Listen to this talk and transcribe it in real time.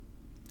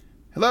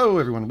Hello,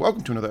 everyone.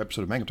 Welcome to another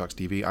episode of Mangum Talks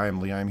TV. I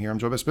am Lee. I am here. I'm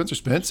joined by Spencer.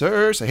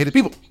 Spencer, say hey to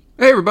people.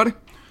 Hey, everybody.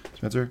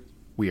 Spencer,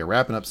 we are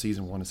wrapping up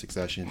season 1 of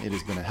Succession. It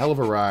has been a hell of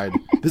a ride.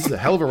 This is a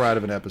hell of a ride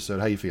of an episode.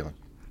 How you feeling?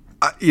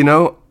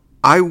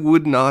 I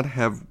would not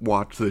have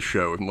watched this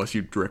show unless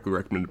you directly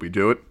recommended we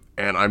do it,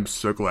 and I'm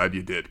so glad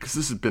you did, because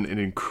this has been an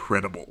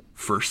incredible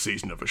first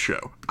season of a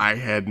show. I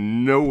had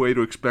no way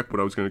to expect what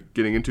I was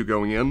getting into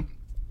going in,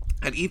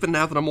 and even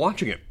now that I'm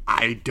watching it,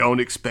 I don't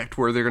expect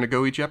where they're going to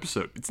go each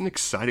episode. It's an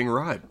exciting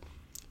ride.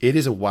 It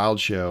is a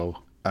wild show.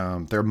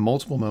 There are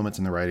multiple moments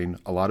in the writing,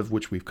 a lot of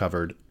which we've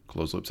covered,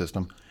 closed loop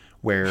system,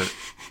 where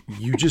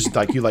you just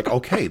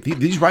okay,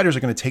 these writers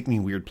are going to take me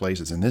weird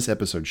places, and this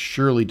episode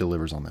surely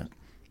delivers on that.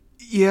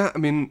 Yeah, I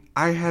mean,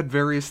 I had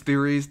various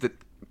theories that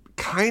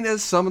kind of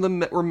some of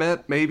them were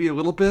met maybe a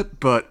little bit,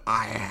 but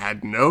I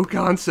had no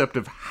concept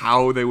of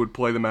how they would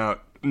play them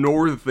out,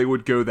 nor that they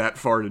would go that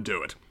far to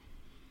do it.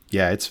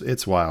 Yeah,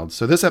 it's wild.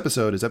 So this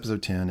episode is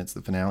episode 10. It's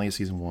the finale of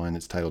season 1.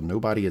 It's titled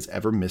Nobody Is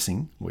Ever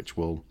Missing,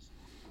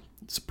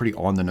 it's a pretty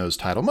on-the-nose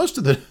title. Most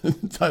of the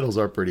titles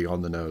are pretty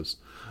on the nose.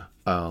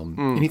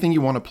 Anything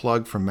you want to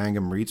plug from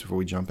Mangum Reads before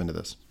we jump into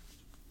this?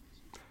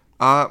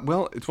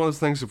 Well, it's one of those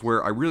things of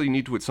where I really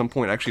need to at some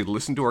point actually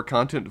listen to our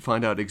content to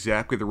find out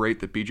exactly the rate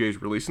that BJ is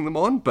releasing them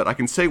on, but I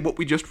can say what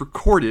we just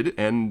recorded,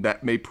 and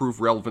that may prove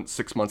relevant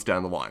 6 months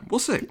down the line. We'll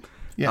see.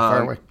 Yeah,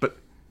 far away. But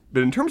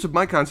in terms of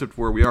my concept of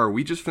where we are,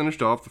 we just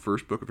finished off the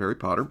first book of Harry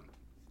Potter,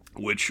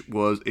 which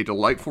was a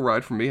delightful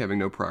ride for me, having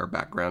no prior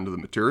background to the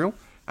material.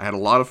 I had a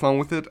lot of fun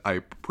with it. I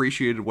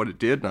appreciated what it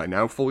did, and I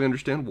now fully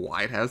understand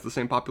why it has the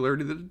same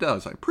popularity that it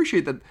does. I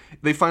appreciate that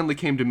they finally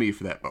came to me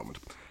for that moment.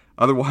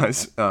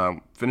 Otherwise,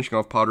 finishing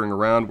off pottering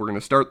around, we're going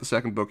to start the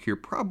second book here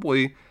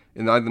probably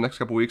in either the next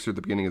couple weeks or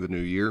the beginning of the new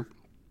year.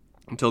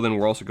 Until then,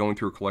 we're also going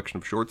through a collection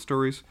of short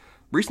stories,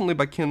 recently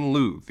by Ken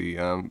Liu, the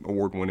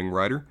award-winning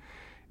writer.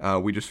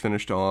 We just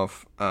finished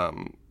off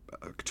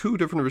 2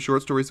 different of his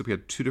short stories that we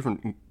had 2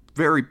 different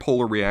very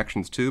polar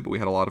reactions to, but we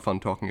had a lot of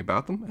fun talking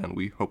about them, and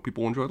we hope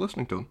people enjoy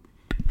listening to them.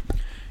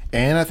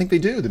 And I think they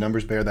do. The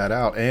numbers bear that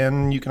out.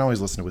 And you can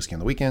always listen to Whiskey on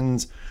the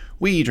Weekends.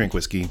 We drink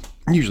whiskey.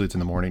 Usually it's in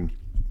the morning.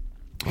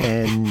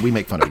 And we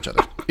make fun of each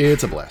other.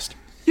 It's a blast.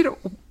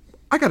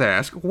 I gotta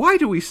ask, why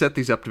do we set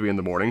these up to be in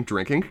the morning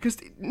drinking? Because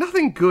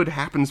nothing good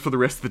happens for the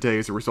rest of the day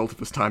as a result of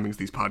us timing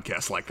these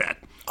podcasts like that.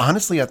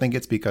 Honestly, I think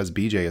it's because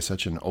BJ is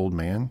such an old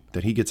man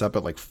that he gets up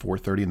at like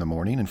 4:30 in the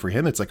morning. And for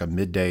him, it's like a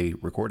midday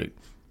recording.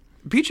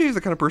 BJ is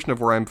the kind of person of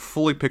where I'm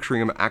fully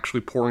picturing him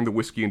actually pouring the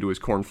whiskey into his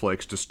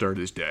cornflakes to start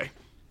his day.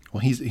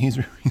 Well, he's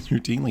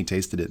routinely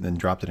tasted it and then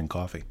dropped it in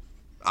coffee.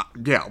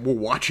 Yeah, we'll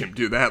watch him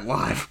do that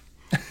live.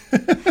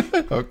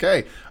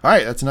 Okay. All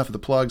right. That's enough of the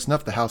plugs,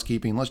 enough of the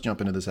housekeeping. Let's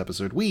jump into this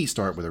episode. We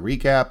start with a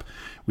recap.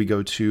 We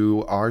go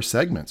to our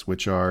segments,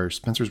 which are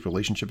Spencer's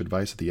relationship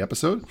advice of the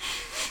episode.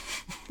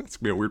 That's going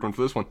to be a weird one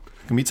for this one.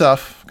 Can be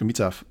tough.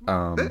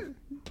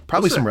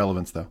 Probably some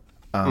relevance, though.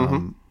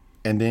 And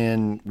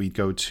then we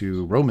go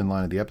to Roman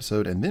line of the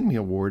episode, and then we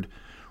award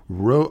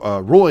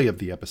Roy of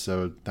the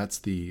episode. That's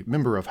the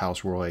member of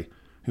House Roy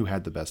who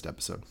had the best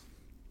episode.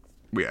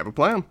 We have a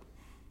plan.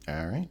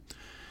 All right.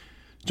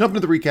 Jump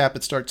into the recap.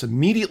 It starts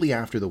immediately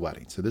after the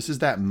wedding. So this is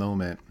that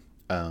moment.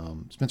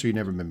 Spencer, you've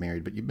never been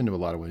married, but you've been to a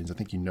lot of weddings. I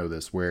think you know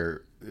this,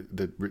 where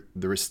the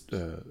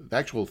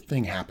actual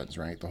thing happens,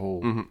 right? The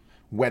whole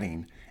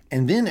wedding.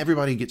 And then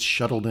everybody gets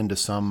shuttled into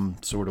some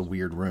sort of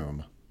weird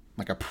room,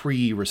 like a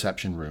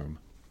pre-reception room.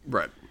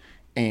 Right.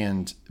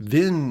 And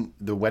then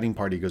the wedding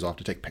party goes off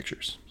to take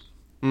pictures.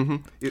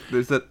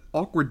 There's that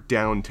awkward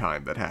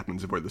downtime that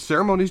happens where the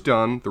ceremony's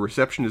done, the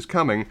reception is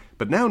coming,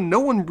 but now no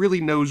one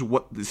really knows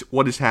what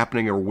is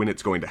happening or when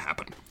it's going to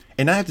happen.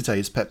 And I have to tell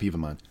you, it's a pet peeve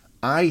of mine.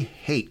 I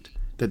hate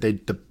that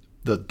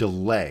the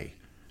delay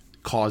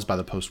caused by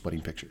the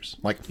post-wedding pictures.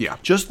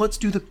 Just let's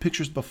do the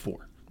pictures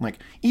before.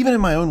 Even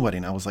in my own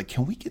wedding, I was like,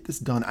 can we get this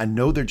done? I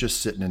know they're just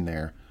sitting in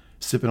there,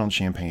 sipping on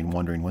champagne,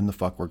 wondering when the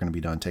fuck we're going to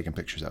be done taking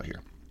pictures out here.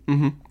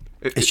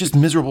 It's just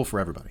miserable for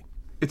everybody.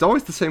 It's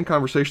always the same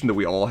conversation that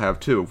we all have,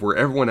 too, where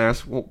everyone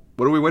asks, well,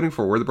 what are we waiting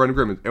for? Where are the bride and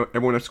groom? And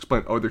everyone has to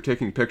explain, they're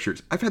taking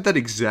pictures. I've had that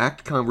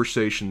exact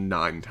conversation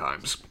 9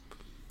 times.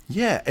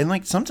 Yeah,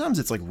 and sometimes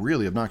it's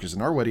really obnoxious.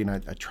 In our wedding, I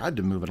tried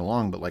to move it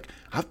along, but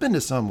I've been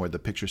to some where the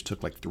pictures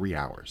took 3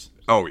 hours.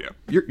 Oh, yeah.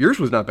 Yours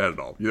was not bad at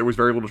all. There was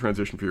very little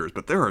transition for yours,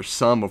 but there are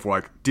some of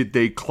did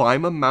they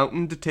climb a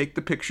mountain to take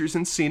the pictures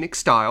in scenic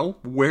style?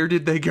 Where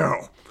did they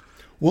go?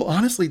 Well,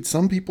 honestly,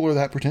 some people are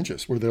that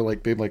pretentious where they're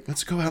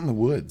let's go out in the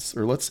woods,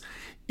 or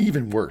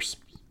even worse,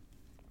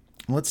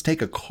 let's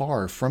take a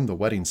car from the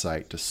wedding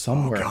site to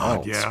somewhere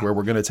else where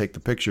we're going to take the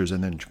pictures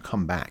and then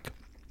come back.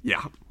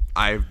 Yeah,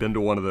 I've been to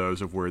one of those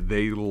of where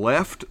they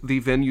left the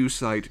venue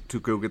site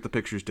to go get the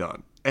pictures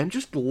done and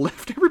just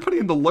left everybody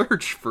in the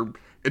lurch for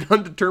an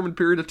undetermined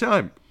period of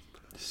time.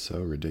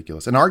 So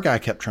ridiculous. And our guy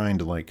kept trying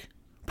to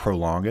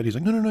prolong it. He's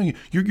like, no,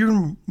 you're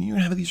gonna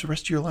have these the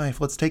rest of your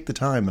life. Let's take the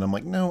time. And I'm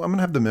like, no, I'm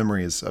gonna have the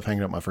memories of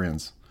hanging out with my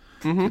friends.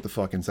 Get the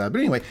fuck inside.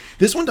 But anyway,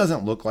 this one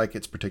doesn't look like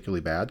it's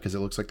particularly bad because it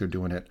looks like they're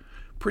doing it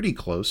pretty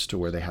close to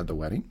where they had the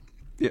wedding.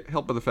 Yeah,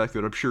 helped by the fact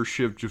that I'm sure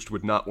Shiv just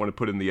would not want to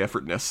put in the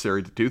effort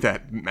necessary to do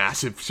that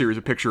massive series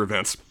of picture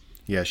events.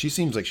 Yeah, she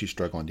seems like she's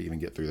struggling to even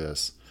get through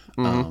this.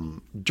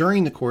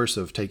 During the course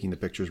of taking the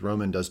pictures,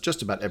 Roman does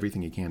just about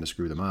everything he can to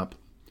screw them up.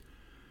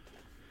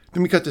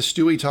 Then we cut to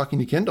Stewie talking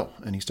to Kendall,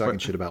 and he's talking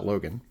shit about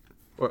Logan.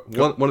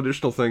 One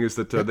additional thing is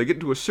that they get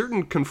into a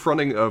certain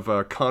confronting of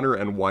Connor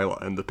and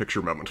Wyla in the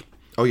picture moment.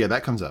 Oh, yeah,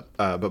 that comes up.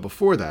 But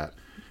before that,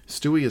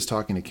 Stewie is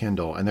talking to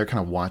Kendall, and they're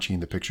kind of watching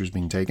the pictures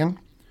being taken.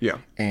 Yeah.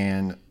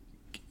 And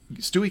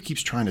Stewie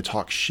keeps trying to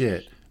talk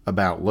shit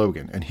about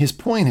Logan. And his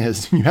point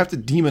is, you have to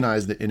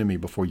demonize the enemy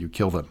before you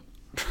kill them.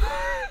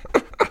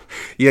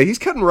 Yeah, he's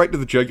cutting right to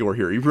the jugular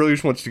here. He really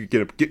just wants to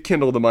get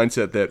Kendall in the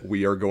mindset that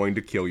we are going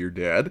to kill your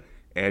dad,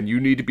 and you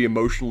need to be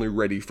emotionally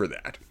ready for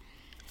that.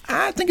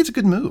 I think it's a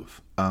good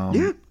move.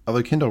 Yeah.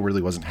 Although Kendall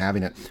really wasn't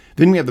having it.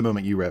 Then we have the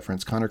moment you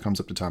referenced. Connor comes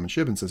up to Tom and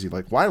Shiv and says he'd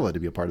like Wyla to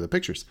be a part of the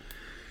pictures.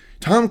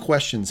 Tom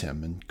questions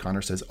him, and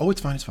Connor says, oh,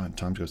 it's fine, it's fine.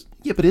 Tom goes,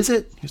 yeah, but is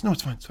it? He goes, no,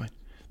 it's fine, it's fine.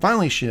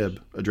 Finally,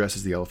 Shiv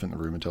addresses the elephant in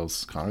the room and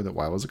tells Connor that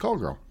Wyla's a call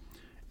girl.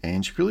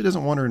 And she really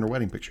doesn't want her in her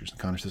wedding pictures. And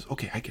Connor says,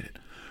 okay, I get it.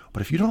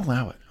 But if you don't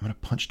allow it, I'm going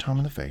to punch Tom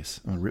in the face.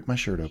 I'm going to rip my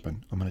shirt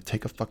open. I'm going to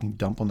take a fucking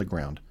dump on the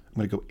ground. I'm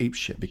going to go ape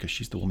shit because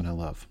she's the woman I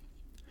love.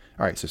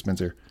 All right, so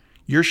Spencer,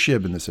 you're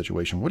Shiv in this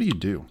situation. What do you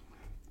do?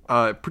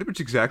 Pretty much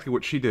exactly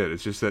what she did.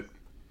 It's just that,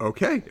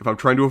 okay, if I'm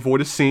trying to avoid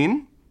a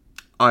scene,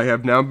 I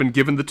have now been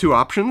given the two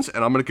options,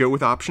 and I'm going to go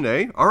with option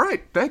A. All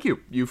right, thank you.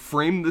 You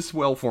framed this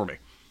well for me.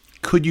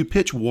 Could you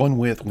pitch one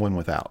with, one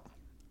without?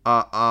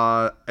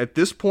 At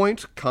this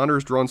point,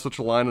 Connor's drawn such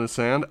a line in the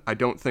sand, I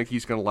don't think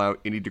he's going to allow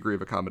any degree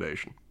of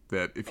accommodation.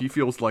 That if he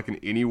feels like in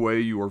any way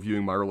you are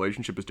viewing my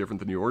relationship as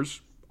different than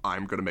yours,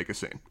 I'm going to make a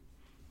scene.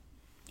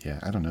 Yeah,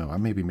 I don't know. I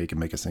maybe make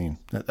a scene.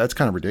 That's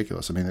kind of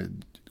ridiculous. I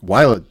mean,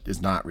 Wyla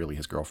is not really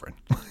his girlfriend.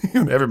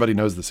 Everybody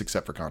knows this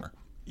except for Connor.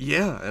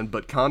 Yeah,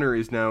 but Connor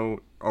is now...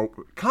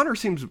 Connor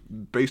seems,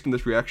 based on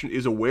this reaction,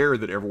 is aware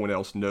that everyone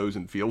else knows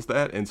and feels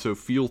that, and so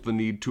feels the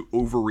need to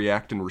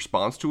overreact in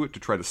response to it to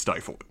try to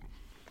stifle it.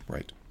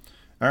 Right.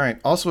 All right.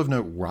 Also of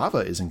note, Rava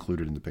is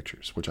included in the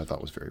pictures, which I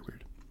thought was very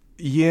weird.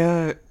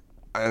 Yeah,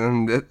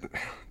 and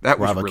that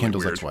was Rava, really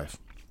Kendall's weird. ex-wife.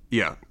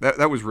 Yeah,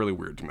 that was really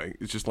weird to me.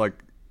 It's just like,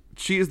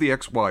 she is the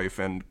ex-wife,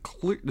 and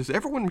does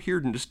everyone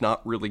here just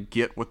not really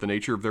get what the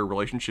nature of their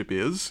relationship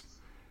is?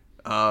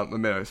 I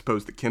mean, I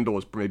suppose that Kendall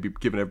has maybe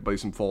given everybody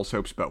some false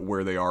hopes about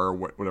where they are or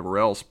whatever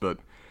else, but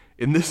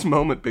in this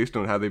moment, based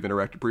on how they've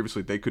interacted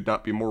previously, they could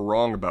not be more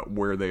wrong about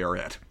where they are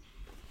at.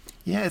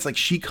 Yeah, it's like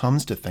she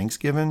comes to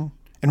Thanksgiving,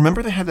 and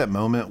remember they had that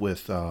moment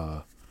with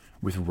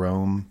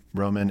Roman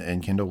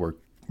and Kendall where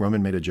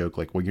Roman made a joke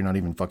like, well, you're not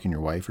even fucking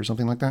your wife or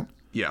something like that?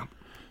 Yeah.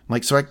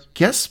 Like, so I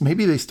guess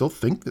maybe they still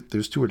think that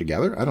those two are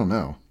together? I don't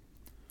know.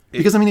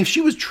 Because, I mean, if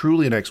she was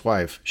truly an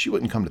ex-wife, she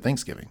wouldn't come to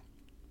Thanksgiving.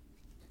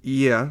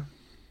 Yeah.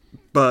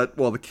 But,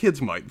 well, the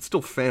kids might. It's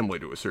still family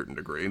to a certain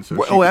degree. And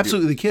so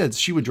absolutely, the kids.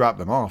 She would drop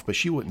them off, but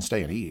she wouldn't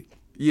stay and eat.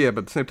 Yeah,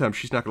 but at the same time,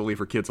 she's not going to leave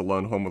her kids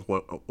alone home with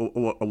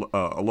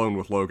alone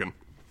with Logan.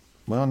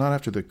 Well, not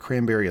after the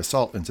cranberry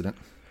assault incident.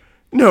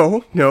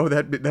 No,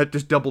 that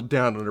just doubled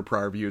down on her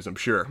prior views, I'm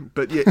sure.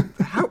 But yeah,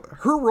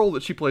 her role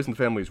that she plays in the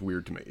family is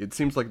weird to me. It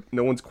seems like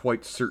no one's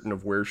quite certain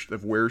of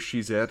where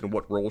she's at and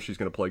what role she's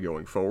going to play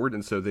going forward,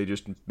 and so they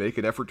just make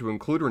an effort to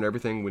include her in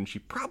everything when she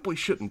probably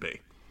shouldn't be.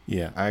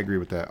 Yeah, I agree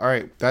with that. All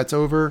right, that's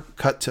over.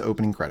 Cut to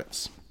opening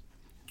credits.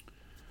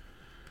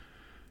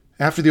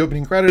 After the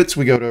opening credits,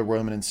 we go to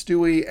Roman and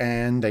Stewie,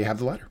 and they have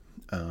the letter.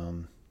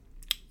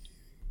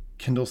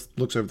 Kendall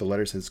looks over the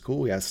letter, says,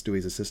 cool. He asks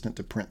Stewie's assistant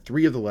to print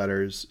 3 of the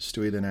letters.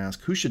 Stewie then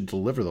asks, who should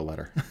deliver the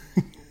letter?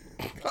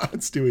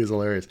 God, Stewie is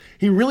hilarious.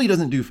 He really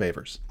doesn't do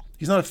favors.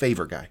 He's not a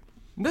favor guy.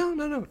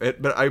 No.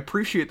 But I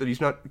appreciate that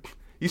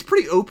he's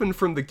pretty open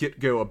from the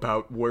get-go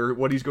about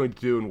what he's going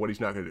to do and what he's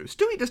not going to do.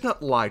 Stewie does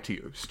not lie to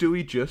you.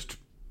 Stewie just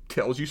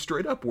tells you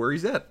straight up where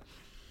he's at.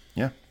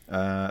 Yeah.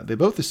 They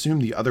both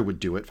assume the other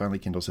would do it. Finally,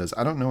 Kendall says,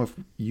 I don't know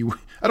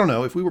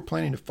if we were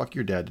planning to fuck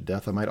your dad to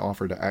death, I might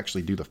offer to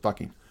actually do the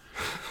fucking.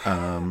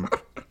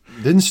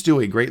 Then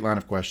Stewie, great line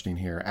of questioning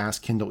here,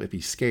 asks Kendall if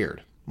he's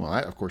scared. Well,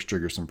 that, of course,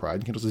 triggers some pride.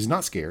 And Kendall says he's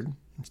not scared.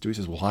 And Stewie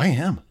says, well, I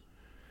am.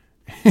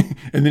 And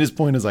then his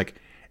point is like,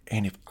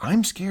 and if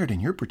I'm scared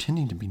and you're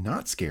pretending to be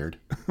not scared,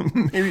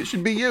 maybe it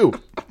should be you.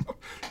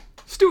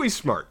 Stewie's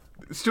smart.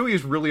 Stewie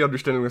is really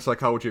understanding the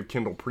psychology of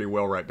Kendall pretty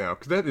well right now,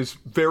 because that is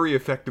very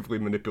effectively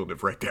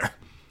manipulative right there.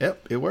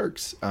 Yep, it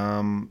works.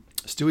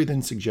 Stewie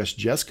then suggests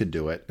Jess could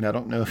do it. And I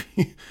don't know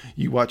if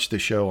you watch the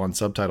show on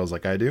subtitles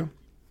like I do.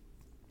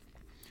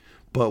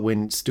 But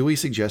when Stewie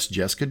suggests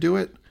Jess could do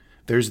it,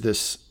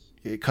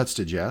 it cuts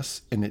to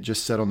Jess, and it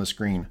just said on the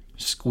screen,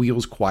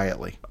 squeals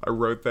quietly. I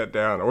wrote that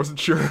down. I wasn't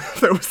sure if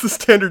that was the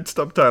standard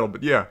subtitle,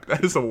 but yeah,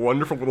 that is a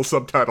wonderful little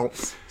subtitle.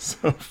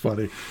 So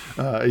funny.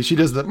 She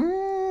does the,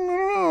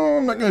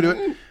 I'm not going to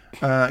do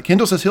it.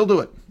 Kendall says he'll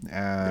do it,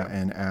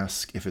 and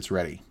asks if it's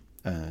ready.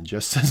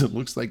 Jess says it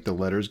looks like the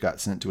letters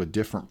got sent to a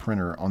different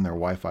printer on their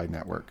Wi-Fi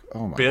network.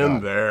 Oh my God.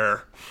 Been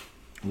there.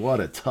 What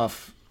a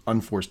tough,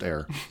 unforced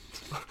error.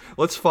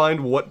 let's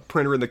find what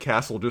printer in the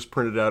castle just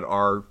printed out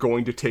our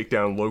going to take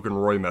down Logan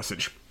Roy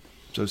message.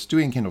 So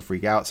Stewie and Kendall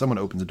freak out. Someone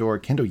opens the door.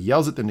 Kendall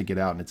yells at them to get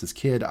out, and it's his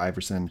kid,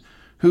 Iverson,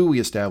 who we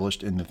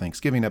established in the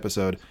Thanksgiving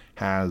episode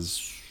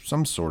has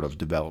some sort of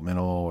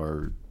developmental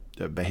or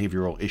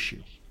behavioral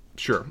issue.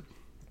 Sure.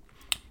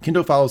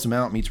 Kendall follows him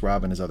out, meets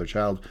Rob and his other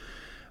child.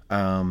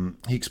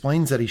 He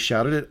explains that he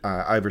shouted at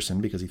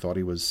Iverson because he thought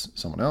he was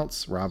someone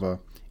else. Rava,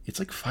 it's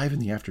like 5 in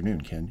the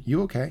afternoon, Ken.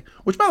 You okay?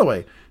 Which, by the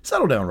way,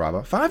 settle down,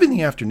 Rava. 5 in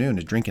the afternoon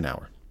is drinking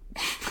hour.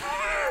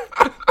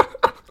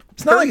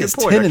 It's not like it's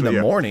 10 in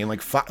the morning.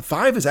 Like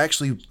 5 is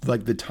actually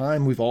like the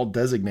time we've all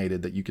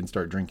designated that you can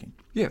start drinking.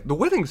 Yeah, the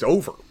wedding's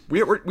over.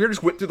 We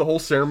just went through the whole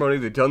ceremony.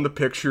 They've done the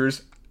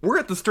pictures. We're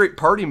at the straight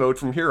party mode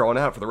from here on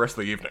out for the rest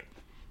of the evening.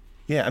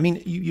 Yeah, I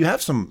mean, you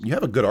have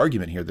a good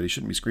argument here that he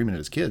shouldn't be screaming at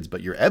his kids,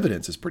 but your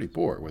evidence is pretty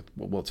poor with,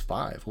 well, it's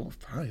 5. Well,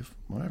 5,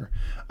 whatever.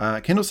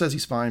 Kendall says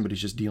he's fine, but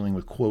he's just dealing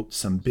with, quote,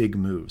 some big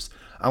moves.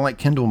 I like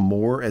Kendall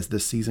more as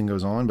this season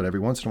goes on, but every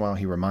once in a while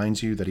he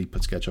reminds you that he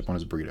puts ketchup on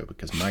his burrito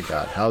because, my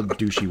God, how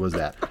douchey was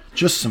that?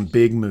 Just some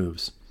big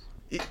moves.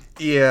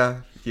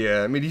 Yeah.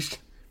 I mean,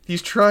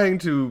 he's trying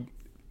to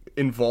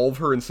involve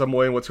her in some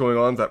way in what's going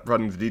on without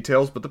running the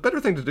details, but the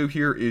better thing to do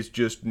here is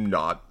just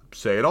not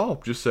say it all.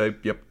 Just say,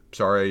 yep,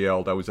 sorry I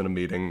yelled, I was in a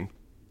meeting,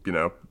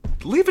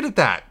 leave it at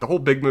that. The whole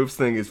big moves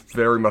thing is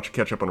very much a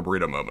ketchup on a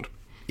burrito moment.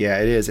 Yeah,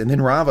 it is. And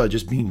then Rava,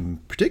 just being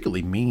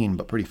particularly mean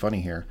but pretty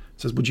funny here,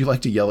 says, would you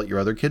like to yell at your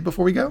other kid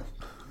before we go?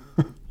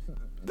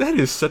 That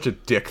is such a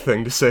dick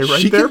thing to say right there.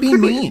 She can be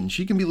mean.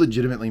 She can be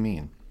legitimately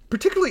mean.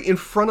 Particularly in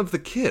front of the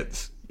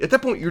kids. At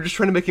that point, you're just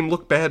trying to make him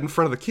look bad in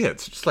front of the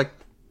kids. Just like,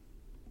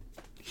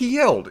 he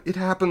yelled. It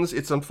happens.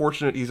 It's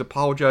unfortunate. He's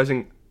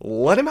apologizing.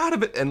 Let him out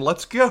of it and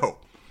let's go.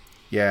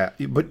 Yeah,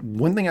 but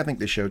one thing I think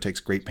the show takes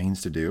great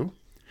pains to do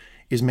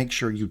is make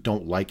sure you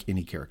don't like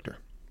any character.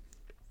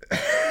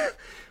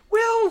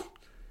 Well,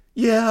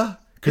 yeah.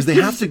 Because they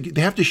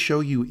have to show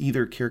you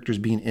either characters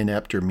being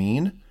inept or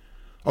mean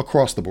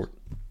across the board.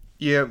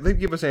 Yeah, they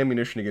give us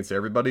ammunition against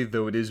everybody,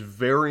 though it is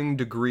varying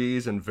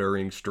degrees and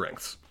varying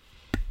strengths.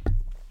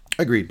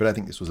 Agreed, but I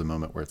think this was a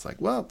moment where it's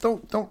like, well,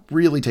 don't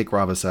really take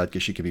Rava's side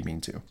because she could be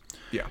mean too.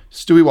 Yeah.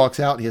 Stewie walks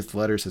out. He has the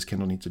letter. Says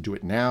Kendall needs to do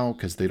it now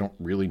because they don't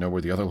really know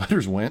where the other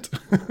letters went.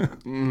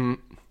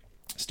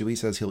 Stewie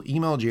says he'll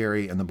email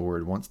Jerry and the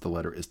board once the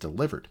letter is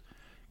delivered.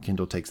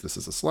 Kendall takes this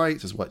as a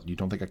slight. Says, what, you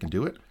don't think I can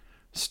do it?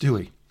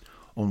 Stewie,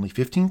 only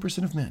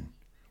 15% of men,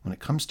 when it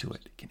comes to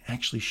it, can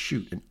actually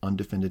shoot an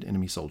undefended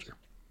enemy soldier.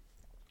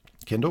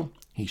 Kendall,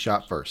 he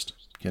shot first.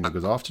 Kendall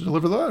goes off to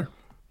deliver the letter.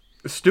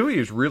 Stewie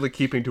is really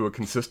keeping to a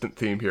consistent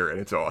theme here, and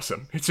it's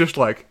awesome. It's just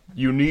like,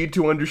 you need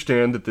to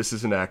understand that this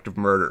is an act of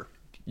murder.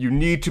 You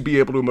need to be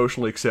able to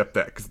emotionally accept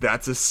that, because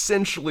that's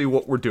essentially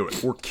what we're doing.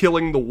 We're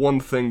killing the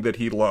one thing that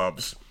he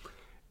loves.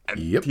 And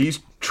he's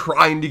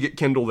trying to get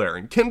Kendall there.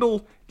 And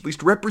Kendall, at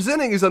least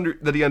representing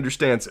that he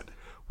understands it.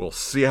 We'll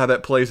see how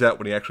that plays out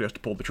when he actually has to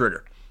pull the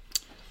trigger.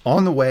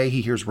 On the way,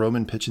 he hears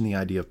Roman pitching the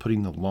idea of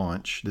putting the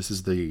launch. This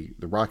is the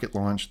rocket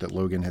launch that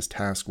Logan has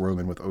tasked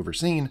Roman with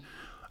overseeing.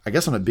 I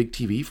guess on a big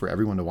TV for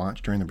everyone to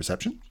watch during the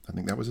reception. I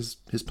think that was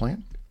his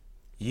plan.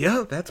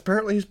 Yeah, that's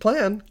apparently his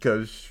plan,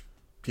 because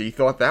he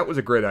thought that was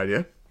a great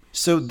idea.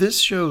 So this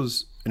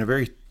shows, in a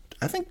very,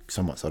 I think,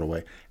 somewhat subtle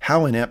way,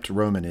 how inept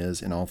Roman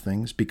is in all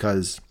things,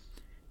 because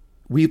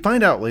we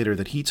find out later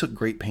that he took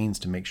great pains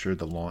to make sure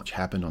the launch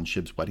happened on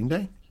Shiv's wedding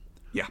day.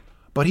 Yeah.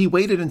 But he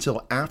waited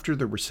until after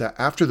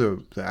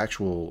the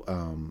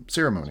actual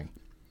ceremony,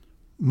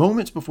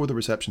 moments before the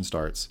reception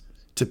starts,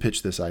 to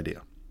pitch this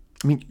idea.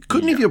 I mean,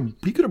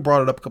 he could have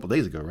brought it up a couple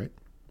days ago, right?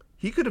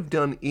 He could have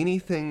done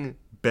anything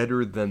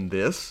better than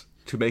this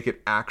to make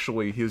it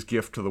actually his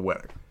gift to the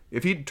wedding.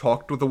 If he'd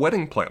talked with a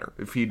wedding planner,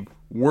 if he'd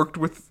worked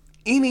with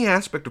any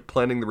aspect of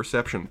planning the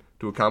reception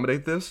to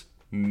accommodate this,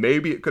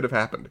 maybe it could have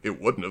happened.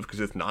 It wouldn't have, because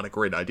it's not a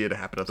great idea to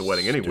happen at the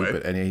wedding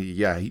anyway.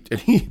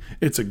 And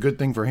it's a good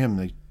thing for him.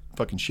 They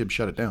fucking Shiv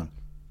shut it down.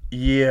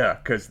 Yeah,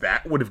 because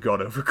that would have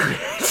gone over great.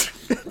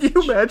 Can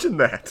you imagine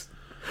that?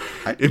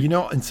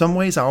 In some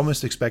ways, I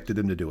almost expected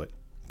them to do it.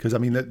 Because, I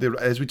mean,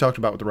 as we talked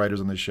about with the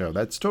writers on this show,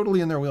 that's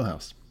totally in their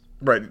wheelhouse.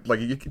 Right. Like,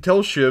 you can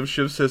tell Shiv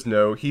says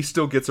no. He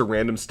still gets a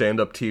random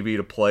stand-up TV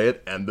to play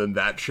it, and then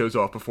that shows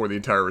off before the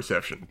entire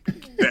reception.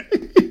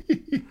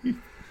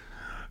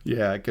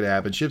 Yeah, it could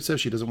happen. Shiv says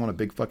she doesn't want a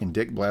big fucking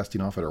dick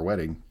blasting off at her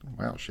wedding.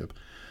 Wow, Shiv.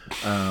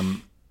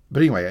 But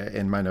anyway,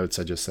 in my notes,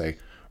 I just say,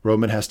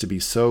 Roman has to be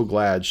so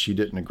glad she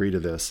didn't agree to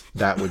this.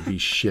 That would be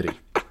shitty.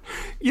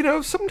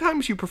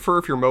 Sometimes you prefer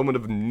if your moment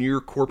of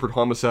near corporate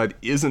homicide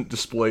isn't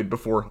displayed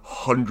before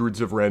hundreds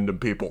of random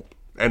people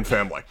and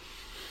family.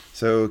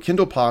 So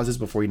Kendall pauses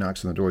before he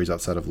knocks on the door. He's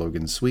outside of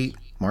Logan's suite.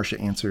 Marcia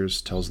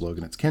answers, tells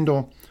Logan it's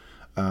Kendall.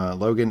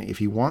 Logan, if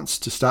he wants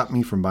to stop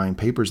me from buying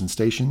papers and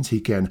stations,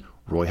 he can,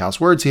 Roy House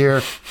words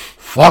here,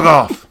 fuck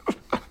off.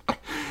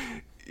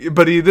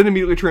 But he then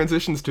immediately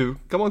transitions to,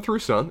 come on through,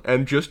 son,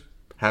 and just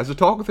has a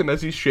talk with him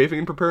as he's shaving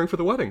and preparing for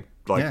the wedding.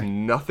 Like, Yeah.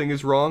 nothing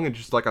is wrong, and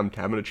just like I'm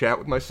having a chat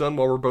with my son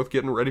while we're both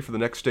getting ready for the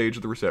next stage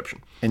of the reception.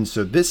 And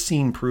so this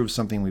scene proves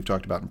something we've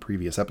talked about in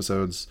previous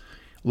episodes.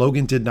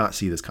 Logan did not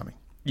see this coming.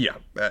 Yeah,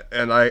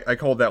 and I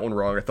called that one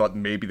wrong. I thought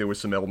maybe there was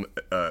some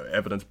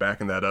evidence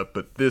backing that up,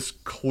 but this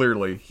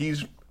clearly,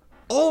 he's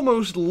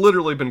almost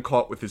literally been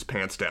caught with his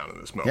pants down in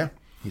this moment. Yeah.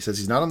 He says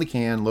he's not on the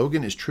can.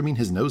 Logan is trimming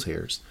his nose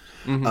hairs.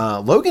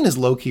 Logan is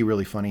low-key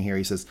really funny here.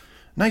 He says,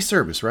 nice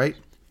service, right?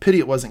 Pity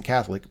it wasn't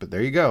Catholic, but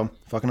there you go.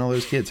 Fucking all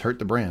those kids hurt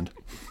the brand.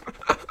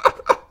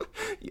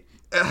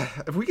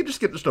 If we could just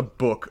get just a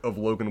book of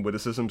Logan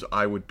witticisms,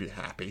 I would be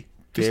happy.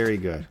 Just Very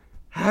good.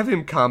 have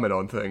him comment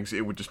on things.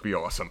 It would just be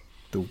awesome.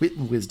 The wit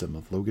and wisdom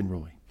of Logan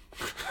Roy.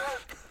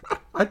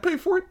 I'd pay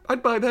for it.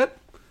 I'd buy that.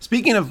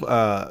 Speaking of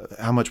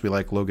how much we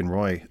like Logan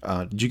Roy,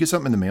 did you get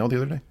something in the mail the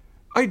other day?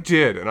 I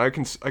did, and I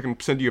can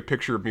send you a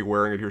picture of me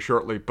wearing it here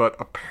shortly, but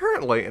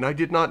apparently, and I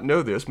did not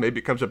know this, maybe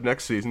it comes up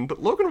next season,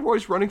 but Logan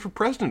Roy's running for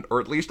president,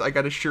 or at least I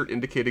got a shirt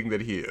indicating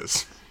that he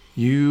is.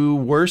 You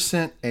were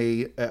sent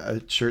a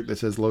shirt that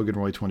says Logan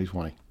Roy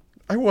 2020.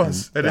 I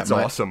was, and That it's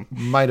awesome.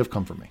 Might have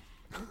come from me.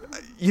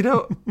 You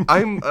know,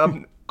 I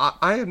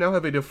now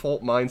have a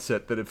default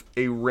mindset that if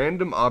a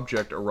random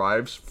object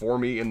arrives for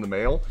me in the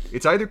mail,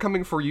 it's either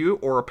coming for you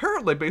or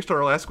apparently, based on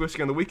our last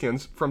Whiskey on the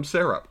Weekends, from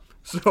Sarah.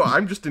 So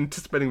I'm just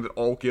anticipating that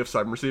all gifts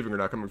I'm receiving are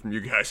not coming from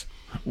you guys.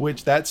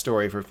 Which, that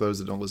story, for those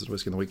that don't listen to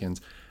Whiskey on the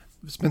Weekends,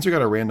 Spencer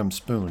got a random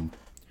spoon.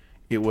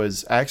 It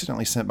was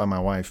accidentally sent by my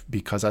wife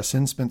because I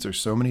send Spencer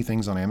so many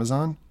things on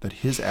Amazon that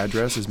his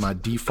address is my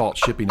default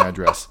shipping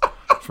address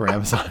for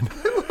Amazon.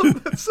 I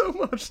love that so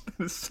much.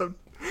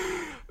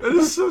 That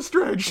is so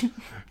strange.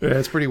 Yeah,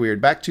 it's pretty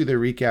weird. Back to the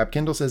recap.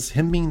 Kendall says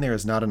him being there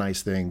is not a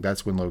nice thing.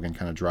 That's when Logan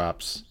kind of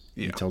drops.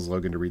 Yeah. He tells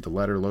Logan to read the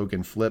letter.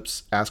 Logan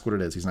flips, asks what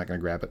it is. He's not going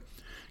to grab it.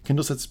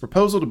 Kendall sets a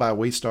proposal to buy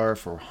Waystar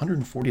for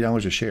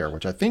 $140 a share,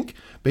 which I think,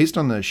 based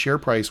on the share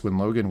price when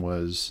Logan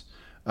was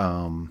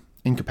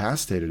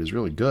incapacitated, is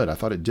really good. I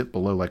thought it dipped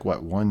below, like,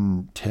 what,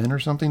 110 or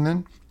something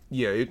then?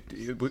 Yeah,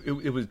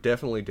 it was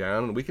definitely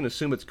down, and we can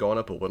assume it's gone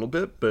up a little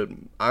bit, but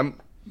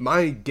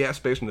my guess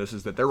based on this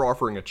is that they're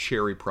offering a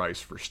cherry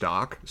price for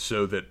stock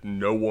so that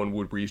no one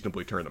would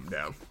reasonably turn them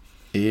down.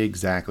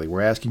 Exactly. We're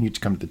asking you to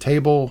come to the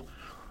table,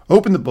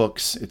 open the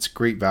books. It's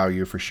great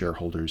value for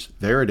shareholders.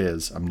 There it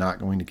is. I'm not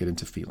going to get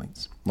into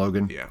feelings.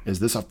 Logan, Yeah. Is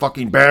this a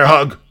fucking bear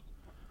hug?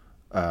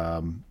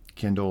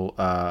 Kendall,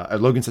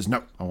 Logan says,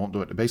 no, I won't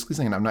do it. Basically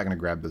saying, I'm not going to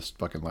grab this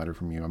fucking letter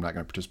from you. I'm not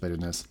going to participate in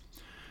this.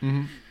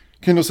 Mm-hmm.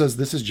 Kendall says,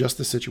 this is just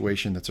the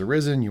situation that's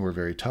arisen. You were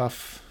very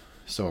tough.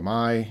 So am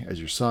I, as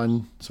your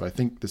son. So I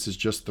think this is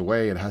just the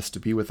way it has to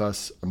be with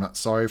us. I'm not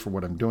sorry for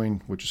what I'm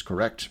doing, which is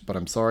correct, but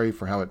I'm sorry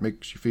for how it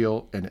makes you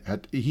feel.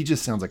 And he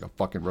just sounds like a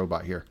fucking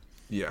robot here.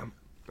 Yeah,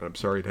 I'm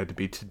sorry it had to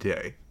be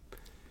today.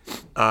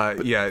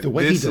 Yeah, The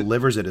way he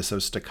delivers it is so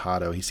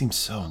staccato. He seems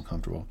so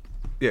uncomfortable.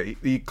 Yeah,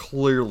 he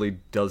clearly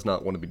does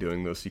not want to be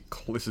doing this.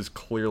 This is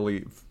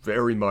clearly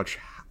very much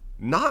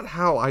not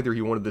how either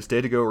he wanted this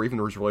day to go or even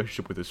his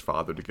relationship with his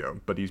father to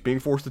go. But he's being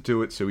forced to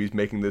do it, so he's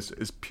making this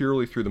as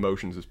purely through the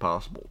motions as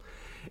possible.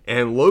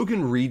 And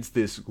Logan reads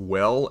this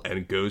well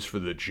and goes for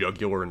the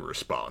jugular in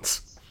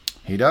response.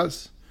 He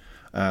does.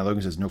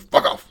 Logan says, no,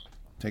 fuck off.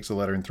 Takes the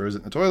letter and throws it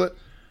in the toilet.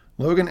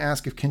 Logan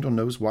asks if Kendall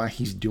knows why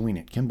he's doing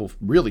it. Kendall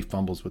really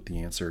fumbles with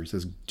the answer. He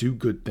says, do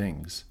good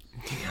things.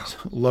 Yeah. So,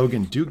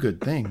 Logan, do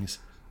good things.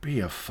 Be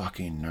a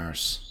fucking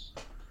nurse.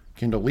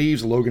 Kendall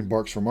leaves. Logan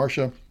barks for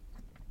Marcia.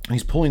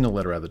 He's pulling the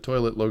letter out of the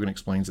toilet. Logan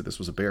explains that this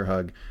was a bear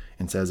hug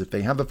and says if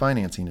they have the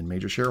financing and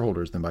major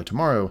shareholders, then by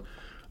tomorrow,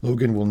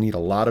 Logan will need a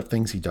lot of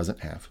things he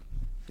doesn't have.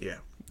 Yeah.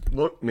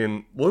 Look, I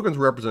mean, Logan's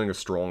representing a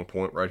strong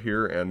point right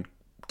here, and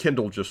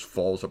Kendall just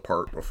falls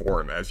apart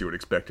before him, as you would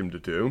expect him to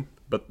do.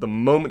 But the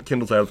moment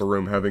Kendall's out of the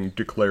room, having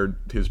declared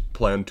his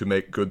plan to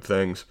make good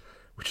things,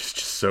 which is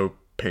just so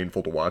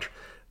painful to watch,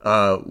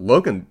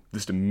 Logan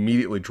just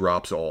immediately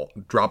drops all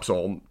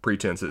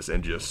pretenses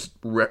and just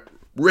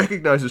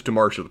recognizes to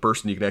Marcia, the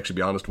person you can actually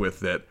be honest with,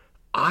 that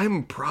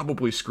I'm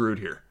probably screwed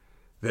here.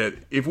 That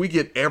if we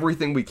get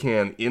everything we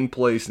can in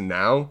place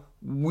now,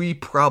 we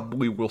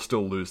probably will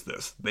still lose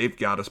this. They've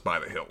got us by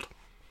the hilt.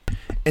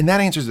 And that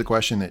answers the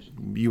question that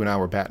you and I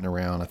were batting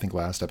around, I think,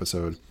 last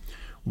episode.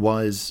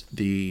 Was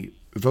the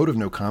vote of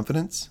no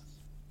confidence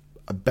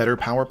a better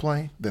power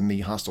play than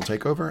the hostile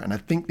takeover? And I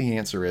think the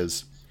answer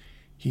is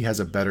he has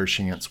a better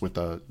chance with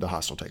the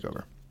hostile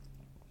takeover.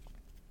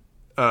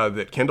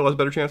 That Kendall has a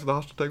better chance of the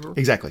hostile takeover?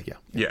 Exactly,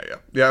 yeah.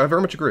 Yeah, I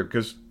very much agree,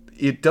 because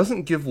it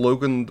doesn't give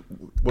Logan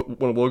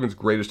one of Logan's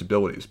greatest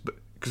abilities, but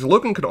because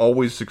Logan could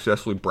always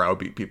successfully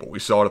browbeat people. We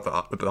saw it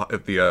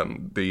at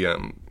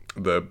the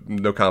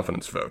no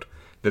confidence vote.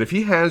 That if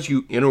he has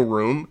you in a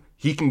room,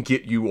 he can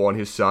get you on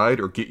his side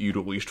or get you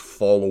to at least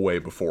fall away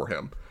before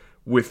him.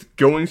 With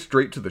going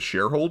straight to the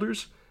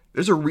shareholders,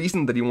 there's a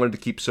reason that he wanted to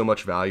keep so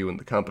much value in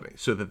the company,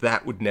 so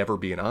that would never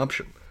be an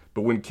option.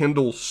 But when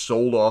Kendall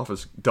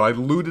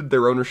diluted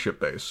their ownership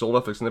base, sold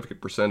off a significant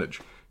percentage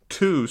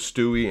to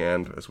Stewie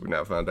and, as we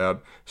now found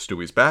out,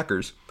 Stewie's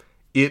backers,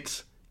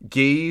 it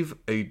gave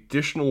an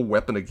additional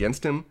weapon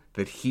against him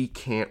that he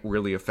can't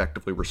really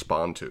effectively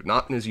respond to,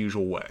 not in his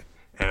usual way.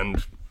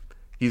 And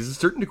he's a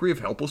certain degree of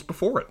helpless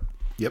before it.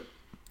 Yep.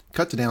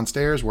 Cut to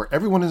downstairs where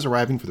everyone is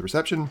arriving for the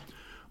reception.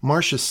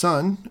 Marcia's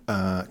son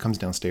comes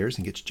downstairs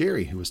and gets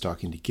Jerry, who was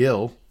talking to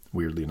Gil,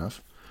 weirdly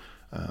enough.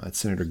 It's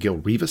Senator Gil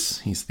Rivas.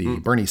 He's the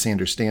Bernie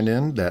Sanders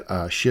stand-in that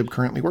Shib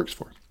currently works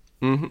for,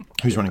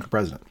 who's running for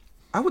president.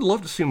 I would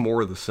love to see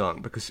more of the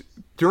son, because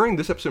during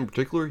this episode in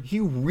particular, he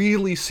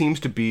really seems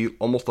to be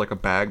almost like a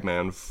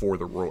bagman for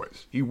the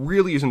Roys. He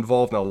really is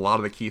involved in a lot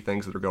of the key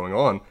things that are going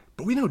on,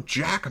 but we know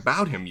jack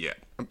about him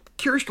yet. I'm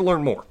curious to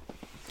learn more.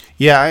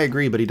 Yeah, I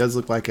agree, but he does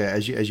look like,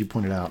 as you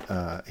pointed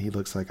out, he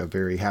looks like a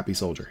very happy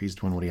soldier. He's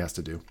doing what he has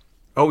to do.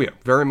 Oh yeah,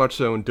 very much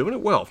so, and doing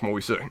it well from what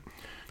we see.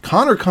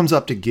 Connor comes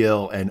up to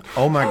Gil, and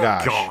oh my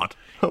gosh, God.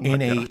 Oh my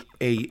God.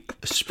 a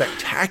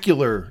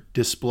spectacular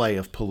display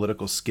of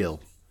political skill.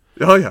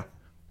 Oh yeah.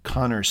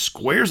 Connor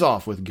squares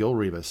off with Gil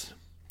Rivas.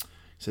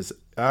 He says,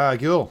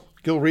 Gil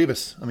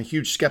Rivas, I'm a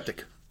huge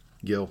skeptic.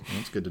 Gil,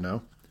 that's good to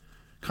know.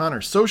 Connor,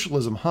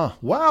 socialism, huh?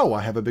 Wow,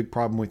 I have a big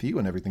problem with you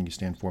and everything you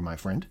stand for, my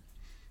friend.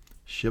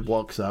 Shib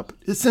walks up,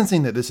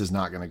 sensing that this is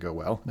not going to go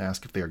well, and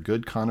asks if they are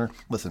good. Connor,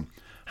 listen,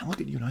 I look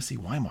at you and I see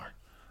Weimar.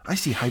 I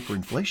see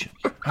hyperinflation.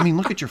 I mean,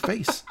 look at your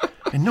face.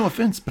 And no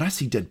offense, but I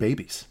see dead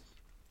babies.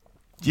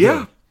 Yeah.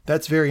 Gil,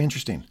 that's very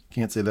interesting.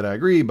 Can't say that I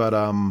agree, but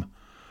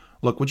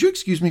look, would you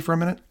excuse me for a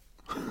minute?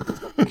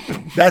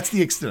 That's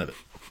the extent of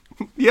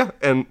it. Yeah,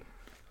 and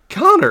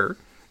Connor,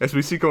 as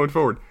we see going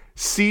forward,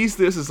 sees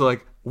this as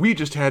like, we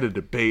just had a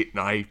debate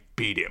and I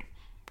beat him.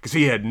 Because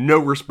he had no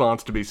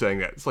response to me saying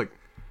that. It's like,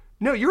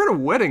 no, you're at a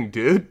wedding,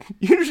 dude.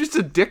 You're just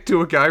a dick to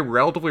a guy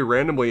relatively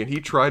randomly, and he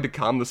tried to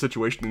calm the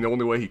situation in the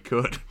only way he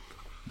could.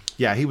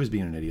 Yeah, he was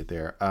being an idiot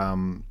there.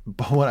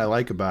 But what I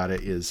like about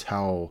it is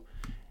how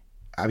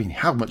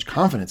much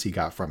confidence he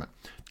got from it.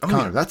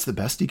 Connor, that's the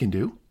best he can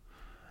do.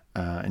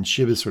 And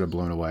Shib is sort of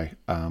blown away.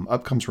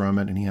 Up comes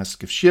Roman, and he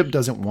asks if Shib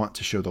doesn't want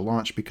to show the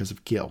launch because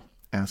of Gil.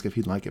 Ask if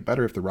he'd like it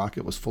better if the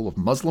rocket was full of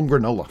Muslim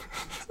granola.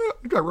 I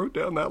think I wrote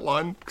down that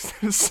line because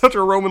it's such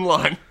a Roman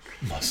line.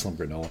 Muslim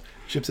granola.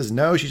 Shib says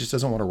no, she just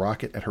doesn't want a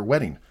rocket at her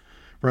wedding.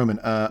 Roman,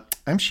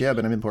 I'm Shib,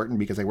 and I'm important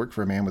because I work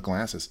for a man with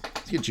glasses.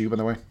 Is he a Jew, by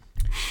the way?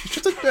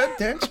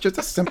 It's just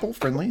a simple,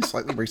 friendly,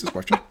 slightly racist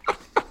question.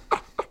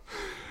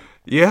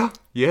 Yeah,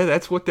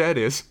 that's what that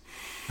is.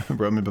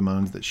 Roman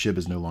bemoans that Shib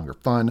is no longer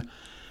fun.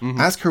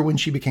 Ask her when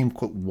she became,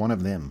 quote, one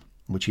of them,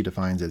 which he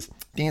defines as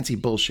dancy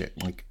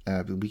bullshit. Like,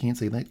 we can't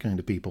say that kind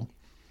of people.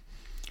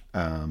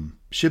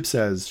 Shib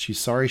says she's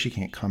sorry she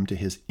can't come to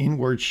his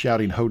inward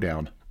shouting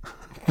hoedown.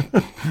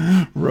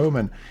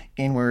 Roman,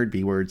 N-word,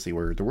 B-word,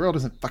 C-word. The world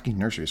isn't fucking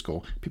nursery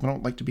school. People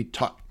don't like to be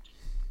taught.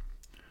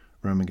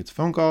 Roman gets a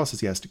phone call,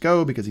 says he has to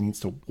go because he needs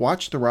to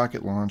watch the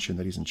rocket launch and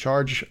that he's in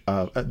charge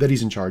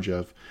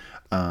of,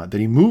 that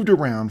he moved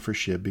around for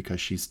Shib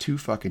because she's too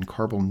fucking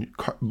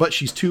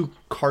she's too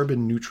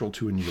carbon neutral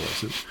to enjoy.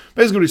 So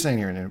basically what he's saying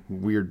here in a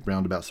weird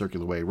roundabout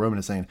circular way, Roman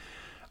is saying,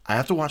 I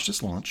have to watch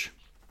this launch.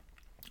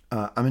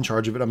 I'm in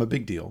charge of it. I'm a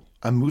big deal.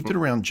 I moved it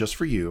around just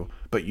for you,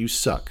 but you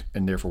suck,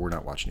 and therefore we're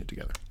not watching it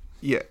together.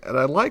 Yeah, and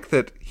I like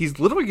that he's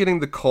literally getting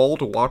the call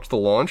to watch the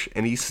launch,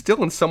 and he's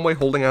still in some way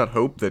holding out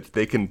hope that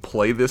they can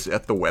play this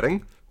at the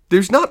wedding.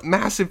 There's not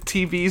massive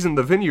TVs in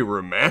the venue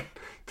room, man.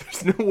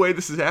 There's no way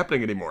this is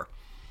happening anymore.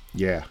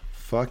 Yeah,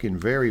 fucking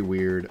very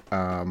weird.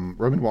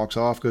 Roman walks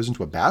off, goes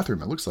into a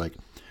bathroom, it looks like,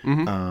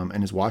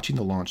 and is watching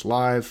the launch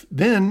live.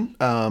 Then,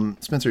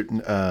 Spencer,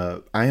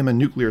 I am a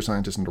nuclear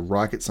scientist and a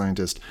rocket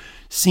scientist.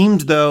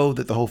 Seemed, though,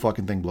 that the whole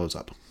fucking thing blows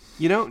up.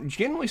 You know,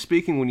 generally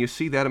speaking, when you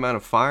see that amount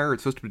of fire,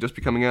 it's supposed to just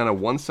be coming out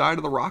of one side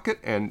of the rocket,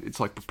 and it's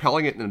like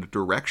propelling it in a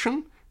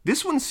direction.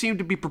 This one seemed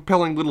to be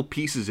propelling little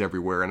pieces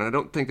everywhere, and I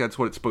don't think that's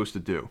what it's supposed to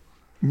do.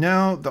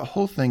 No, the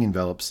whole thing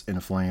envelops in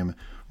a flame.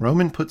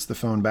 Roman puts the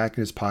phone back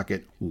in his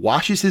pocket,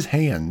 washes his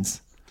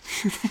hands.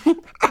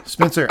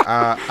 Spencer,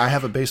 I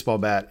have a baseball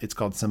bat. It's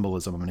called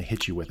symbolism. I'm going to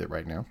hit you with it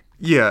right now.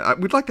 Yeah,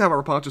 we'd like to have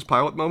our Pontius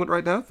Pilate moment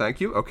right now. Thank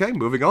you. Okay,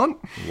 moving on.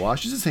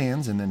 Washes his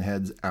hands and then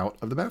heads out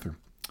of the bathroom.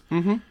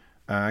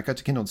 I got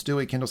to Kendall and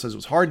Stewie. Kendall says it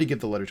was hard to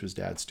give the letter to his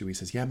dad. Stewie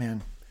says, yeah,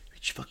 man,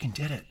 you fucking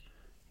did it.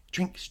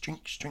 Drinks.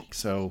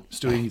 So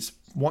Stewie's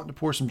wanting to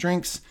pour some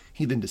drinks.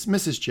 He then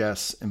dismisses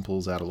Jess and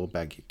pulls out a little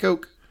baggie of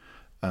Coke.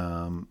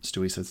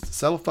 Stewie says it's a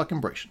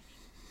celebration.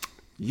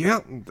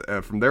 Yeah,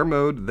 from their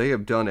mode, they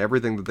have done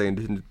everything that they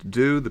intended to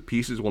do. The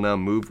pieces will now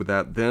move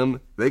without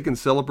them. They can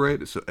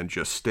celebrate and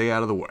just stay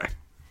out of the way.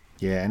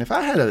 Yeah, and if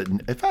I had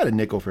a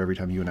nickel for every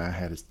time you and I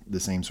had the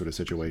same sort of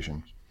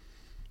situation,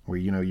 where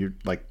you're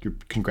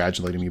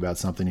congratulating me about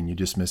something and you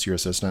dismiss your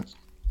assistant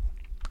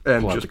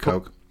and pull just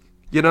out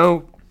the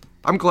Coke.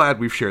 I'm glad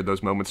we've shared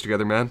those moments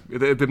together, man.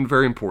 They've been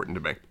very important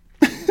to me.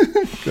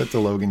 Cut to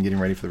Logan getting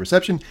ready for the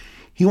reception.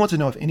 He wants to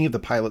know if any of the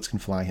pilots can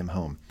fly him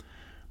home.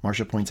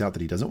 Marcia points out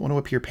that he doesn't want to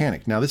appear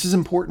panicked. Now, this is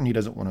important. He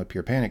doesn't want to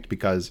appear panicked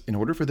because in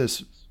order for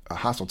this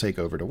hostile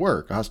takeover to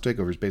work, a hostile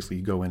takeover is basically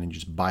you go in and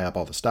just buy up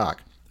all the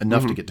stock.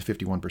 enough to get to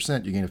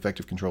 51%. You gain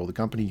effective control of the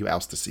company. You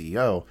oust the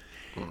CEO.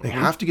 They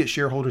have to get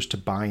shareholders to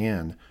buy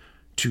in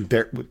to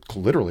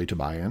literally to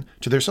buy in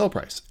to their sell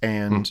price.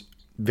 And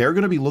they're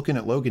going to be looking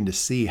at Logan to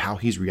see how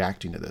he's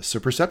reacting to this. So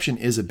perception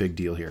is a big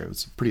deal here. It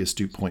was a pretty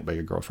astute point by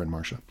your girlfriend,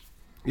 Marcia.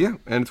 Yeah,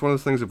 and it's one of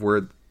those things of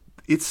where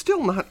it's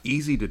still not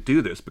easy to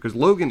do this because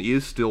Logan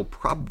is still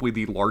probably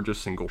the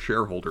largest single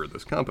shareholder of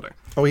this company.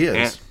 Oh, he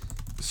is.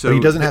 But he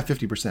doesn't have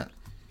 50%.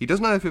 He does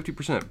not have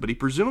 50%, but he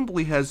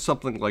presumably has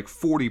something like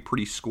 40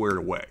 pretty squared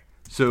away.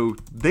 So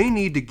they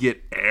need to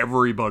get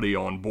everybody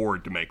on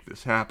board to make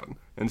this happen.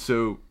 And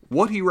so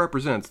what he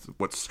represents,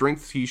 what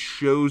strengths he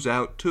shows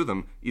out to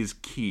them, is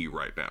key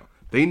right now.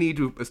 They need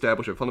to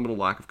establish a fundamental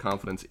lack of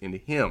confidence in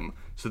him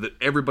so that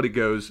everybody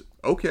goes,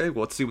 okay,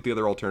 well, let's see what the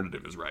other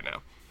alternative is right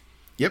now.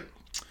 Yep.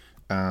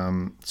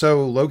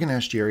 So Logan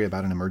asked Jerry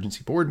about an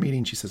emergency board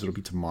meeting. She says it'll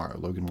be tomorrow.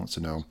 Logan wants to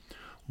know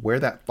where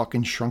that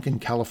fucking shrunken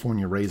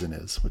California raisin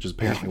is, which is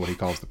apparently what he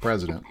calls the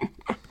president.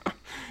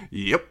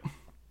 Yep.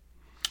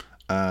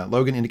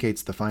 Logan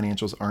indicates the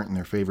financials aren't in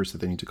their favor, so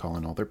they need to call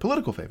in all their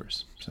political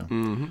favors. So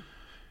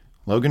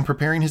Logan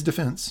preparing his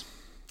defense.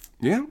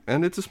 Yeah,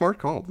 and it's a smart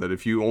call that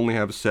if you only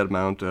have a set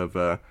amount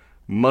of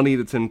money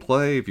that's in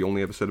play, if you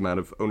only have a set amount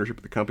of ownership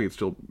of the company it's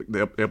still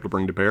able to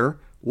bring to bear,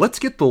 let's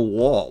get the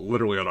law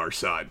literally on our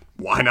side.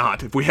 Why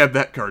not, if we have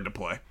that card to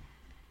play?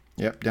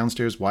 Yep,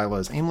 downstairs, Wyla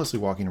is aimlessly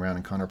walking around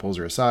and Connor pulls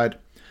her aside.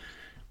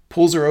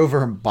 Pulls her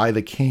over by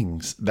the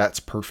Kings. That's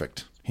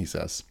perfect, he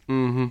says.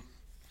 You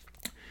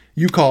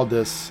called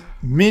this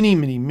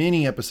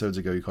many episodes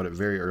ago. You called it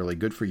very early.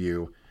 Good for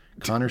you.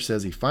 Connor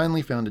says he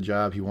finally found a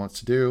job he wants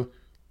to do.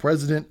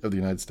 President of the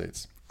United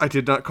States. I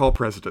did not call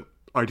president.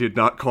 I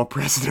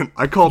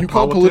called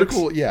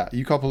political. Yeah,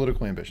 you call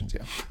political ambitions.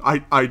 Yeah.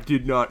 I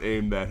did not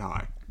aim that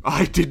high.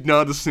 I did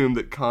not assume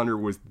that Connor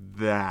was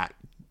that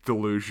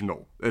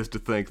delusional as to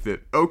think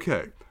that,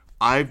 okay,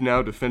 I've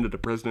now defended a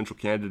presidential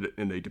candidate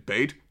in a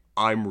debate.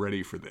 I'm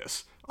ready for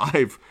this.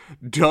 I've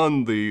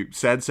done the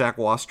sad sack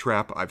wasp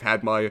trap. I've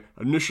had my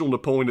initial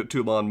Napoleon at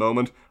Toulon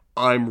moment.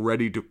 I'm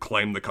ready to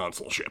claim the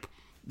consulship.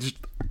 Just,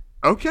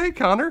 okay,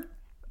 Connor.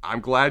 I'm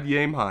glad you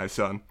aim high,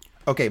 son.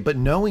 Okay, but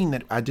knowing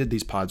that I did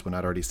these pods when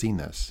I'd already seen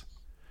this,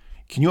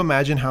 can you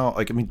imagine how,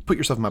 put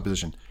yourself in my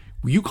position.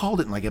 You called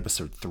it in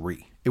episode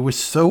 3. It was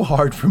so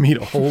hard for me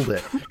to hold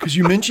it because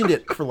you mentioned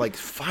it for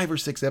 5 or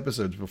 6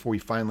 episodes before we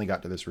finally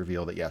got to this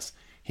reveal that, yes,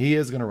 he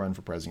is going to run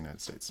for president of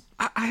the United States.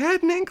 I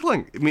had an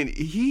inkling. I mean,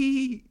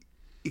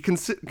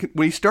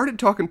 when he started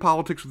talking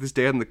politics with his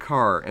dad in the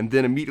car and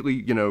then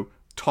immediately,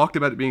 talked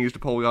about it being his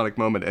Napoleonic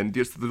moment and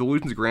just the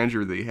delusions of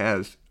grandeur that he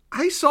has,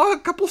 I saw a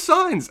couple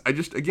signs.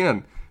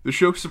 The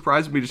show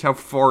surprised me just how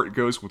far it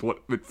goes with what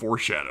it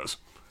foreshadows.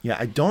 Yeah,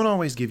 I don't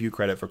always give you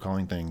credit for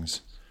calling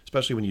things,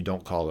 especially when you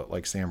don't call it,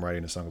 like Sam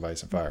writing A Song of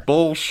Ice and Fire.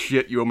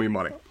 Bullshit, you owe me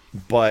money.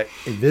 But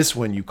in this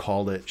one, you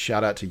called it.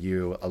 Shout out to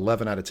you.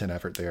 11 out of 10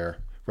 effort there.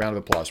 Round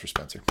of applause for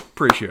Spencer.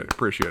 Appreciate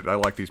it. I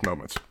like these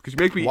moments. Because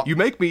you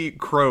make me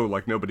crow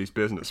like nobody's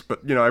business.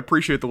 But, I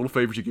appreciate the little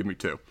favors you give me,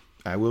 too.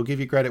 I will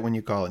give you credit when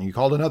you call it. And you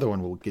called another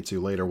one we'll get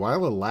to later.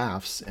 Wyla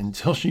laughs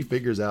until she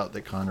figures out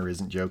that Connor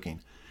isn't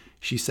joking.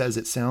 She says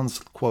it sounds,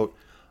 quote,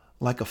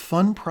 like a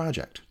fun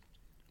project,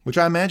 which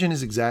I imagine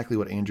is exactly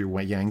what Andrew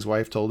Yang's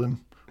wife told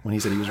him when he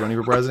said he was running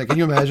for president. Can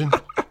you imagine?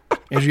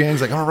 Andrew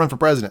Yang's like, I'm going to run for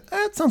president.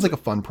 That sounds like a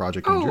fun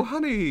project, Andrew. Oh,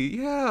 honey,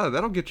 yeah,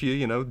 that'll get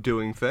you,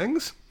 doing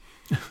things.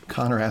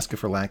 Connor asks if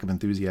her lack of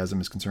enthusiasm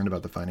is concerned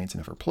about the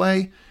financing of her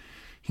play.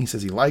 He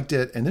says he liked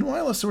it. And then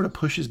Wyla sort of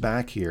pushes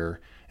back here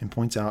and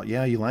points out,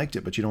 yeah, you liked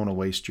it, but you don't want to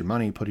waste your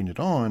money putting it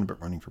on,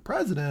 but running for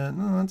president,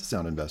 that's a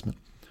sound investment.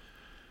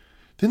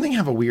 Then they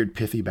have a weird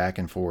pithy back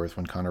and forth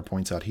when Connor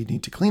points out he'd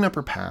need to clean up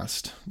her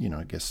past,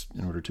 I guess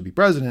in order to be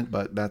president,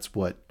 but that's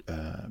what,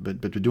 but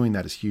doing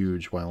that is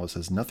huge. Wyla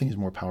says nothing is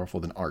more powerful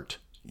than art.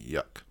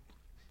 Yuck.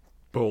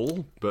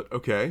 Bull, but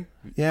okay.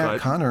 Yeah,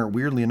 Glad. Connor,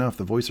 weirdly enough,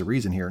 the voice of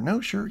reason here.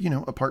 No, sure,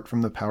 apart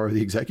from the power of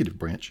the executive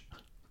branch.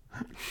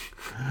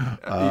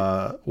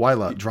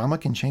 Wyla, drama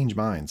can change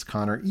minds.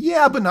 Connor,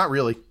 yeah, but not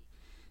really.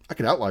 I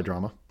could outlaw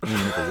drama. I don't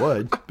even know if I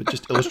would, but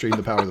just illustrating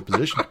the power of the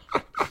position.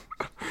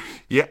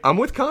 Yeah, I'm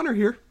with Connor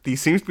here. He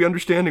seems to be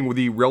understanding with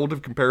the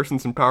relative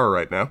comparisons in power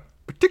right now,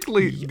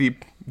 particularly the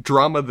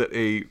drama that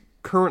a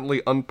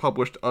currently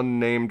unpublished,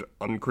 unnamed,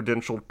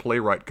 uncredentialed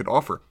playwright could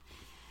offer.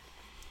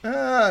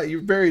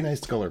 You're very nice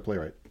to call her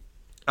playwright.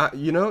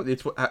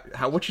 It's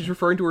what she's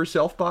referring to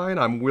herself by, and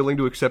I'm willing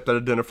to accept that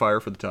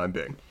identifier for the time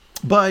being.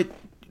 But,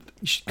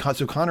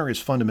 so Connor is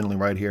fundamentally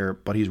right here,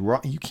 but he's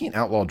wrong. You can't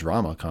outlaw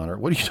drama, Connor.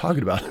 What are you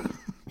talking about?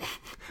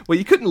 Well,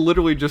 you couldn't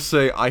literally just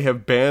say, I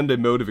have banned a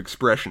mode of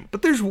expression,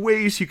 but there's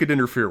ways you could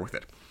interfere with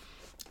it.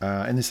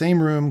 In the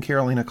same room,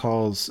 Carolina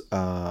calls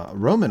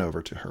Roman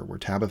over to her, where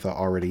Tabitha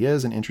already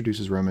is, and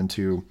introduces Roman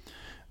to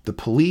the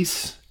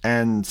police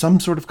and some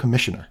sort of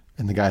commissioner.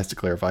 And the guy has to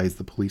clarify he's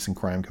the police and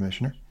crime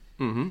commissioner.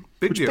 Mm-hmm.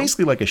 Which is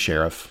basically like a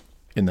sheriff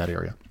in that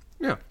area.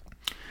 Yeah.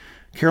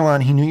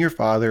 Caroline, he knew your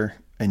father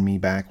and me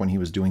back when he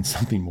was doing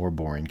something more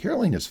boring.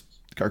 Caroline is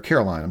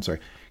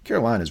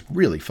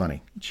really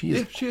funny. She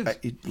is.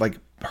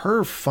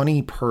 her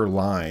funny per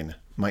line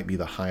might be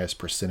the highest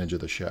percentage of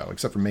the show,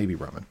 except for maybe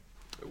Roman.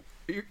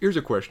 Here's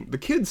a question. The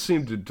kids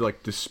seem to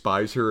like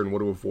despise her and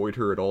want to avoid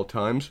her at all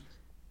times.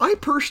 I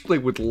personally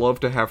would love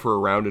to have her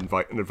around and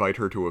invite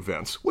her to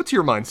events. What's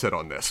your mindset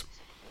on this?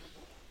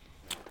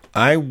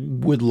 I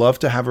would love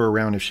to have her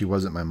around if she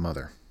wasn't my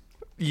mother.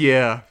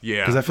 Yeah.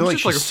 Because I feel like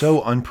she's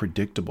so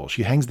unpredictable.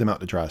 She hangs them out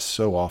to dry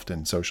so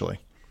often socially.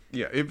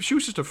 Yeah, if she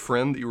was just a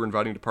friend that you were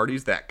inviting to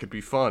parties, that could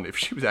be fun. If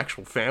she was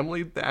actual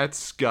family,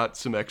 that's got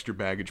some extra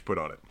baggage put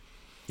on it.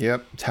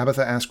 Yep.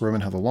 Tabitha asks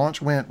Roman how the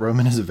launch went.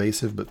 Roman is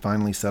evasive, but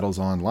finally settles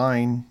on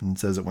line and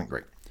says it went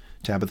great.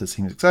 Tabitha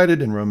seems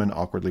excited, and Roman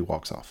awkwardly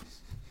walks off.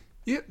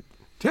 Yeah,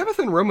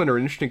 Tabitha and Roman are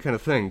an interesting kind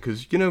of thing,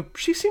 because,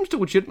 she seems to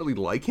legitimately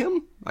like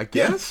him, I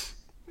guess.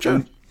 Yeah,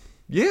 sure.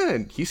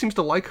 And he seems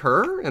to like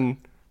her, and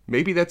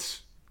maybe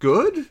that's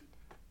good.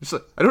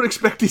 I don't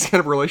expect these kind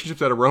of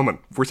relationships out of Roman,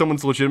 where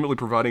someone's legitimately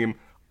providing him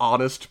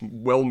honest,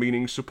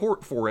 well-meaning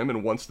support for him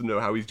and wants to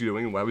know how he's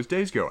doing and how his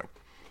day's going.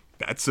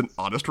 That's an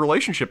honest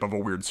relationship of a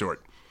weird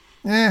sort.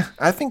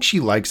 I think she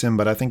likes him,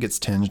 but I think it's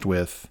tinged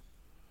with,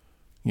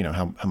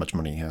 how much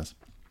money he has.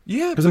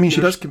 Yeah,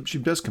 because she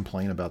does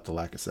complain about the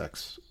lack of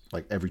sex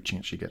like every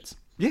chance she gets.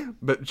 Yeah,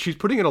 but she's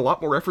putting in a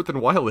lot more effort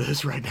than Weil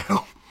is right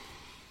now,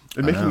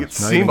 and making it Not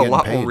seem a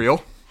lot paid. more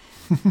real.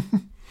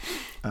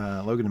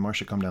 Logan and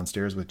Marcia come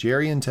downstairs with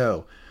Jerry in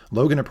tow.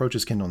 Logan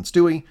approaches Kendall and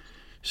Stewie.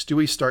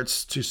 Stewie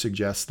starts to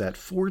suggest that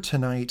for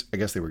tonight, I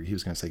guess he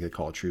was going to say they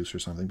call a truce or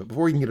something, but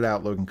before he can get it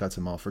out, Logan cuts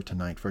him off. For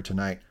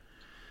tonight.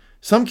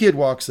 Some kid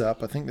walks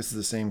up. I think this is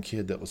the same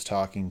kid that was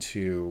talking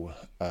to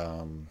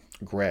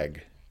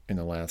Greg in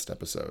the last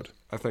episode.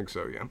 I think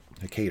so, yeah.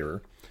 The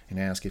caterer, and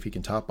asks if he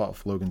can top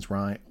off Logan's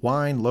wine.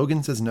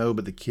 Logan says no,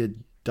 but the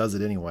kid does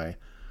it anyway.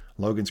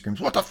 Logan screams,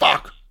 "What the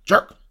fuck,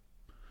 jerk!"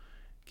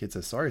 Kid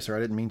says, "Sorry, sir, I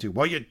didn't mean to."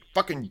 "Well, you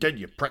fucking did,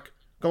 you prick.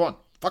 Go on,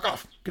 fuck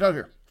off. Get out of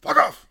here. Fuck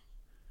off."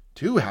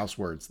 2 house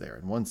words there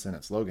in one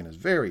sentence. Logan is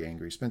very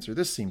angry. Spencer,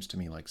 this seems to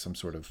me like some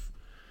sort of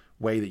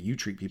way that you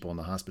treat people in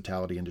the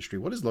hospitality industry.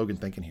 What is Logan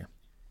thinking here?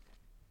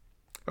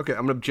 Okay, I'm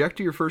going to object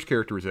to your first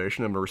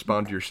characterization. I'm going to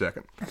respond to your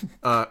second.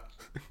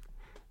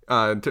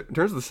 In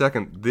terms of the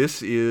second,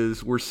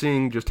 we're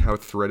seeing just how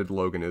threaded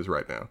Logan is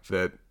right now.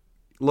 That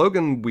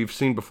Logan, we've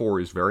seen before,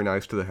 is very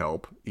nice to the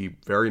help. He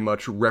very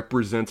much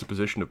represents a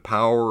position of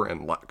power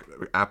and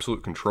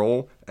absolute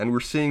control. And we're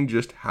seeing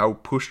just how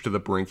pushed to the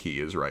brink he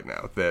is right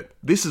now. That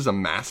this is a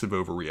massive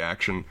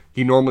overreaction.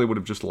 He normally would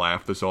have just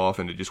laughed this off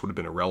and it just would have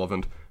been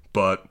irrelevant.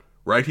 But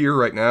right here,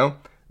 right now,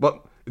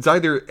 well, it's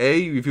either A,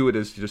 you view it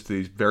as just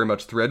he's very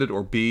much threaded,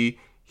 or B,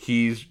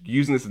 he's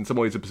using this in some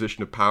ways a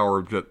position of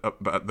power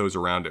about those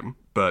around him.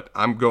 But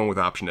I'm going with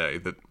option A,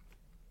 that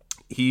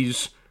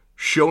he's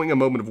showing a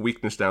moment of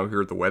weakness now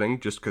here at the wedding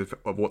just because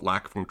of what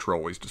lack of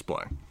control he's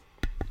displaying.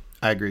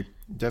 I agree.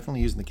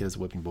 Definitely using the kid as a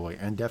whipping boy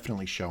and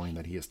definitely showing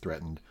that he is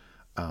threatened.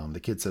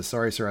 The kid says,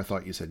 "Sorry, sir, I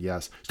thought you said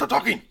yes." "Stop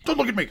talking! Don't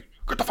look at me!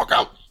 Get the fuck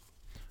out!"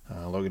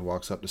 Logan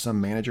walks up to some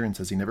manager and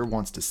says he never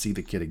wants to see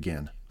the kid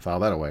again.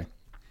 File that away.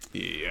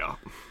 Yeah.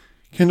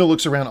 Kendall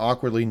looks around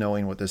awkwardly,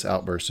 knowing what this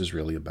outburst is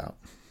really about.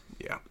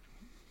 Yeah,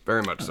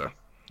 very much so.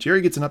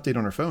 Jerry gets an update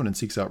on her phone and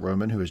seeks out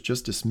Roman, who has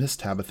just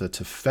dismissed Tabitha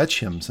to fetch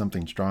him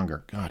something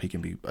stronger. God, he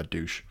can be a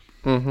douche.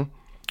 Mm-hmm.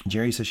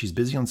 Jerry says she's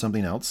busy on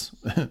something else.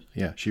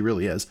 Yeah, she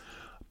really is.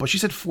 But she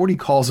said 40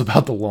 calls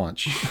about the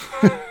launch.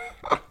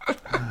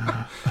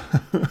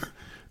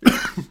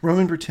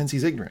 Roman pretends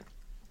he's ignorant.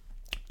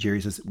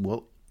 Jerry says,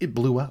 "Well, it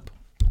blew up."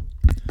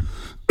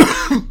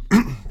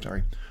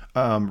 Sorry.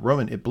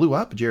 Roman, "It blew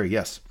up?" Jerry,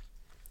 "Yes.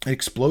 It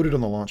exploded on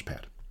the launch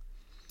pad."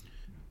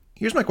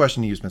 Here's my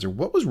question to you, Spencer.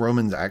 What was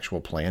Roman's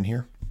actual plan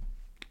here?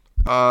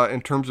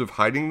 In terms of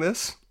hiding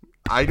this,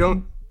 I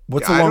don't...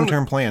 What's the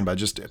long-term plan by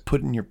just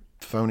putting your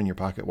phone in your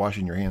pocket,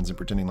 washing your hands, and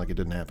pretending like it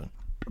didn't happen?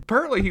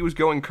 Apparently he was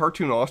going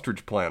cartoon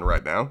ostrich plan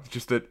right now. It's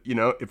just that,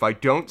 if I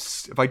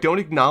don't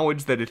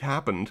acknowledge that it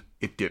happened,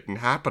 it didn't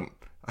happen.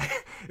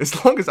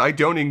 As long as I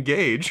don't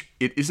engage,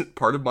 it isn't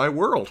part of my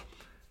world.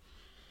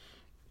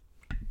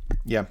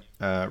 Yeah.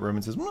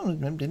 Roman says, "Well, I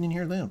didn't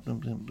hear that.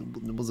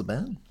 Was it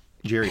bad?"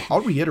 Jerry,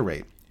 "I'll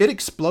reiterate. It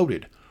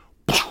exploded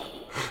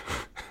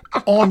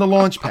on the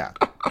launch pad."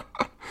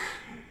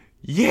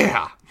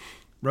 Yeah.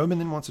 Roman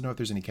then wants to know if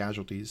there's any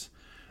casualties,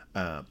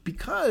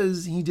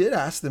 because he did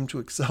ask them to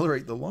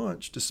accelerate the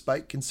launch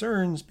despite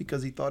concerns,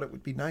 because he thought it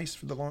would be nice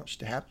for the launch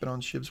to happen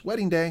on Shiv's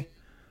wedding day.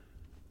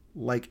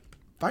 Like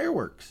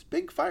fireworks,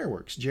 big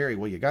fireworks. Jerry,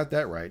 "Well, you got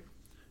that right."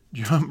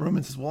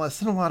 Roman says, "Well, I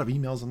sent a lot of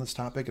emails on this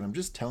topic, and I'm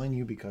just telling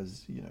you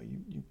because,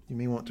 you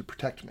may want to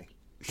protect me."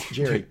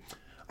 Jerry,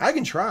 "I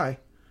can try,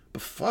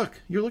 but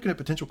fuck, you're looking at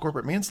potential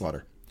corporate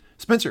manslaughter."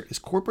 Spencer, is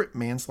corporate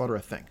manslaughter a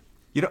thing?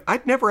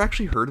 I'd never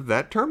actually heard of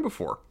that term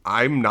before.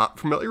 I'm not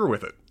familiar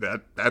with it.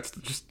 That's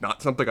just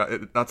not something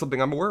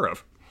I'm aware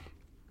of.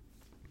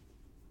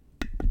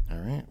 All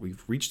right,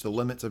 we've reached the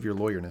limits of your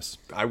lawyerness.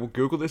 I will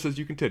Google this as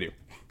you continue.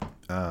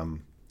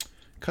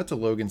 Cut to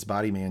Logan's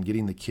body man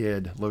getting the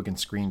kid Logan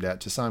screamed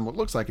at to sign what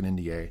looks like an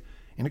NDA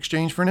in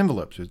exchange for an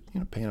envelope, so,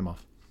 paying him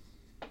off.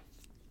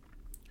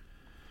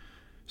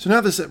 So now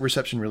this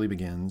reception really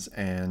begins,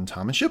 and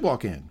Tom and Shib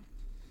walk in.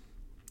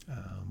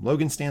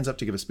 Logan stands up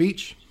to give a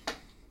speech.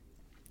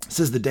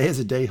 Says the day is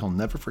a day he'll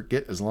never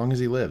forget as long as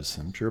he lives.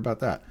 I'm sure about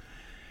that.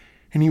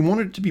 And he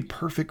wanted it to be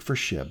perfect for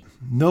Shib.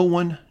 No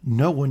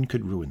one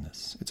could ruin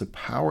this. It's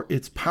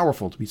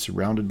powerful to be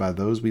surrounded by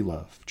those we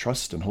love,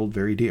 trust, and hold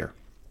very dear.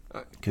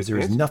 Because there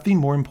is nothing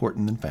more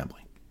important than family.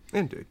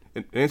 Indeed.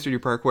 In answer to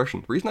your prior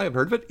question, the reason I haven't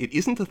heard of it, it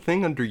isn't a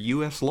thing under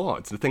U.S. law.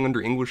 It's a thing under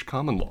English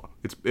common law.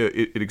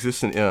 It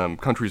exists in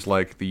countries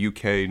like the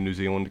UK, New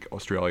Zealand,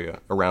 Australia,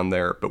 around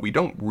there. But we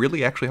don't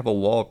really actually have a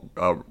law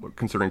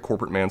concerning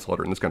corporate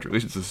manslaughter in this country. At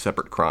least it's a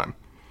separate crime.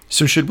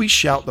 So should we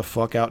shout the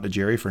fuck out to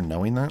Jerry for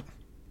knowing that?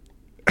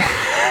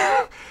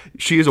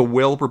 She is a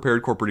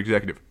well-prepared corporate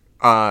executive.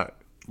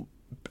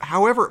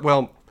 However,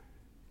 well...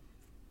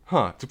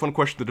 it's a fun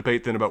question to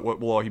debate then about what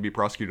law he'd be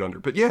prosecuted under.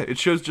 But yeah, it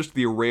shows just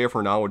the array of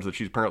her knowledge that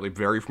she's apparently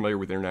very familiar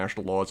with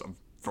international laws of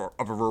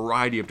a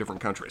variety of different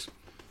countries.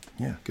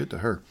 Yeah, good to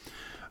her.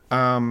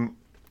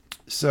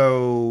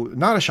 So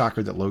not a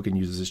shocker that Logan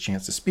uses his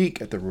chance to speak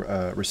at the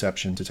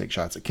reception to take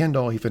shots at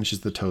Kendall. He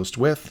finishes the toast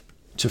with,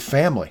 to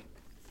family.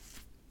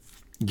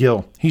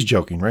 Gil, he's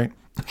joking, right?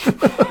 He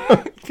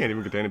can't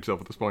even contain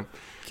himself at this point.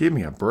 Give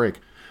me a break.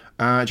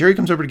 Jerry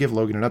comes over to give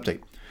Logan an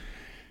update.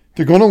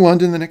 They're going to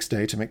London the next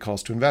day to make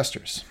calls to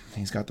investors.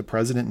 He's got the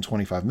president in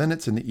 25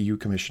 minutes and the EU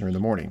commissioner in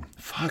the morning.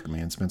 Fuck,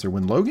 man, Spencer.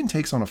 When Logan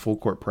takes on a full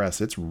court press,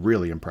 it's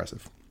really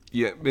impressive.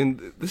 Yeah, I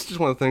mean, this is just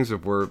one of the things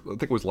of where, I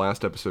think it was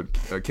last episode,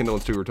 Kendall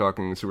and Stu were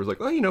talking, and Stu was like,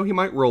 oh, he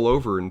might roll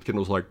over, and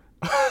Kendall's like,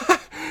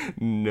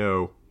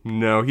 no,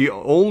 the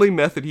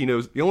only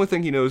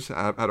thing he knows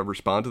how to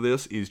respond to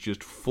this is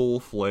just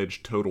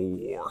full-fledged total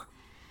war.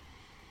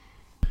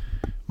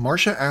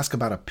 Marcia asks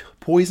about a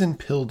poison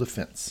pill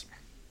defense.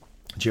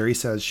 Jerry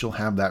says she'll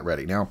have that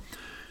ready. Now,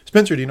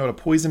 Spencer, do you know what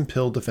a poison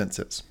pill defense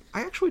is?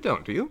 I actually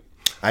don't. Do you?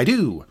 I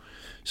do.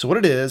 So what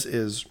it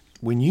is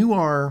when you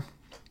are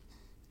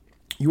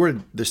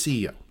the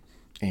CEO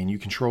and you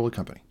control a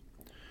company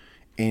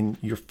and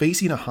you're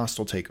facing a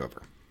hostile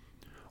takeover,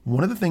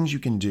 one of the things you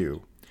can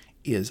do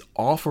is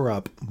offer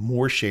up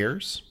more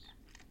shares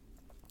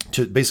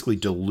to basically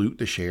dilute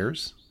the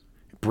shares,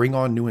 bring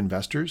on new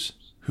investors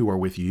who are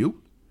with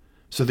you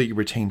so that you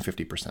retain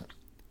 50%.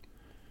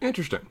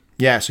 Interesting.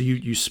 Yeah, so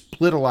you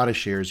split a lot of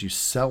shares, you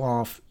sell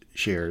off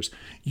shares,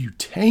 you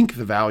tank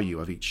the value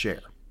of each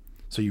share.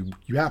 So you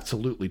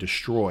absolutely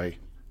destroy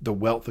the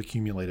wealth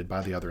accumulated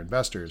by the other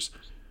investors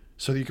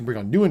so that you can bring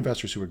on new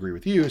investors who agree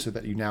with you so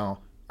that you now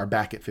are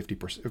back at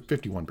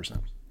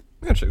 51%.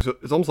 Interesting. So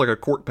it's almost like a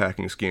court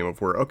packing scheme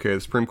of where, okay,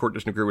 the Supreme Court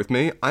doesn't agree with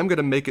me, I'm going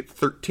to make it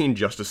 13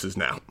 justices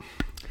now.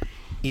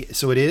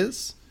 So it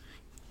is,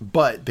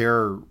 but there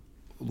are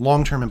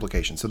long-term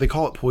implications. So they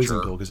call it poison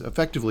pill because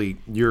effectively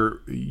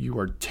you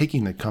are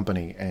taking the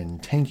company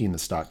and tanking the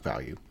stock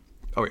value.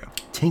 Oh yeah,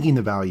 tanking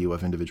the value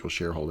of individual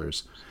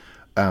shareholders,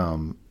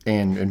 and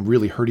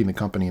really hurting the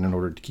company in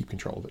order to keep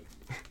control of it.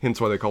 Hence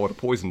why they call it a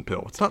poison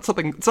pill. It's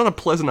not a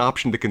pleasant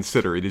option to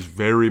consider. It is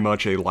very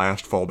much a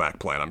last fallback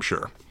plan, I'm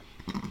sure.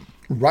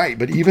 Right,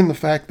 but even the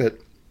fact that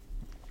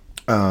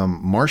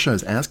Marcia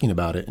is asking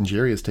about it and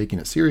Jerry is taking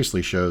it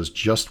seriously shows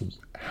just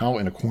how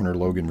in a corner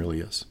Logan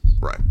really is.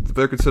 Right. If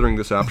they're considering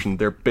this option,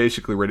 they're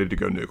basically ready to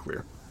go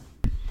nuclear.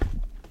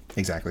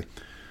 Exactly.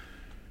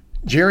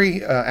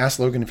 Jerry asked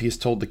Logan if he's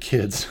told the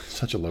kids.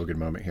 Such a Logan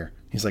moment here.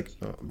 He's like,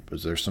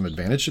 is there some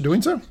advantage to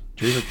doing so?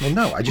 Jerry's like, well,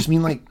 no. I just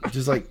mean like,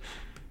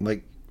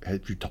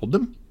 have you told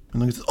them?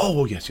 And Logan says,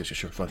 oh, yes,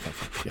 sure. Fine.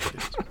 Yeah,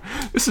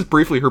 this is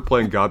briefly her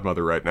playing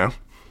godmother right now.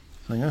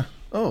 Like,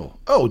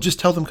 oh, just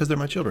tell them because they're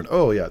my children.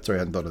 Oh, yeah, sorry, I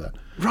hadn't thought of that.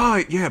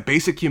 Right, yeah,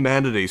 basic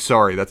humanity.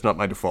 Sorry, that's not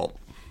my default.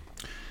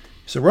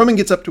 So Roman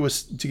gets up to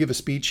give a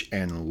speech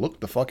and look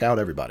the fuck out,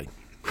 everybody.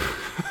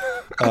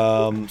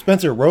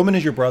 Spencer, Roman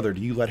is your brother.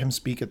 Do you let him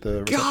speak at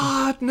the reception?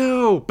 God,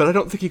 no. But I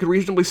don't think you could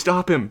reasonably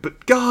stop him.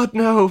 But God,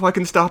 no, if I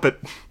can stop it.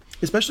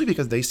 Especially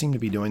because they seem to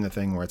be doing the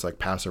thing where it's like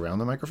pass around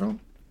the microphone.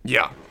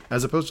 Yeah.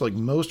 As opposed to like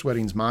most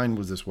weddings, mine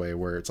was this way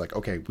where it's like,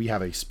 okay, we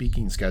have a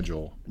speaking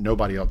schedule.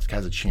 Nobody else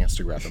has a chance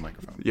to grab the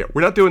microphone. Yeah,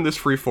 we're not doing this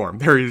free form.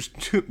 There is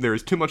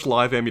too much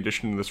live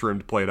ammunition in this room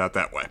to play it out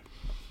that way.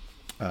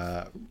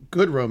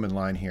 Good Roman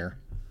line here.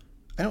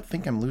 I don't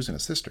think I'm losing a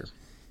sister.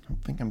 I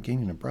don't think I'm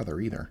gaining a brother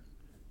either.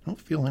 I don't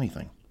feel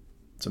anything.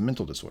 It's a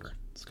mental disorder.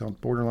 It's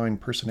called borderline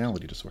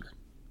personality disorder.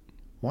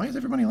 Why is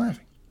everybody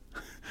laughing?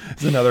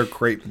 It's another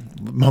great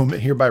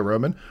moment here by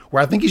Roman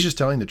where I think he's just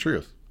telling the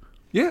truth.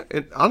 Yeah,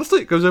 and honestly,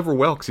 it goes over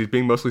well because he's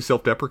being mostly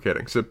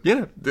self-deprecating. So,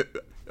 yeah,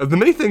 the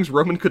many things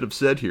Roman could have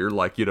said here,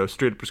 like,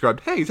 straight up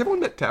prescribed, hey, has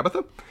everyone met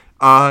Tabitha?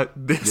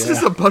 This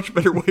is a much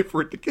better way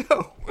for it to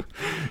go.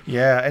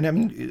 Yeah, and I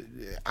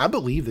mean, I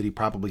believe that he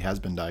probably has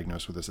been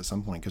diagnosed with this at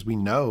some point because we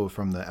know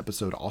from the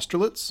episode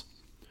Austerlitz,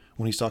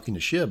 when he's talking to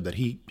Shib, that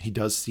he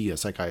does see a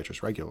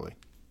psychiatrist regularly.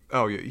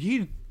 Oh,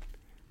 yeah,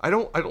 I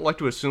don't like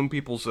to assume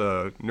people's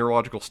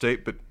neurological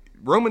state, but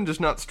Roman does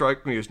not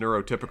strike me as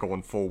neurotypical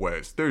in full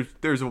ways.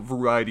 There's a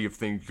variety of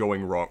things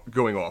going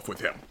off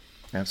with him.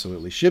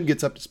 Absolutely. Shib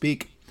gets up to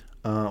speak.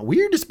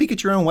 Weird to speak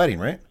at your own wedding,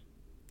 right?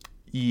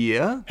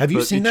 Yeah. Have you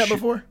but seen that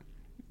before?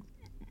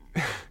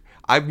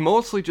 I've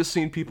mostly just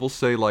seen people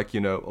say, like,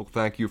 oh,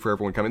 thank you for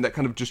everyone coming. That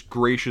kind of just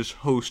gracious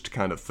host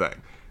kind of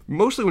thing.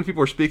 Mostly when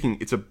people are speaking,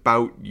 it's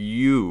about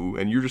you,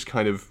 and you're just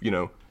kind of,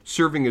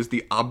 serving as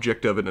the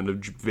object of it and a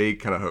vague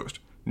kind of host.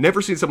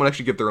 Never seen someone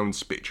actually give their own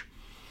speech.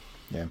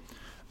 Yeah.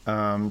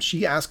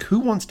 She asked, who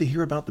wants to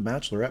hear about the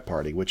bachelorette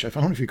party? Which, I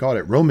don't know if you caught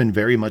it, Roman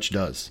very much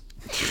does.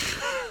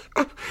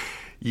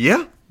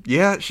 Yeah,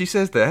 she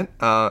says that.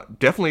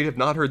 Definitely have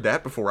not heard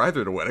that before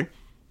either at a wedding.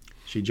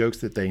 She jokes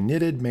that they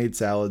knitted, made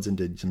salads, and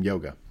did some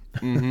yoga.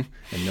 Mm-hmm.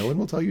 And no one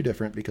will tell you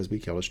different because we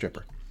killed a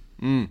stripper.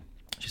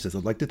 She says,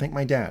 I'd like to thank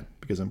my dad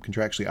because I'm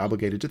contractually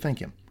obligated to thank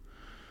him.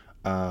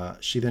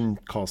 She then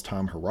calls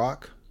Tom her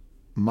rock,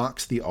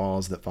 mocks the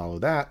awes that follow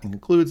that, and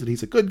concludes that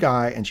he's a good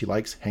guy and she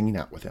likes hanging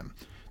out with him.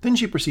 Then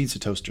she proceeds to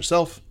toast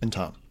herself and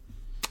Tom.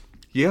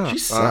 Yeah. She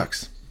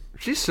sucks.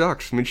 She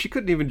sucks. I mean, she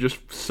couldn't even just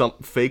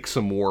fake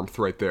some warmth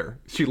right there.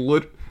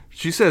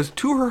 She says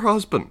to her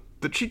husband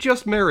that she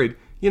just married,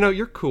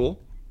 you're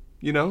cool.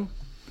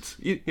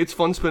 It's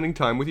fun spending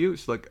time with you.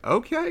 It's like,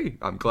 okay,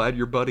 I'm glad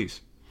you're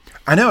buddies.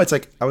 I know. It's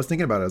like, I was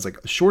thinking about it. I was like,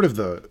 short of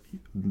the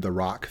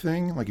rock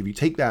thing, like if you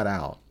take that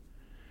out,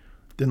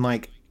 then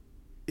like,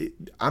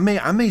 I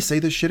may say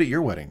this shit at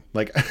your wedding.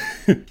 Like,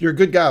 you're a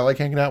good guy. I like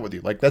hanging out with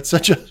you. Like, it's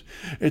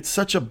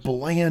such a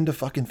bland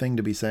fucking thing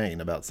to be saying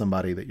about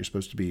somebody that you're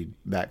supposed to be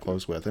that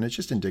close with. And it's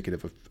just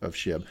indicative of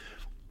Shib.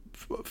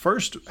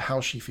 First,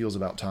 how she feels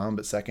about Tom,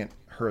 but second,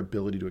 her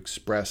ability to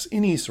express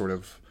any sort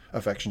of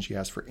affection she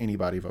has for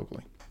anybody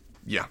vocally.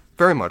 Yeah,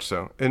 very much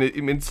so. And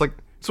it's like,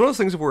 it's one of those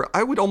things where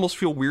I would almost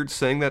feel weird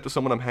saying that to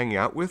someone I'm hanging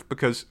out with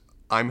because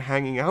I'm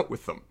hanging out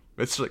with them.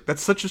 It's like,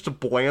 that's such just a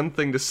bland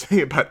thing to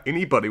say about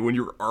anybody when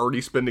you're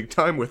already spending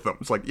time with them.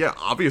 It's like, yeah,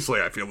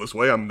 obviously I feel this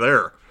way. I'm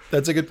there.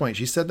 That's a good point.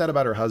 She said that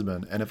about her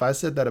husband. And if I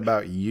said that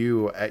about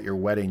you at your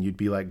wedding, you'd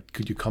be like,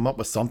 could you come up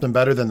with something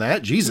better than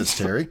that? Jesus,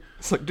 Terry.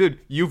 It's like, dude,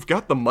 you've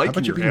got the mic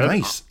in your hand.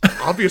 Nice.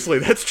 Obviously,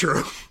 that's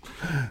true.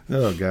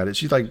 Oh, God.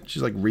 She's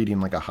like reading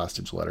like a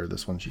hostage letter.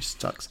 This one, she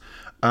sucks.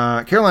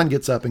 Caroline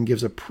gets up and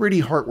gives a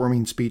pretty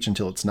heartwarming speech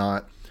until it's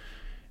not.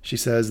 She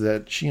says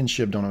that she and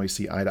Shib don't always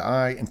see eye to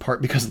eye, in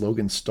part because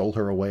Logan stole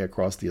her away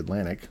across the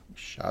Atlantic.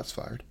 Shots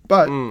fired.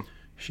 But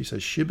she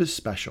says Shib is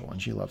special and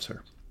she loves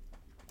her,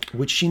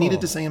 which she needed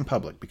to say in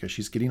public because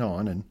she's getting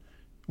on, and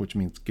which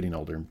means getting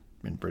older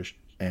in British,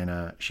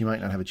 and she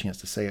might not have a chance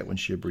to say it when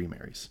Shib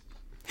remarries.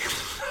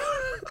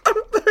 I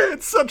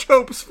had such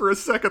hopes for a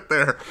second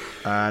there.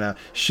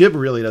 Shib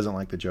really doesn't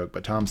like the joke,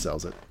 but Tom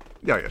sells it.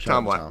 Yeah,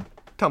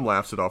 Tom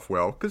laughs it off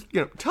well, because,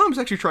 Tom's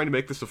actually trying to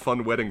make this a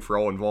fun wedding for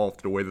all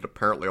involved in a way that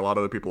apparently a lot of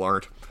other people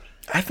aren't.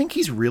 I think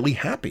he's really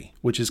happy,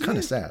 which is kind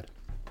of sad.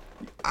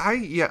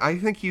 I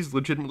think he's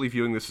legitimately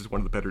viewing this as one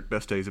of the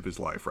best days of his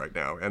life right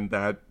now, and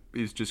that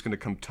is just going to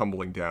come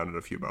tumbling down in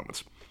a few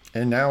moments.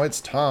 And now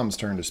it's Tom's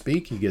turn to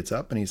speak. He gets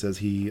up and he says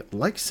he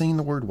likes saying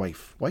the word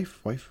wife.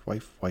 Wife, wife,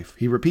 wife, wife.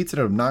 He repeats it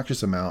an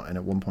obnoxious amount and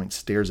at one point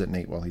stares at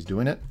Nate while he's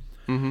doing it.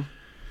 Mm-hmm.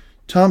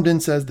 Tom then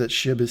says that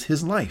Shib is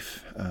his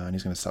life, and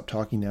he's going to stop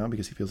talking now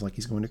because he feels like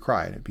he's going to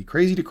cry. And it'd be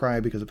crazy to cry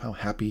because of how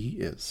happy he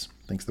is.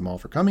 Thanks them all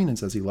for coming and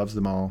says he loves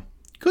them all.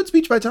 Good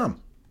speech by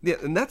Tom. Yeah,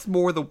 and that's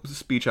more the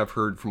speech I've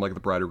heard from like the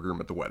bride or groom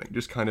at the wedding.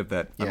 Just kind of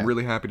that, I'm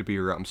really happy to be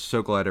here. I'm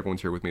so glad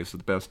everyone's here with me. This is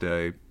the best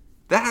day.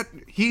 That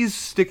he's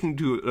sticking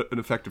to an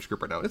effective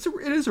script right now. It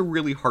is a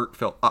really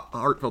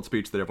heartfelt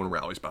speech that everyone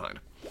rallies behind.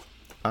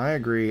 I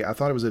agree. I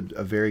thought it was a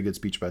very good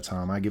speech by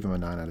Tom. I give him a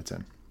 9 out of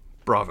 10.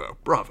 Bravo.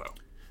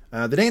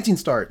 The dancing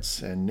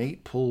starts, and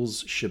Nate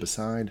pulls Shib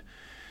aside.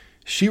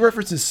 She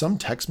references some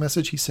text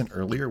message he sent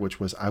earlier, which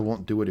was, I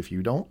won't do it if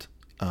you don't.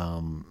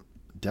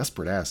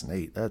 Desperate ass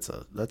Nate. That's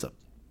a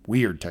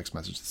weird text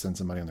message to send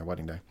somebody on their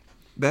wedding day.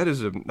 That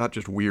is not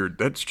just weird.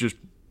 That's just...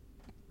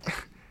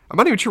 I'm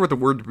not even sure what the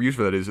word to use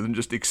for that is, other than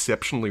just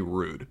exceptionally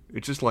rude.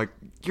 It's just like,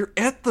 you're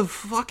at the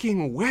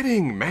fucking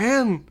wedding,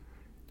 man.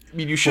 I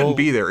mean, you shouldn't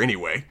be there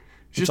anyway.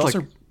 It's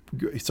also...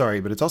 Sorry,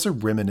 but it's also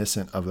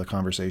reminiscent of the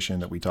conversation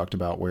that we talked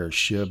about where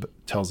Shib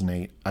tells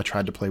Nate, I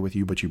tried to play with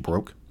you, but you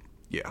broke.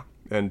 Yeah,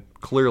 and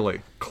clearly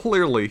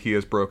he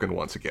is broken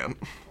once again.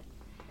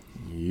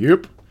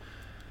 Yep.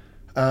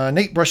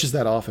 Nate brushes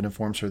that off and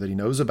informs her that he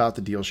knows about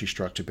the deal she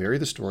struck to bury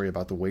the story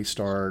about the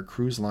Waystar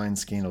cruise line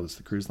scandal. It's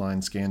the cruise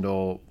line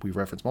scandal we've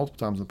referenced multiple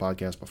times in the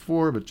podcast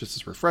before, but just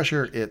as a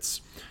refresher,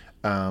 it's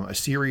a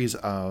series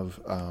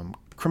of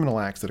criminal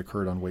acts that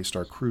occurred on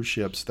Waystar cruise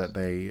ships that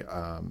they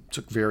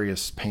took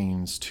various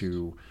pains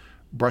to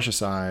brush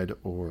aside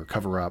or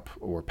cover up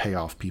or pay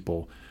off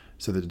people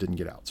so that it didn't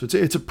get out. So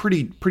it's a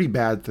pretty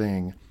bad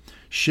thing.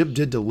 Shib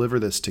did deliver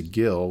this to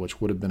Gil,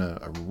 which would have been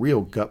a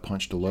real gut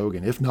punch to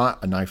Logan, if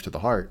not a knife to the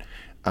heart.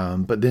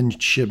 But then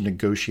Shib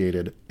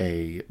negotiated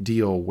a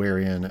deal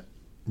wherein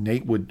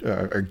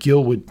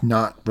Gil would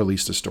not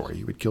release the story.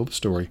 He would kill the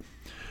story.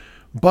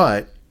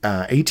 But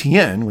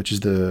ATN, which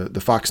is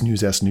the Fox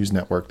News S news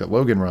network that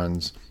Logan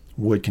runs,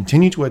 would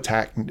continue to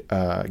attack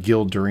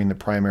Gil during the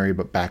primary,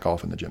 but back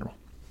off in the general.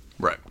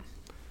 Right.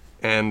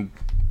 And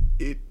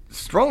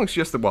strongly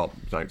suggest that, well,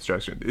 it's not a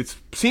suggestion. It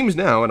seems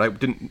now, and I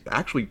didn't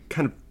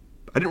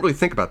really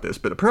think about this,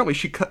 but apparently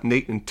she cut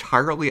Nate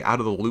entirely out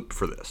of the loop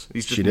for this.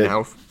 He's just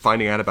now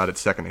finding out about it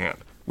secondhand,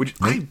 which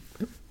I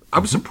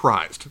was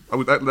surprised.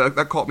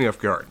 That caught me off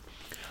guard.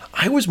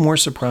 I was more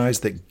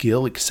surprised that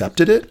Gil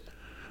accepted it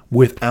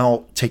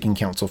without taking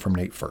counsel from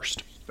Nate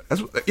first.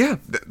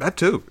 That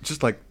too. It's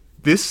just like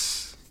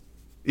this.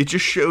 It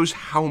just shows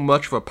how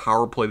much of a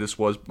power play this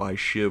was by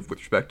Shiv with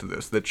respect to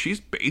this, that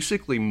she's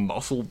basically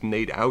muscled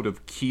Nate out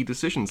of key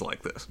decisions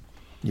like this.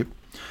 Yep.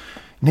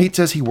 Nate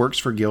says he works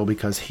for Gil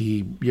because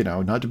he,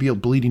 not to be a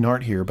bleeding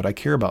heart here, but I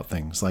care about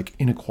things like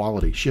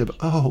inequality. Shiv,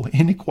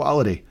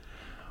 inequality.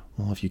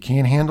 Well, if you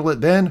can't handle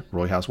it then,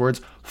 Roy House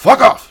words, fuck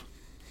off!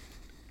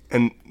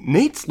 And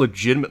Nate's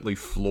legitimately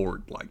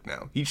floored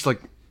now. He's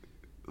like,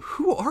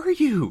 who are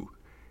you?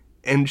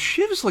 And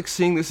Shiv's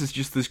seeing this as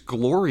just this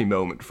glory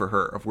moment for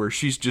her, of where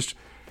she's just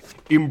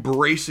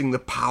embracing the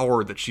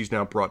power that she's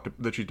now brought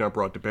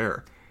to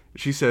bear.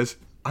 She says,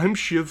 I'm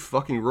Shiv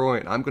fucking Roy,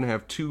 and I'm going to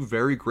have two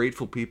very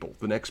grateful people,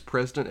 the next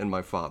president and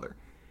my father.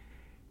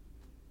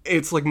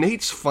 It's like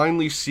Nate's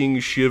finally seeing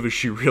Shiv as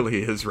she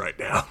really is right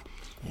now.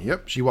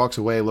 Yep. She walks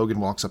away. Logan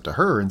walks up to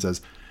her and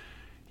says,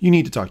 you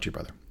need to talk to your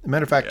brother. As a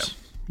matter of fact,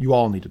 you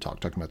all need to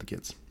talking about the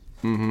kids.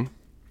 Mm-hmm.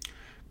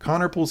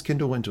 Connor pulls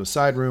Kendall into a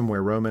side room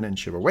where Roman and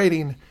Shiv are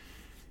waiting.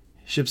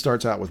 Shiv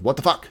starts out with, what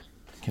the fuck?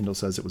 Kendall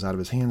says it was out of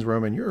his hands.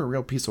 Roman, you're a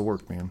real piece of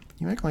work, man.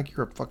 You act like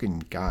you're a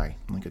fucking guy,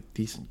 like a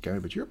decent guy,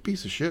 but you're a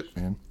piece of shit,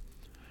 man.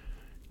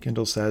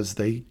 Kendall says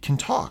they can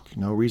talk.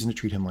 No reason to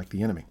treat him like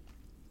the enemy.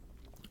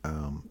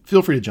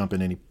 Feel free to jump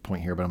in any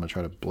point here, but I'm going to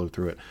try to blow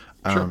through it.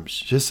 Sure.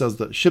 Shiv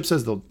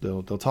says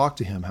they'll talk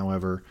to him.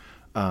 However,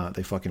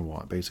 they fucking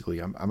won't. Basically,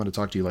 I'm going to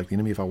talk to you like the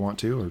enemy if I want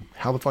to, or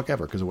how the fuck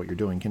ever, because of what you're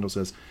doing. Kendall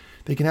says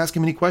they can ask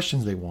him any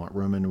questions they want.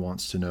 Roman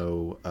wants to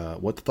know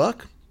what the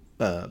fuck,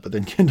 but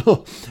then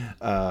Kendall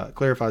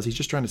clarifies he's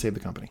just trying to save the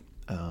company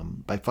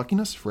by fucking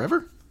us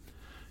forever.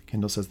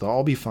 Kendall says they'll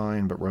all be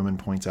fine, but Roman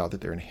points out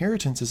that their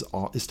inheritance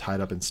is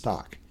tied up in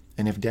stock,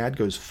 and if Dad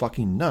goes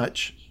fucking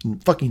nuts,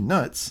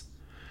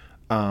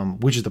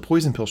 which is the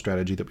poison pill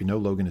strategy that we know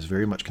Logan is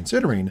very much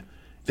considering,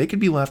 they could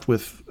be left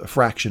with a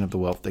fraction of the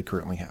wealth they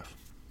currently have.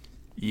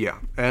 Yeah,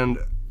 and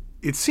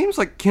it seems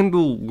like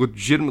Kendall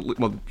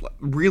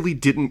really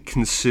didn't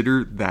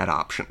consider that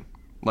option.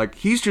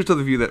 He's just of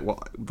the view that,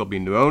 there'll be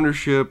new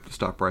ownership, the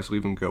stock price will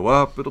even go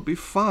up, it'll be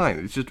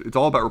fine. It's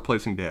all about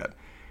replacing Dad.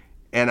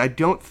 And I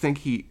don't think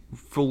he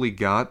fully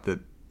got that,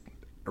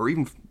 or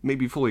even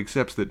maybe fully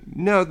accepts that,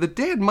 no, the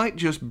Dad might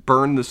just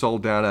burn this all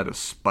down out of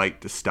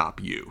spite to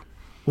stop you.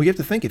 Well, you have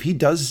to think, if he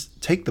does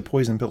take the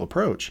poison pill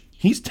approach,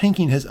 he's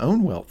tanking his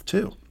own wealth,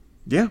 too.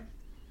 Yeah.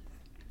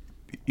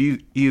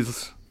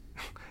 He's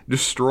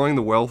destroying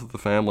the wealth of the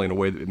family in a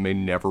way that it may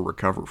never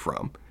recover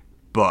from.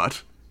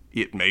 But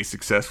it may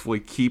successfully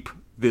keep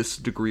this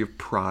degree of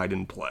pride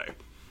in play.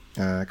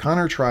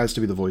 Connor tries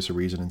to be the voice of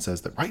reason and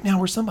says that right now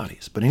we're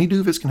somebody's, but any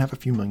doofus can have a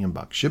few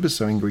 $1,000,000. Shiv is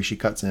so angry she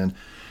cuts in,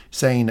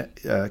 saying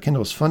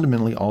Kendall is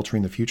fundamentally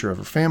altering the future of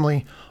her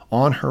family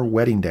on her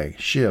wedding day.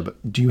 Shiv,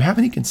 do you have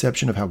any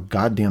conception of how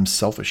goddamn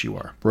selfish you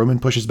are? Roman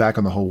pushes back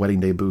on the whole wedding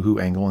day boohoo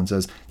angle and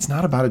says, it's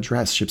not about a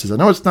dress. Shiv says,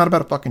 no, it's not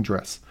about a fucking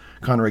dress.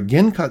 Connor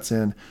again cuts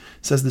in,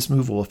 says this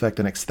move will affect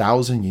the next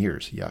 1,000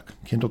 years. Yuck.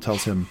 Kendall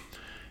tells him,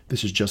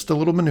 this is just a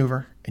little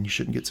maneuver, and you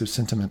shouldn't get so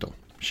sentimental.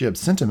 Shiv,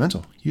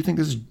 sentimental? You think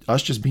this is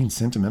us just being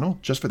sentimental,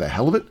 just for the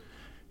hell of it?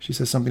 She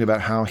says something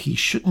about how he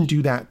shouldn't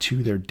do that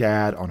to their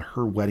dad on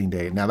her wedding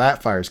day. Now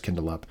that fires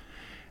Kendall up,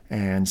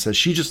 and says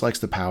she just likes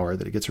the power,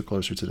 that it gets her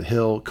closer to the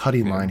hill.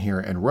 Cutting line here.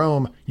 In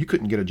Rome, you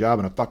couldn't get a job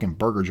in a fucking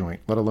burger joint,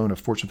 let alone a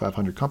Fortune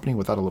 500 company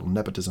without a little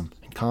nepotism.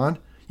 And Con,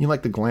 you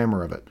like the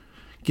glamour of it.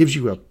 Gives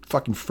you a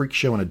fucking freak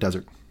show in a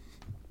desert.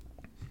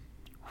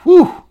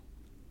 Whew.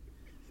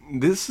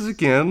 This is,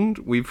 again,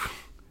 we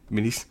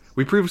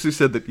previously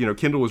said that,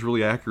 Kendall was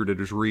really accurate at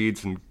his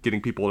reads and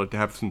getting people to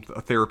have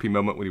a therapy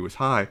moment when he was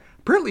high.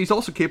 Apparently he's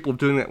also capable of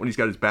doing that when he's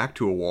got his back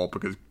to a wall,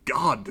 because,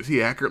 God, does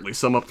he accurately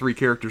sum up 3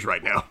 characters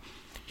right now.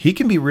 He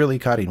can be really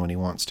cutting when he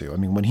wants to. I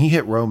mean, when he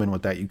hit Roman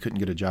with that, you couldn't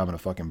get a job in a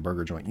fucking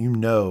burger joint. You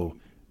know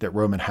that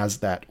Roman has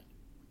that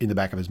in the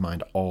back of his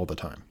mind all the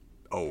time.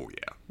 Oh,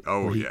 yeah.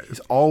 Oh, yeah. He's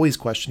always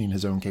questioning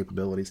his own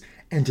capabilities.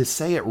 And to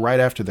say it right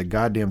after the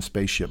goddamn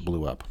spaceship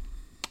blew up.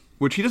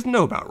 Which he doesn't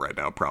know about right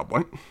now,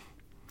 probably.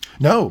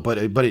 No, but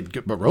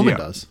Roman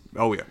does.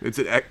 Oh, yeah. It's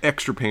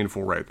extra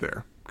painful right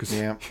there.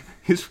 Because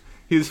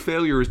his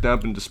failure has now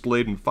been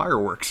displayed in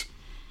fireworks.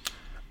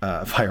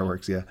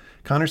 Fireworks, yeah.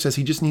 Connor says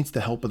he just needs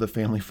the help of the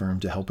family firm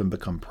to help him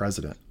become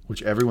president,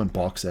 which everyone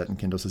balks at, and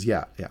Kendall says,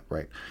 yeah,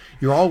 right.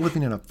 You're all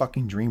living in a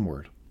fucking dream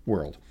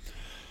world.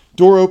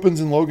 Door opens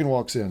and Logan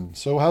walks in.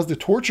 So how's the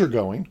torture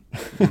going?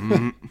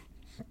 Mm-hmm.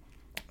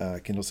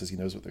 Kendall says he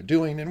knows what they're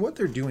doing, and what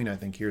they're doing, I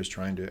think, here is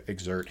trying to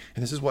exert,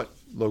 and this is what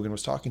Logan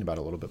was talking about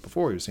a little bit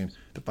before. He was saying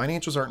the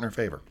financials aren't in our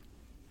favor.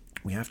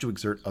 We have to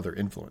exert other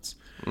influence.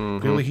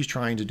 Mm-hmm. Clearly, he's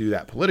trying to do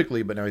that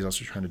politically, but now he's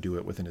also trying to do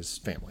it within his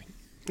family.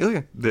 Oh,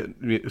 yeah.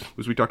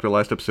 As we talked about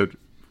last episode,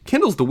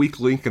 Kendall's the weak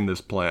link in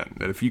this plan.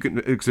 That if you can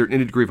exert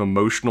any degree of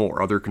emotional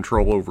or other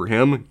control over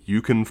him,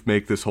 you can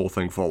make this whole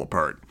thing fall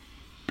apart.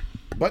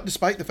 But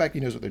despite the fact he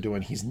knows what they're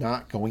doing, he's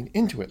not going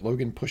into it.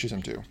 Logan pushes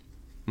him to.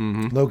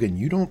 Logan,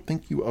 you don't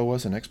think you owe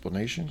us an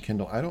explanation?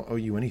 Kendall, I don't owe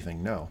you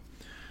anything, no.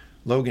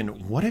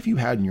 Logan, what have you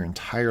had in your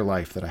entire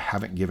life that I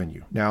haven't given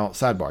you? Now,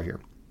 sidebar here.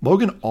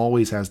 Logan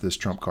always has this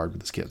trump card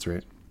with his kids,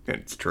 right?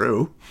 It's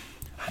true.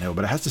 I know,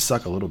 but it has to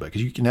suck a little bit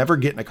because you can never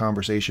get in a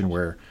conversation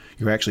where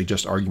you're actually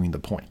just arguing the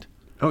point.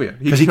 Oh, yeah.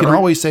 Because he can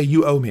always say,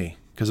 you owe me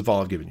because of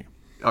all I've given you.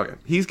 Oh, yeah.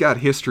 He's got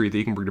history that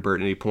he can bring to bear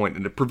at any point,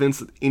 and it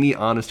prevents any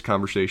honest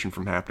conversation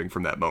from happening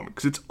from that moment.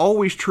 Because it's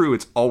always true,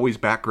 it's always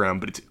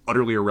background, but it's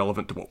utterly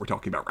irrelevant to what we're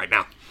talking about right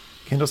now.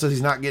 Kendall says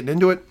he's not getting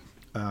into it.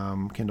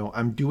 Kendall,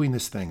 I'm doing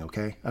this thing,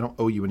 okay? I don't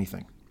owe you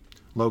anything.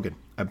 Logan,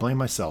 I blame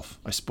myself.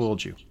 I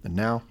spoiled you. And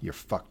now you're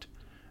fucked.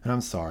 And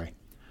I'm sorry.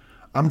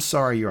 I'm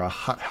sorry you're a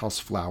hothouse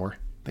flower,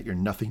 that you're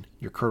nothing,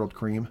 you're curdled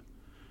cream.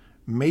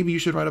 Maybe you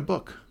should write a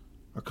book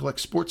or collect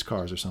sports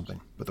cars or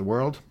something. But the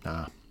world?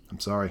 Nah, I'm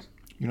sorry.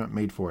 You're not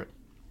made for it.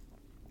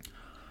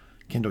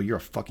 Kendall, you're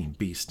a fucking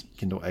beast.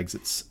 Kendall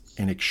exits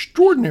an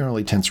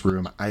extraordinarily tense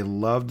room. I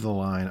loved the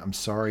line, I'm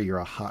sorry you're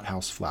a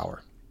hothouse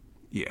flower.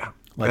 Yeah.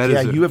 Like,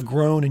 yeah, you have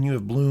grown and you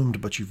have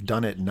bloomed, but you've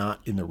done it not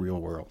in the real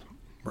world.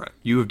 Right.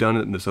 You have done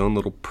it in this own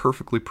little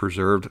perfectly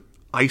preserved,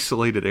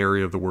 isolated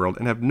area of the world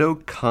and have no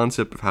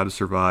concept of how to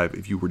survive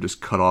if you were just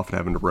cut off and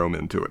having to roam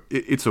into it.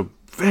 It's a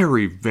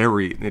very,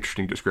 very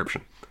interesting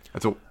description.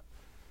 I'm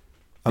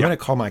going to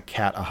call my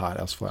cat a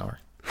hothouse flower.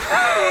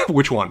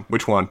 Which one?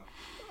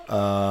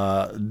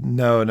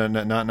 No,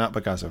 not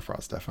Picasso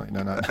Frost, definitely.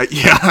 No, not.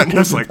 Yeah, I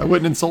was like, I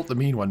wouldn't insult the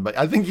mean one, but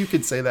I think you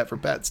could say that for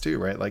pets too,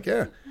 right? Like,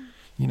 yeah,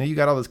 you know, you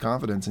got all this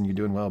confidence and you're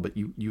doing well, but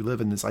you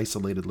live in this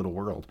isolated little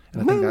world,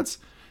 and I think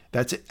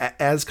that's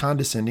as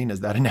condescending as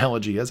that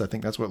analogy is. I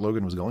think that's what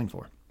Logan was going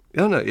for.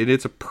 No,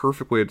 it's a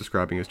perfect way of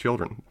describing his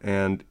children,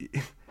 and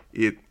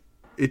it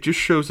just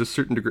shows a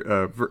certain degree.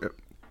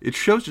 It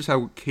shows just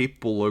how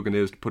capable Logan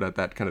is to put out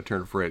that kind of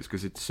turn of phrase,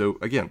 because it's so,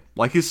 again,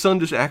 like his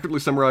son just accurately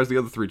summarized the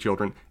other three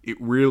children. It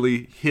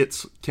really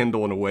hits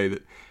Kendall in a way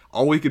that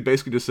all we could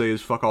basically just say is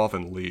fuck off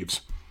and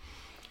leaves.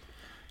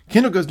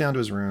 Kendall goes down to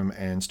his room,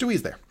 and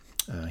Stewie's there.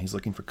 He's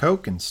looking for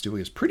Coke, and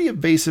Stewie is pretty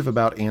evasive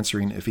about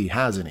answering if he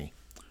has any.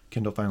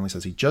 Kendall finally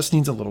says he just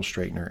needs a little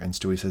straightener, and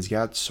Stewie says,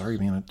 yeah, sorry,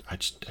 man, I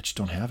just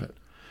don't have it.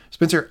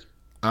 Spencer,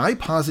 I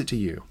posit to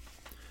you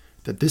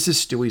that this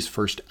is Stewie's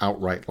first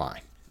outright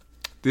lie.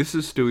 This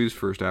is Stewie's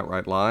first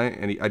outright lie,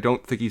 and I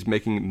don't think he's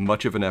making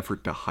much of an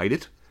effort to hide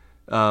it.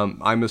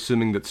 I'm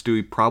assuming that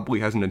Stewie probably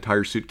has an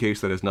entire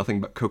suitcase that has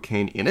nothing but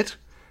cocaine in it,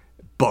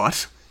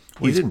 but...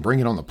 Well, he didn't bring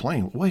it on the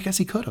plane. Well, I guess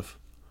he could have.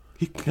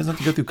 He doesn't have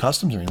to go through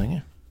customs or anything,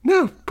 yeah.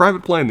 No,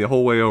 private plane the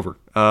whole way over.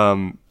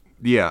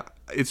 Yeah,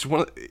 it's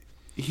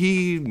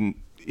he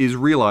is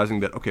realizing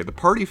that, okay, the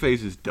party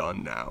phase is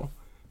done now.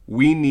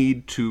 We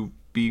need to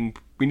be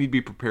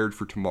prepared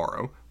for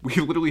tomorrow. We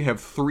literally have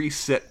 3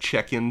 set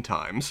check-in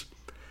times.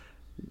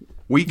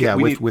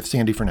 With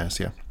Sandy Furness,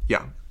 yeah.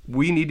 Yeah,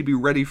 we need to be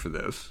ready for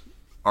this.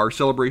 Our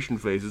celebration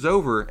phase is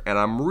over, and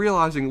I'm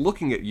realizing,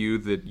 looking at you,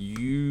 that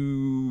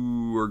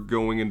you are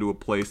going into a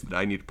place that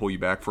I need to pull you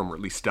back from, or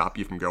at least stop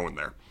you from going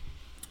there.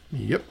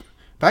 Yep.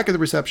 Back at the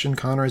reception,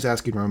 Connor is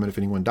asking Roman if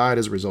anyone died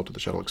as a result of the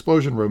shuttle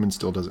explosion. Roman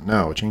still doesn't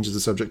know. It changes the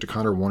subject to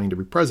Connor wanting to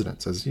be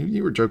president. Says,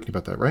 you were joking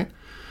about that, right?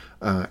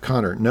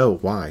 Connor, no,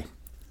 why?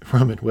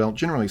 Roman, well,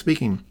 generally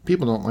speaking,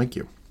 people don't like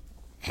you.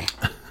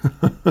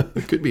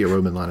 It could be a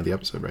Roman line of the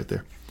episode right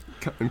there.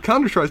 And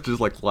Connor tries to just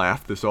like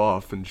laugh this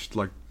off and just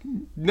like,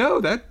 no,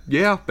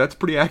 that's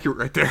pretty accurate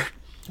right there.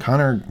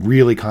 Connor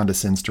really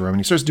condescends to Roman.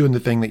 He starts doing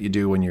the thing that you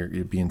do when you're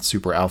being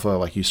super alpha,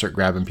 like you start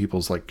grabbing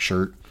people's like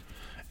shirt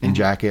and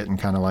jacket and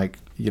kind of like,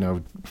 you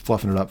know,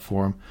 fluffing it up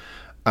for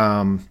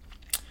him.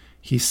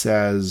 He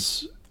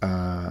says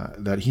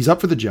that he's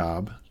up for the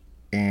job,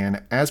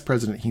 and as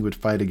president, he would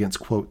fight against,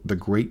 quote, the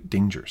great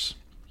dangers.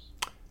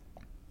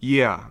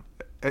 Yeah.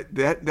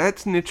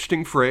 That's an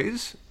interesting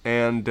phrase,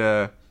 and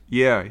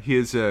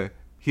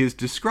his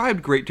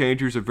described great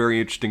dangers are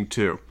very interesting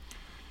too.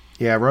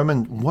 Yeah,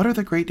 Roman, what are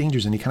the great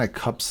dangers? And he kind of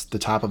cups the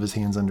top of his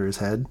hands under his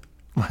head,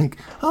 like,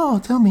 oh,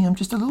 tell me, I'm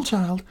just a little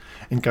child.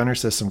 And Gunnar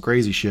says some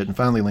crazy shit and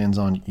finally lands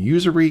on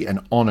usury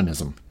and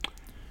onanism.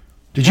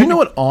 Did you know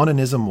what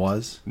onanism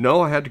was?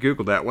 No, I had to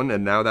Google that one,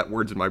 and now that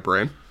word's in my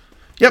brain.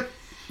 Yep.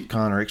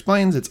 Connor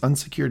explains it's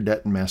unsecured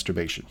debt and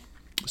masturbation,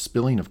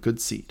 spilling of good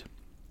seed.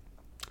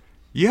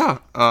 Yeah,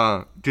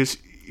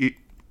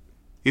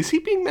 is he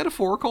being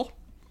metaphorical,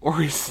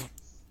 or is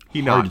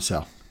he not?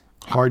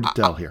 Hard to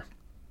tell here.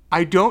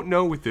 I don't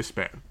know with this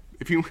man.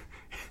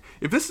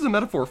 If this is a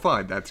metaphor,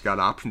 fine, that's got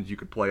options you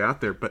could play out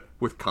there. But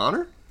with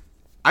Connor,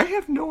 I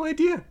have no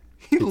idea.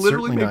 He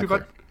literally may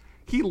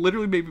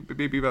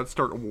be about to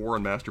start a war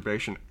on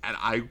masturbation, and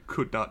I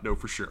could not know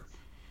for sure.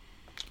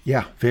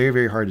 Yeah, very,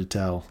 very hard to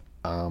tell.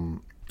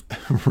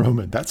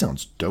 Roman, that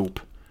sounds dope.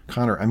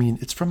 Connor, I mean,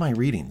 it's from my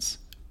readings.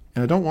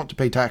 and I don't want to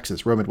pay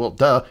taxes. Roman, well,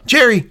 duh.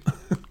 Jerry!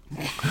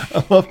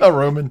 I love how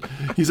Roman,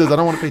 he says, I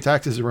don't want to pay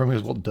taxes. And Roman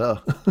goes, well, duh.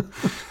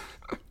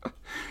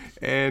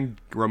 And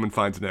Roman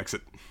finds an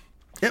exit.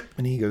 Yep.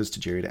 And he goes to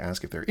Jerry to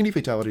ask if there are any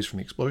fatalities from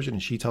the explosion,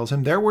 and she tells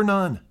him there were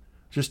none.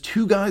 Just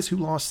 2 guys who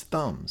lost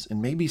thumbs,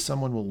 and maybe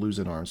someone will lose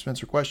an arm.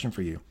 Spencer, question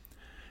for you.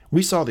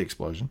 We saw the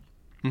explosion.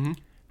 Mm-hmm.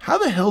 How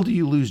the hell do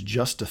you lose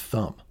just a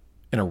thumb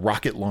in a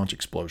rocket launch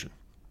explosion?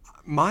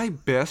 My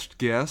best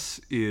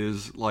guess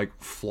is like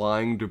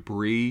flying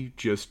debris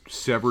just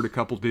severed a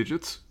couple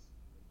digits.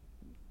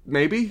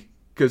 Maybe?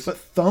 But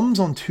thumbs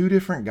on 2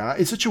 different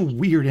guys, it's such a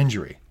weird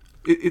injury.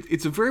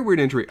 It's a very weird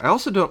injury. I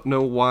also don't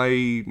know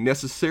why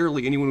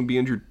necessarily anyone would be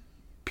injured,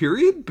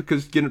 period,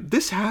 because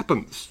this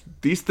happens.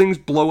 These things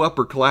blow up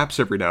or collapse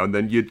every now and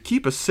then. You'd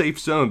keep a safe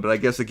zone, but I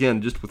guess,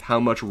 again, just with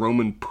how much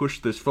Roman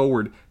pushed this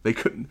forward, they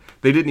didn't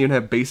even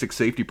have basic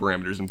safety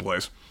parameters in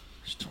place.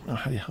 I just don't know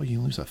how the hell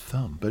you lose a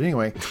thumb. But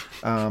anyway,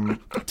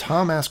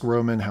 Tom asks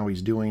Roman how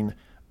he's doing,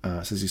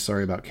 says he's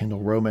sorry about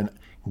Kendall. Roman,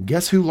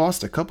 guess who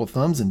lost a couple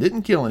thumbs and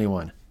didn't kill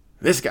anyone?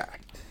 This guy.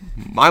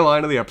 My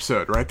line of the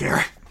episode right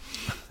there.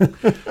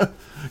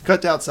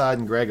 Cut outside,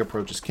 and Greg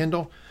approaches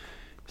Kendall.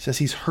 Says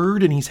he's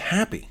heard and he's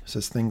happy.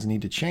 Says things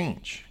need to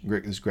change.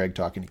 This is Greg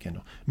talking to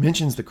Kendall.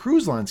 Mentions the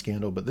cruise line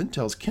scandal, but then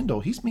tells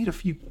Kendall he's made a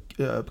few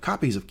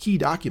copies of key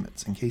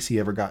documents in case he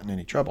ever got in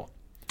any trouble.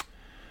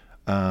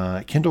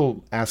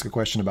 Kendall asks a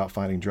question about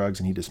finding drugs,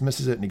 and he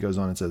dismisses it, and he goes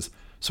on and says,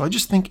 so I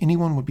just think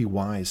anyone would be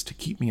wise to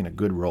keep me in a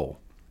good role.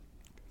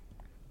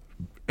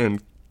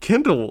 And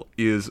Kendall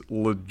is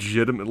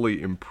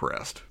legitimately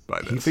impressed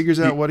by this. He figures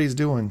out what he's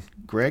doing.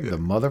 Greg, the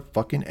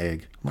motherfucking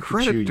egg. Look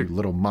at you, you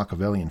little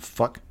Machiavellian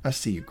fuck. I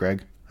see you,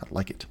 Greg. I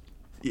like it.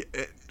 Yeah,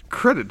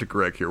 credit to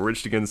Greg here. We're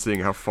just again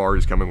seeing how far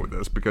he's coming with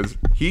this, because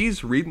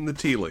he's reading the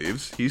tea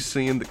leaves. He's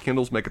seeing that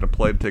Kendall's making a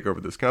play to take over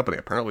this company.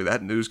 Apparently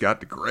that news got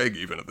to Greg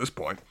even at this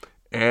point.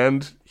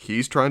 And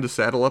he's trying to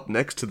saddle up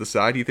next to the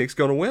side he thinks is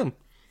going to win.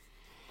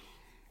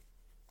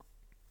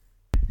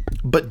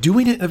 But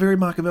doing it in a very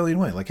Machiavellian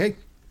way. Like, hey,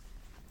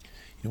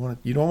 you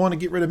don't want to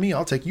get rid of me,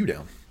 I'll take you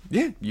down.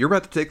 Yeah, you're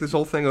about to take this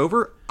whole thing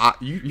over.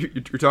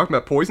 You're talking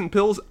about poison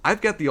pills?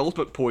 I've got the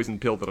ultimate poison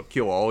pill that'll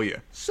kill all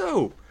you.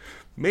 So,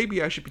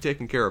 maybe I should be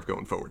taken care of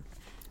going forward.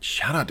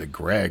 Shout out to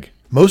Greg.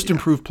 Most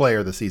improved player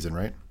of the season,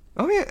 right?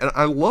 Oh, yeah, and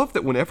I love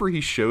that whenever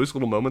he shows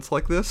little moments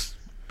like this,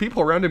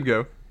 people around him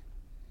go,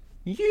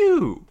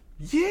 you.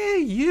 Yeah,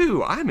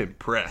 you. I'm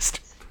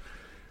impressed.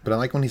 But I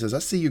like when he says, I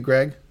see you,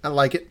 Greg. I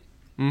like it.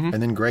 Mm-hmm.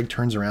 And then Greg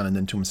turns around and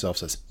then to himself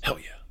says, hell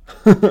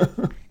yeah.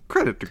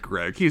 Credit to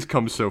Greg. He's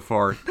come so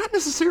far. Not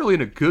necessarily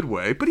in a good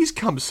way, but he's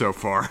come so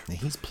far.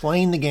 He's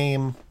playing the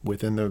game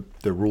within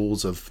the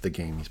rules of the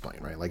game he's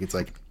playing, right? Like, it's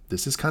like,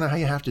 this is kind of how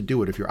you have to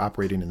do it if you're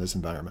operating in this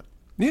environment.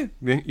 Yeah,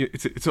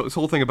 it's this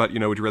whole thing about,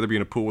 would you rather be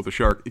in a pool with a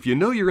shark? If you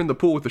know you're in the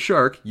pool with the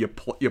shark, you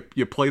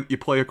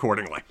play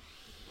accordingly.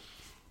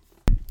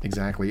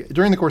 Exactly.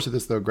 During the course of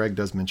this, though, Greg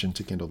does mention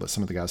to Kendall that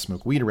some of the guys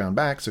smoke weed around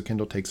back, so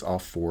Kendall takes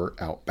off for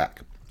out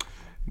back.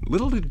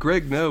 Little did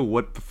Greg know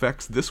what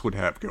effects this would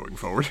have going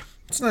forward.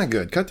 It's not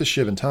good. Cut to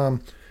Shiv and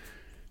Tom.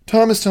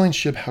 Tom is telling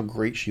Shiv how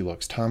great she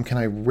looks. Tom, can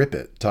I rip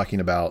it? Talking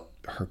about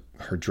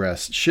her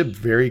dress. Shiv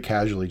very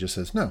casually just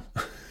says no.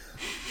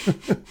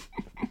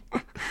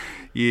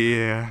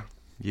 Yeah.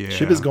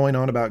 Shiv is going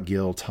on about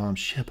Gil. Tom,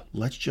 Shiv,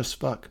 let's just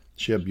fuck.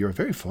 Shiv, you're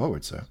very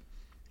forward, sir.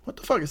 What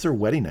the fuck is their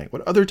wedding night?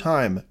 What other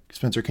time,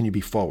 Spencer, can you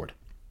be forward?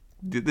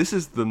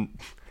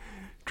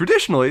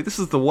 Traditionally, this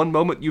is the one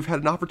moment you've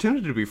had an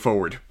opportunity to be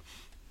forward.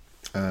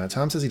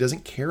 Tom says he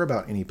doesn't care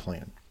about any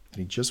plan. And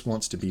he just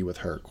wants to be with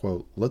her.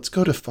 Quote, let's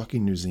go to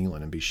fucking New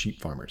Zealand and be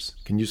sheep farmers.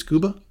 Can you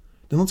scuba?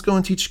 Then let's go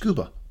and teach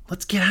scuba.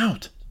 Let's get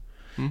out.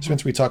 Mm-hmm.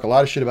 Spencer, we talk a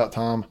lot of shit about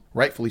Tom,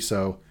 rightfully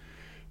so.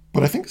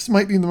 But I think this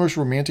might be the most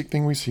romantic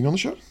thing we've seen on the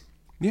show.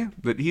 Yeah,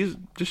 but he's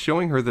just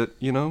showing her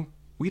that,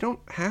 we don't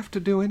have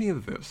to do any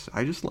of this.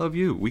 I just love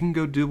you. We can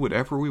go do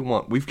whatever we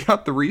want. We've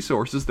got the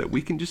resources that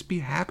we can just be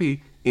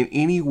happy in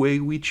any way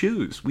we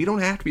choose. We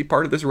don't have to be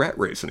part of this rat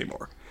race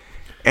anymore.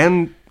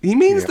 And he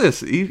means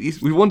this.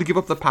 We wanted to give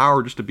up the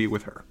power just to be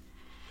with her.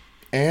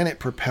 And it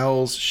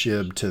propels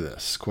Shiv to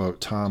this.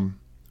 Quote, Tom,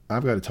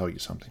 I've got to tell you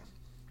something.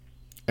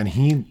 And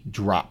he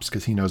drops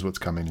because he knows what's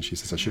coming. And she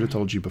says, I should have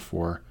told you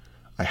before.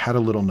 I had a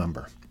little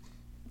number.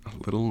 A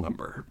little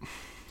number.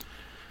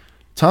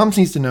 Tom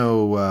needs to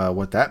know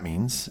what that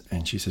means.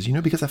 And she says,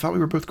 because I thought we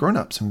were both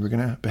grown-ups and we were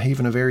going to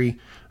behave in a very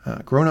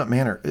grown-up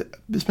manner.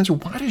 Spencer,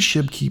 why does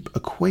Shiv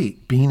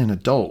equate being an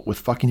adult with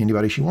fucking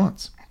anybody she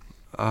wants?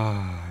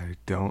 I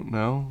don't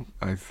know.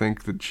 I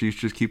think that she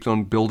just keeps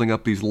on building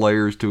up these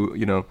layers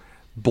to,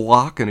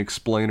 block and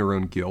explain her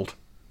own guilt.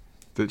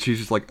 That she's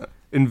just like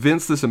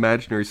invents this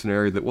imaginary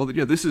scenario that, well,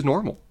 this is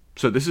normal.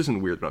 So this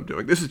isn't weird what I'm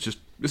doing. This is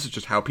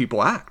just how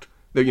people act.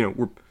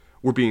 That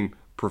we're being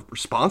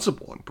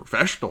responsible and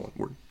professional, and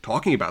we're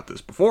talking about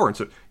this before, and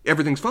so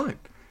everything's fine.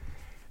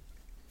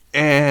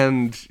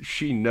 And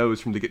she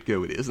knows from the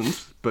get-go it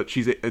isn't, but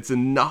it's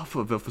enough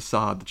of a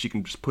facade that she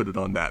can just put it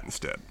on that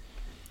instead.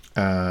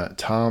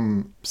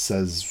 Tom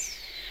says,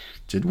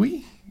 did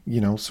we?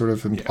 sort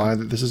of imply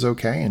that this is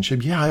okay. And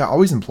Shib, I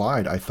always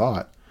implied, I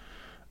thought.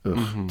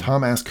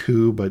 Tom asked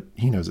who, but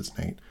he knows it's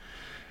Nate.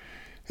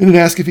 And then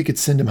asked if he could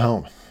send him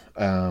home.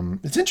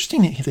 It's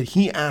interesting that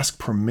he asked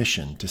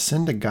permission to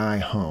send a guy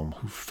home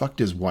who fucked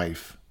his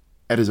wife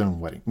at his own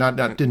wedding. Not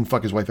didn't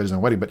fuck his wife at his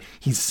own wedding, but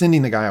he's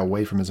sending the guy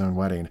away from his own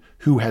wedding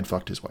who had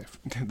fucked his wife.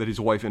 That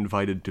his wife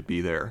invited to be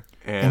there.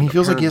 And he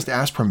feels like he has to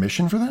ask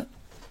permission for that?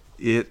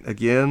 It,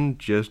 again,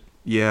 just,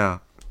 yeah.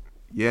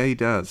 Yeah, he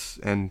does.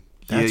 And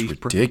that's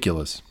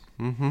ridiculous.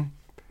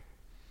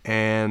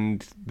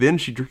 And then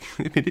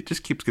it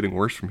just keeps getting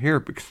worse from here,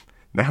 because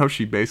now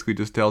she basically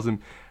just tells him,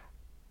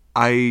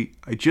 I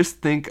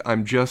just think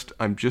I'm just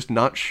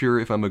not sure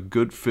if I'm a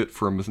good fit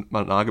for a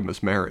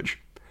monogamous marriage.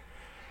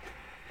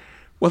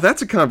 Well,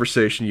 that's a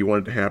conversation you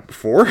wanted to have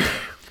before.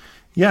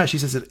 Yeah, she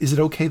says, is it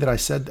okay that I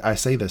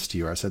say this to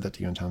you? Or I said that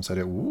to you, and Tom said,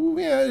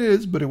 yeah, it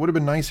is, but it would have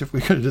been nice if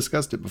we could have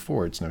discussed it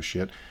before. It's no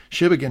shit.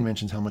 Shib again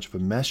mentions how much of a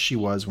mess she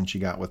was when she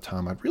got with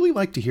Tom. I'd really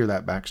like to hear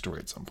that backstory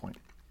at some point.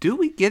 Do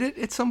we get it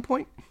at some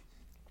point? I'm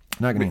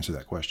not going to answer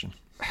that question.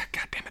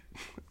 God damn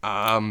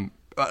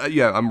it.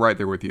 Yeah, I'm right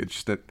there with you. It's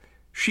just that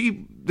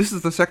this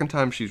is the second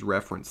time she's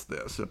referenced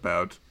this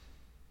about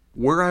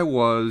where I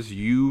was,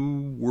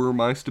 you were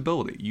my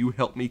stability. You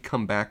helped me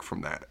come back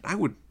from that. I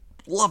would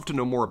love to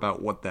know more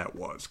about what that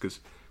was, because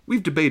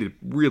we've debated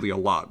really a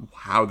lot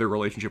how their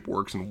relationship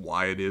works and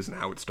why it is and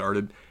how it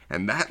started,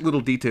 and that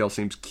little detail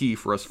seems key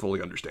for us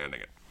fully understanding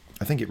it.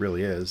 I think it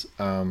really is.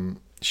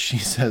 She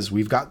says,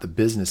 we've got the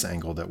business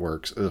angle that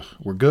works.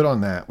 We're good on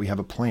that. We have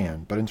a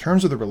plan. But in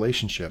terms of the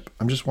relationship,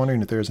 I'm just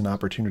wondering if there's an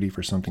opportunity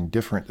for something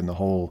different than the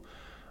whole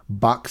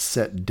box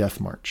set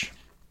death march.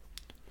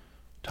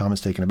 Tom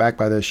is taken aback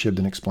by this. Shib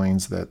then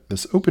explains that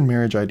this open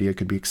marriage idea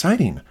could be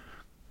exciting.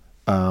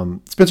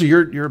 Spencer,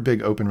 you're a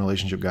big open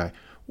relationship guy.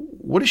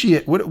 What is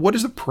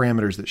the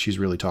parameters that she's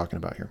really talking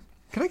about here?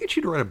 Can I get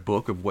you to write a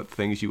book of what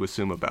things you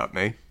assume about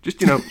me?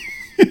 Just,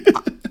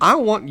 I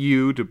want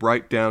you to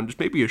write down just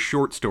maybe a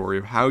short story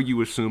of how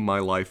you assume my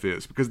life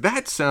is, because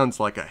that sounds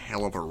like a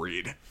hell of a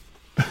read.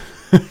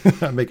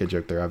 I make a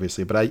joke there,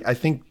 obviously, but I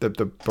think that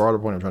the broader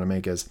point I'm trying to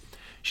make is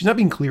she's not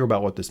being clear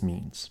about what this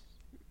means.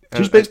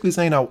 She's basically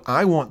saying,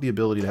 I want the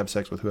ability to have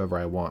sex with whoever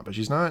I want, but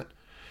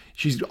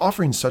she's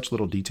offering such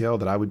little detail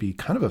that I would be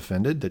kind of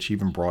offended that she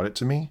even brought it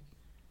to me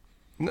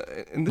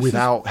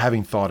without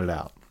having thought it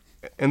out.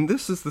 And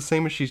this is the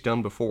same as she's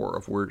done before,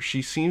 of where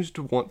she seems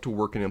to want to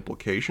work an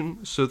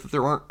implication so that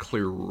there aren't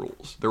clear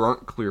rules, there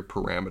aren't clear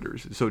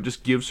parameters. So it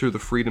just gives her the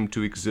freedom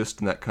to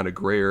exist in that kind of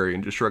gray area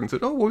and just shrug and say,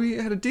 oh, well, we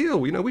had a deal,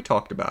 we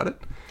talked about it.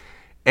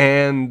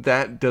 And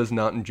that does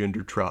not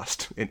engender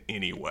trust in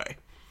any way.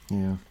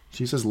 Yeah.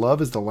 She says,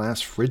 love is the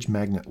last fridge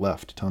magnet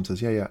left. Tom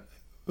says, yeah.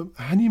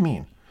 How do you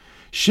mean?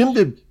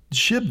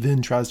 Shib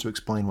then tries to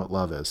explain what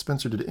love is.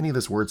 Spencer, did any of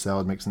this word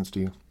salad make sense to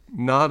you?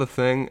 Not a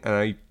thing,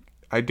 and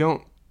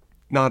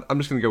I'm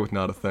just going to go with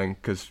not a thing,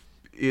 because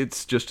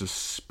it's just a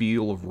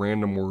spiel of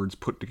random words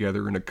put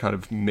together in a kind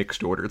of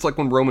mixed order. It's like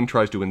when Roman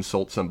tries to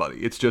insult somebody.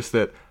 It's just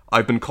that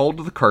I've been called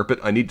to the carpet,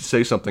 I need to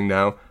say something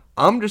now.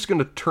 I'm just going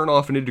to turn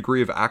off any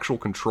degree of actual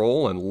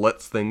control and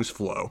let things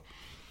flow.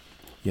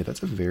 Yeah,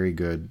 that's a very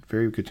good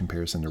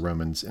comparison to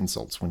Roman's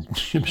insults when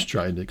Shib's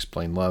trying to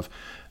explain love.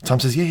 Tom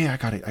says, yeah, I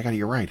got it,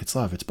 you're right, it's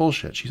love, it's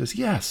bullshit. She says,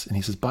 yes, and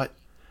he says, but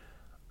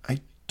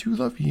I do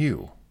love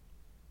you.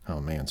 Oh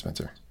man,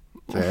 Spencer.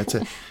 That's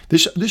it.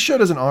 This show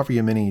doesn't offer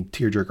you many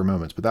tearjerker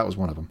moments, but that was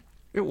one of them.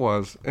 It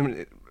was. I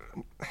mean,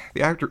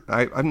 the actor,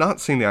 I've not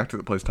seen the actor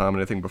that plays Tom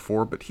in anything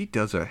before, but he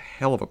does a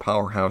hell of a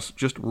powerhouse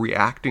just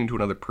reacting to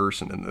another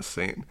person in this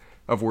scene,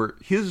 of where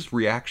his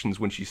reactions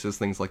when she says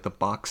things like the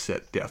box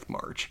set death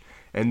march,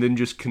 and then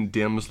just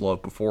condemns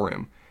love before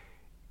him.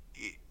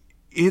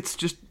 It's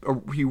just,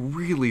 he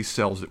really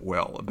sells it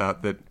well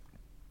about that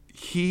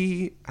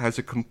he has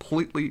a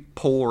completely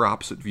polar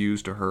opposite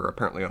views to her,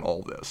 apparently, on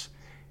all this.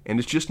 And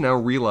is just now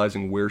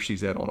realizing where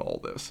she's at on all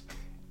this.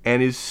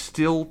 And is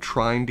still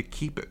trying to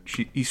keep it.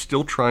 He's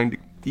still trying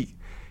to...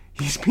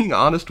 He's being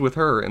honest with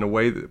her in a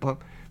way that... Well,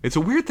 it's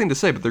a weird thing to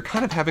say, but they're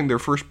kind of having their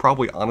first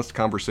probably honest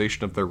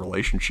conversation of their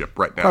relationship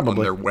right now on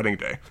their wedding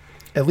day.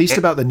 At least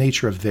about the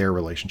nature of their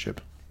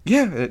relationship.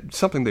 Yeah, it's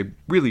something they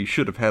really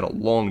should have had a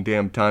long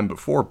damn time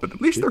before, but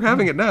at least they're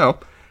having it now.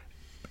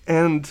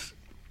 And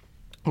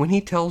when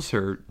he tells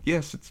her,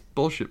 yes, it's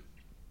bullshit,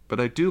 but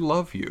I do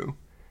love you,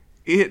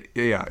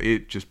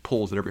 it just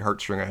pulls at every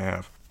heartstring I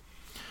have.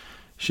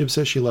 Shib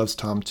says she loves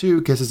Tom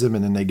too, kisses him,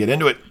 and then they get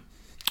into it.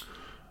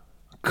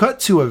 Cut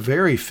to a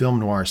very film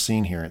noir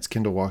scene here. It's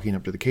Kendall walking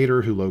up to the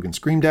caterer who Logan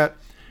screamed at.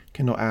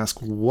 Kendall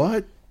asks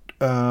what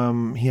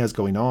he has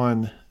going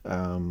on.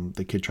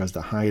 The kid tries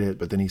to hide it,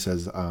 but then he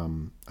says,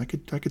 I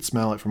could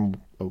smell it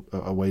from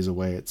a ways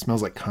away. It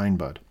smells like kind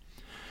bud.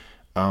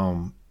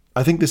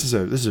 I think this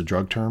is a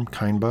drug term,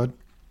 kind bud.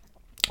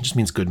 It just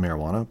means good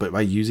marijuana, but by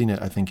using it,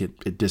 I think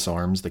it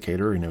disarms the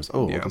caterer. He knows,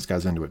 this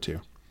guy's into it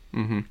too.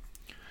 Mm-hmm.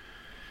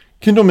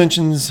 Kendall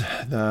mentions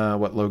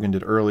what Logan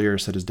did earlier,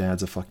 said his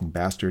dad's a fucking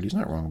bastard. He's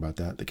not wrong about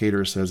that. The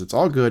caterer says it's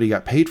all good. He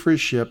got paid for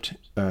his shift.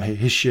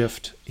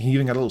 He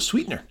even got a little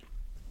sweetener.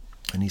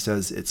 And he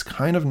says, it's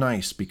kind of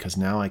nice because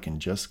now I can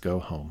just go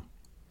home.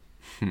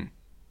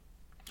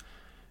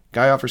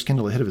 Guy offers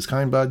Kendall a hit of his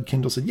kind bud.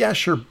 Kendall said, yeah,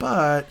 sure,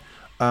 but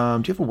do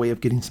you have a way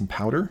of getting some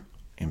powder?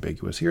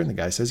 Ambiguous here. And the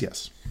guy says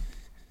yes.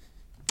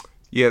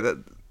 Yeah,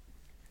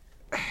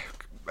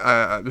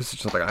 this is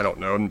something I don't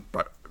know,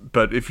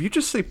 but if you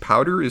just say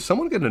powder, is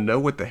someone going to know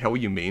what the hell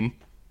you mean?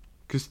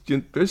 Because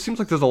there seems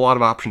like there's a lot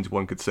of options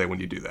one could say when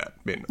you do that.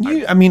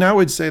 I mean, I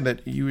would say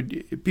that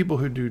people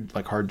who do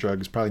like hard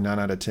drugs, probably 9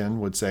 out of 10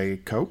 would say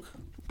Coke.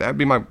 That'd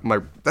be my.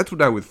 That's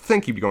what I would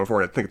think he'd be going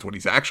for, and I think it's what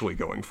he's actually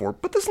going for.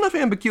 But there's enough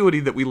ambiguity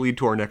that we lead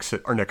to our next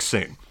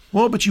scene.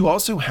 Well, but you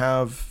also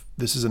have,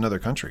 this is another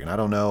country, and I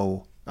don't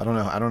know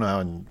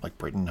in like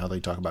Britain how they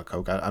talk about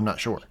Coke. I'm not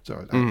sure.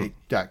 So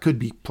that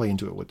could play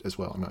into it as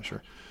well. I'm not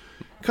sure.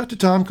 Cut to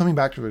Tom coming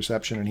back to the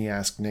reception, and he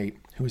asked Nate,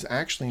 who is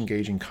actually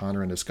engaging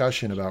Connor in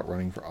discussion about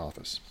running for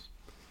office.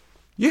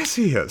 Yes,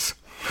 he is.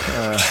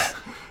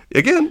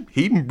 Again,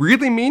 he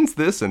really means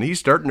this, and he's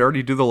starting to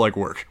already do the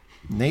legwork.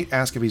 Nate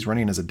asks if he's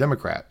running as a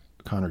Democrat.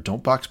 Connor,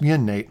 don't box me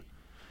in, Nate.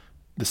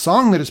 The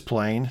song that is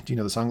playing, do you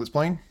know the song that's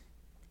playing?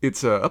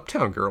 It's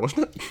Uptown Girl,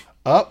 isn't it?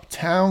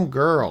 Uptown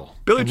Girl.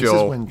 Billy Joel.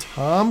 This is when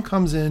Tom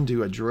comes in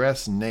to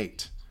address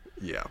Nate.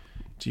 Yeah.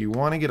 Do you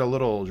want to get a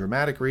little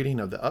dramatic reading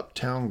of the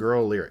Uptown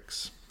Girl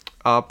lyrics?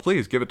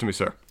 Please, give it to me,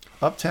 sir.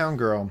 Uptown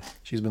Girl.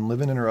 She's been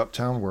living in her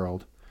uptown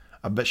world.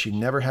 I bet she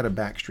never had a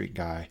backstreet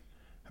guy.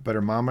 I bet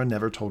her mama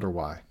never told her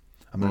why.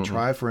 I'm going to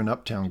try for an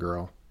uptown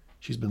girl.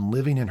 She's been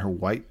living in her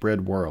white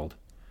bread world.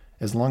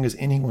 As long as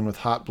anyone with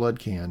hot blood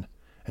can.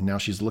 And now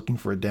she's looking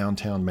for a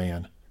downtown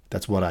man.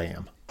 That's what I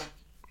am.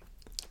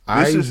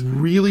 I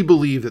really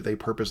believe that they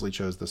purposely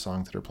chose the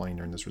songs that are playing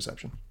during this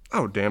reception.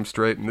 Oh, damn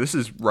straight. And this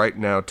is right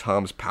now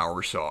Tom's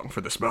power song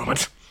for this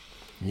moment.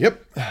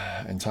 Yep.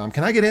 And Tom,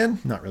 can I get in?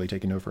 Not really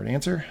taking no for an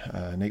answer.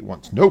 Nate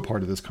wants no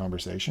part of this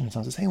conversation. And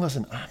Tom says, hey,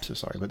 listen, I'm so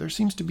sorry, but there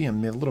seems to be a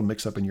little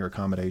mix-up in your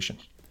accommodation.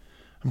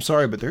 I'm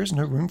sorry, but there is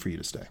no room for you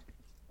to stay.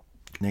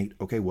 Nate,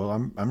 okay, well,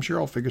 I'm sure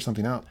I'll figure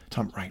something out.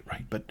 Tom, right,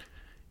 but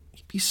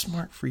it'd be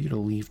smart for you to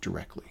leave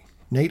directly.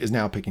 Nate is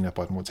now picking up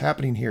on what's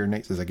happening here.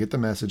 Nate says, I get the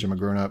message. I'm a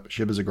grown-up.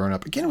 Shib is a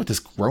grown-up. Again with this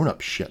grown-up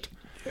shit.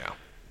 Yeah.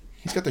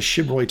 He's got the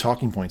Shibroy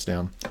talking points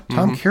down.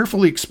 Tom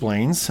carefully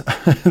explains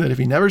that if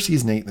he ever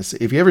sees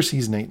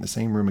Nate in the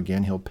same room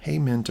again, he'll pay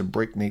men to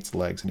break Nate's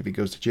legs. And if he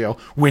goes to jail,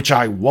 which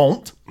I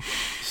won't,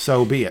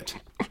 so be it.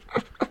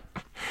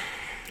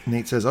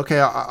 Nate says, okay,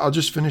 I'll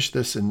just finish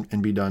this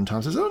and be done.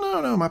 Tom says, oh,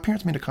 no, my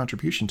parents made a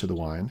contribution to the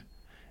wine.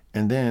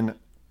 And then,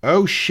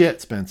 oh shit,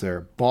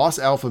 Spencer, boss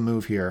alpha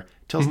move here.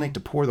 Tells Nate to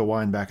pour the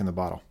wine back in the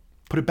bottle.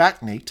 Put it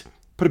back, Nate.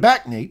 Put it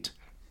back, Nate.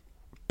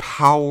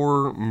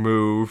 Power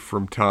move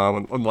from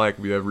Tom, unlike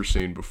we've ever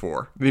seen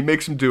before. He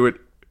makes him do it,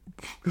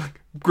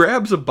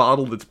 grabs a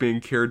bottle that's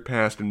being carried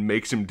past and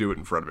makes him do it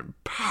in front of him.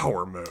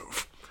 Power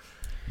move.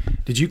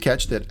 Did you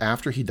catch that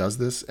after he does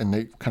this and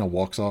Nate kind of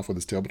walks off with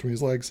his tail between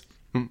his legs?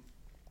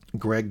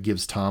 Greg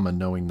gives Tom a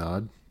knowing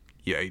nod.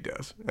 Yeah, he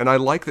does. And I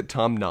like that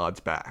Tom nods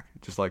back.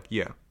 Just like,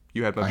 yeah,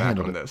 you had my back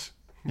on this.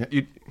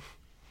 Yeah.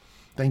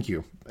 Thank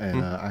you.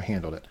 And I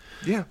handled it.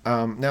 Yeah.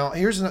 Now,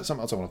 here's something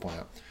else I want to point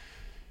out.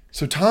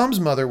 So Tom's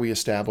mother, we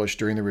established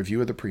during the review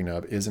of the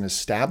prenup, is an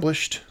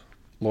established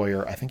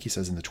lawyer. I think he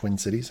says in the Twin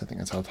Cities. I think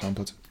that's how Tom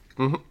puts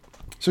it.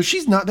 So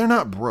they're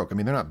not broke. I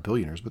mean, they're not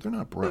billionaires, but they're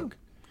not broke.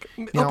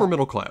 Upper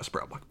middle class,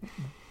 probably.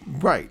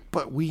 Right.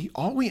 But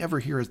all we ever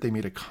hear is they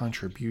made a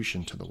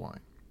contribution to the wine.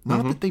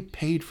 Not that they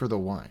paid for the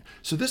wine.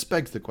 So this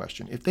begs the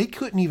question. If they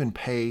couldn't even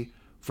pay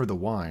for the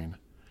wine,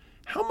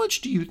 how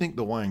much do you think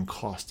the wine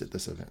cost at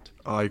this event?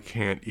 I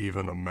can't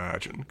even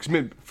imagine.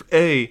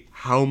 Because,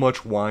 how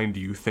much wine do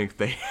you think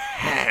they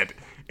had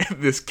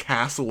at this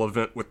castle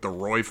event with the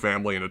Roy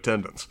family in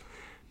attendance?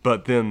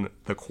 But then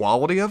the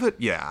quality of it,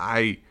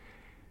 this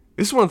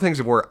is one of the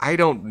things where I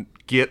don't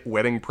get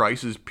wedding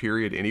prices,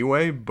 period,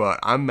 anyway, but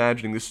I'm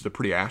imagining this is a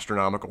pretty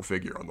astronomical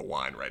figure on the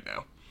wine right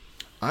now.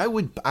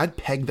 I'd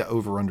peg the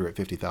over-under at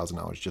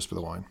 $50,000 just for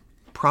the wine.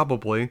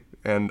 Probably,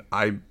 and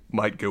I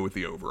might go with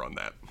the over on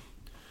that.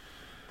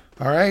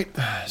 All right.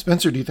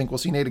 Spencer, do you think we'll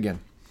see Nate again?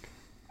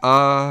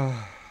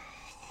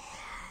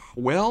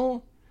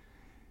 Well,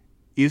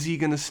 is he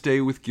going to stay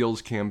with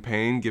Gil's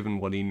campaign given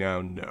what he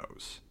now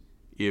knows?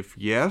 If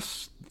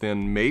yes,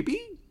 then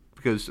maybe,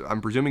 because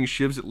I'm presuming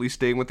Shiv's at least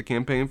staying with the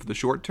campaign for the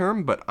short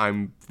term, but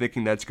I'm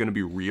thinking that's going to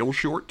be real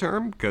short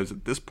term, because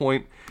at this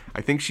point,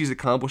 I think she's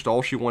accomplished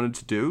all she wanted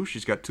to do.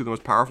 She's got two of the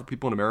most powerful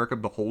people in America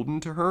beholden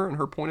to her and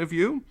her point of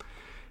view.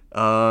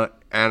 And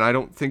I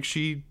don't think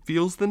she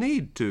feels the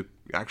need to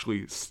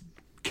actually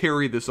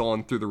carry this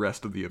on through the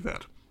rest of the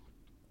event.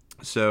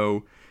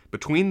 So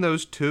between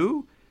those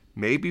two,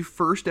 maybe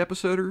first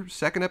episode or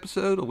second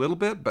episode a little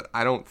bit, but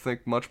I don't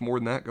think much more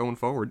than that going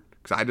forward.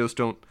 Because I just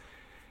don't...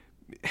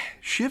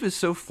 Shiv is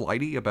so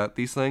flighty about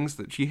these things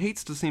that she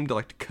hates to seem to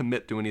like to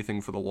commit to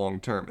anything for the long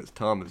term, as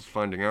Tom is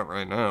finding out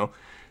right now.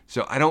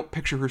 So I don't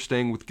picture her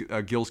staying with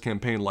Gil's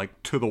campaign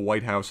like to the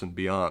White House and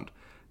beyond.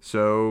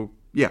 So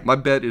yeah, my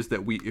bet is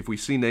that if we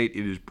see Nate,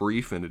 it is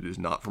brief and it is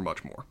not for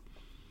much more.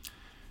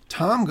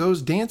 Tom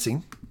goes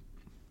dancing,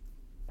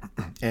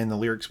 and the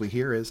lyrics we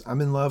hear is, "I'm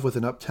in love with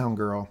an uptown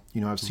girl.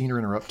 You know, I've seen her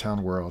in her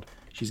uptown world.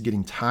 She's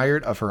getting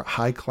tired of her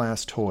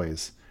high-class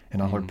toys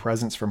and all her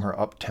presents from her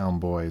uptown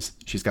boys.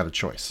 She's got a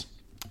choice."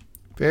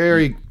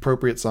 Very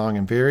appropriate song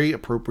and very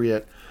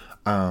appropriate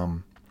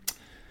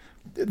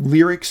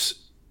lyrics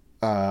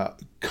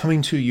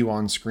coming to you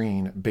on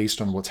screen based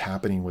on what's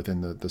happening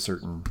within the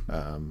certain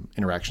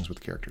interactions with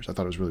the characters. I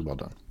thought it was really well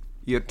done.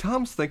 Yeah,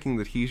 Tom's thinking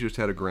that he's just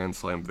had a Grand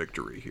Slam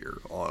victory here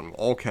on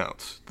all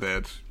counts.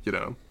 That,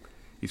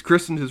 he's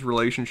christened his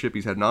relationship,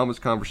 he's had an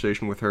honest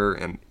conversation with her,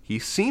 and he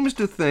seems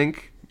to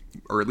think,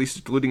 or at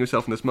least deluding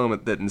himself in this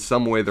moment, that in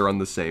some way they're on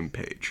the same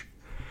page.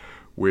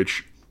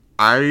 Which,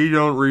 I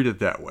don't read it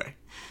that way.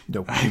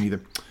 Nope, me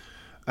neither.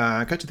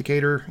 Cut to the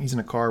caterer. He's in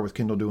a car with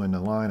Kendall doing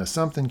a line of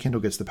something.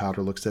 Kendall gets the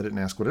powder, looks at it, and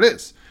asks what it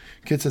is.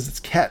 Kid says it's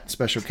Ket,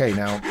 Special K.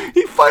 Now,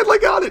 he finally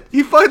got it.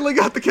 He finally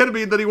got the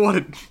ketamine that he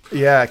wanted.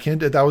 Yeah,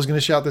 I was going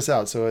to shout this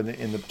out. So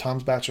in the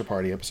Tom's Bachelor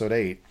Party, episode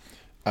 8,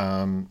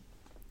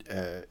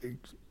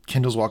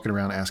 Kendall's walking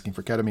around asking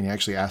for ketamine. He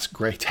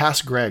actually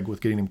tasks Greg with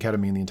getting him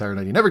ketamine the entire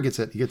night. He never gets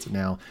it. He gets it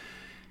now.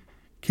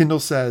 Kendall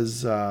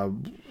says,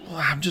 I'm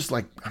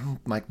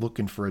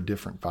looking for a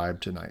different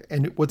vibe tonight.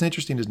 And what's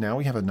interesting is now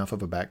we have enough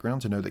of a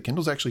background to know that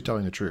Kendall's actually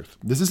telling the truth.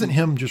 This isn't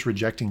him just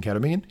rejecting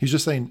ketamine. He's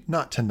just saying,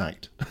 not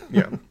tonight.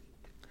 Yeah.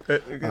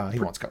 He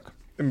wants coke.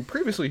 And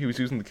previously he was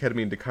using the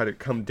ketamine to kind of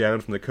come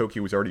down from the coke he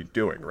was already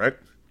doing, right?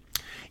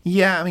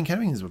 Yeah, I mean,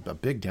 ketamine is a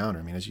big downer.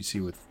 I mean, as you see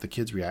with the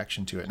kid's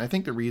reaction to it. And I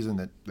think the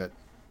reason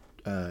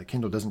that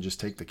Kendall doesn't just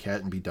take the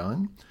ket and be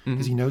done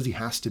is he knows he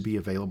has to be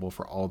available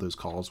for all those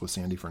calls with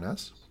Sandy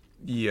Furness.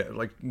 Yeah,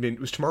 it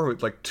was tomorrow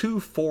at 2,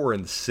 4,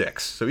 and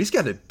 6. So he's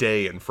got a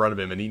day in front of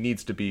him, and he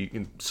needs to be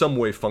in some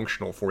way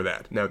functional for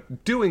that. Now,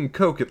 doing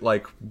coke at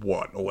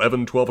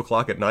 11, 12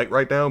 o'clock at night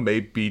right now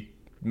may be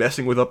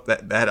messing with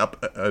that up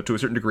to a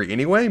certain degree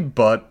anyway,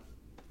 but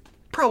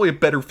probably a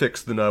better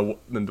fix than what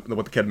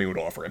the ketamine would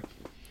offer him.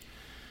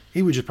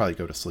 He would just probably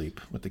go to sleep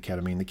with the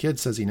ketamine. The kid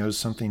says he knows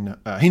something.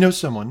 He knows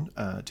someone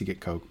to get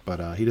coke,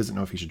 but he doesn't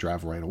know if he should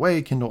drive right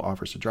away. Kendall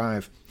offers to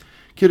drive.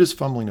 Kid is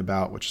fumbling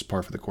about, which is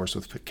par for the course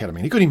with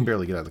ketamine. He couldn't even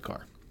barely get out of the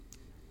car.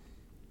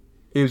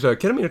 Is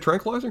ketamine a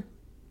tranquilizer?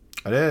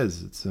 It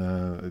is. It's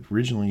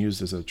originally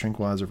used as a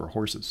tranquilizer for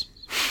horses.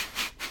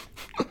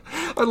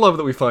 I love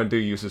that we find new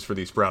uses for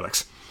these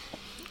products.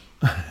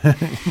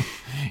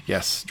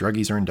 Yes,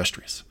 druggies are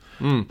industrious.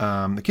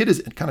 The kid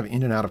is kind of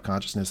in and out of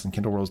consciousness, and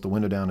Kendall rolls the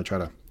window down to try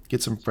to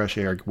get some fresh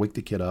air, wake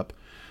the kid up.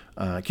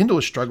 Kendall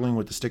is struggling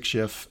with the stick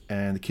shift,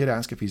 and the kid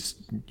asks if he's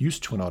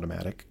used to an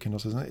automatic. Kendall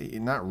says,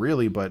 not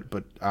really,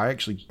 but I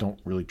actually don't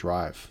really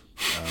drive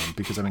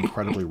because I'm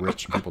incredibly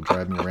rich and people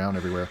drive me around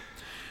everywhere.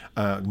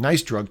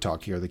 Nice drug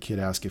talk here. The kid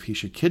asks if he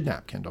should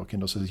kidnap Kendall.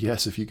 Kendall says,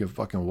 yes, if you can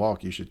fucking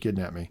walk, you should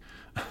kidnap me.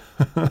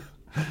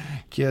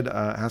 Kid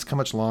asks how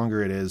much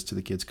longer it is to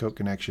the kid's coke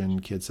connection.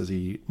 Kid says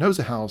he knows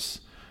a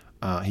house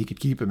he could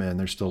keep him in.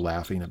 They're still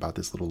laughing about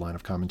this little line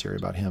of commentary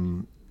about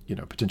him,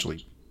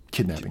 potentially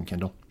kidnapping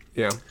Kendall.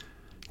 Yeah.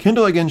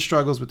 Kendall again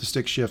struggles with the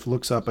stick shift,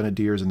 looks up and a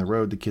deer's in the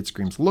road. The kid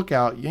screams, look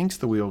out, yanks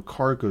the wheel.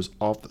 Car goes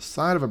off the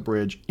side of a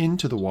bridge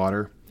into the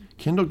water.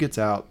 Kendall gets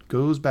out,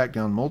 goes back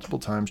down multiple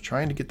times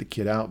trying to get the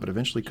kid out, but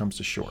eventually comes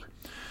to shore.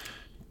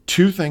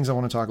 2 things I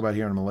want to talk about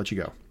here, and I'm going to let you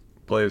go.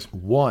 Please.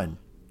 1,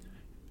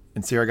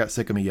 and Sarah got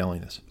sick of me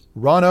yelling this.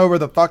 Run over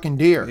the fucking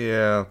deer.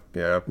 Yeah.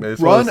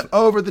 Run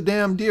over the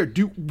damn deer.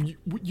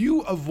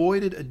 You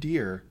avoided a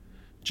deer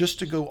just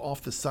to go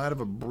off the side of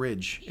a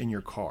bridge in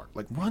your car.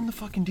 Run the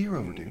fucking deer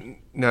over, dude.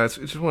 No, it's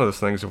just one of those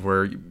things of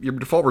where your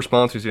default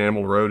response as the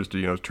animal road is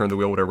to, turn the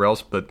wheel, whatever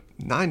else, but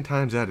 9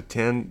 times out of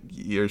 10,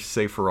 you're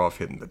safer off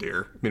hitting the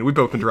deer. I mean, we've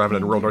both been driving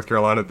in rural North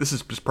Carolina. This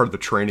is just part of the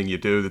training you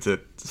do. That's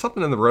it.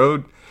 Something in the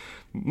road.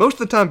 Most of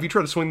the time, if you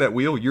try to swing that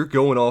wheel, you're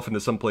going off into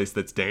some place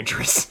that's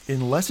dangerous.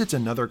 Unless it's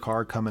another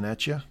car coming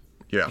at you.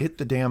 Yeah. Hit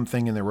the damn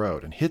thing in the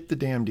road and hit the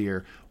damn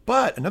deer.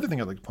 But another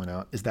thing I'd like to point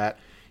out is that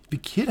the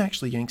kid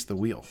actually yanks the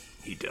wheel.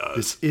 He does.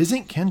 This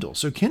isn't Kendall.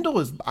 So Kendall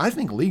is, I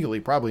think, legally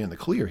probably in the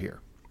clear here.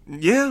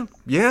 Yeah.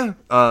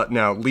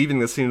 Now, leaving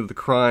the scene of the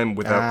crime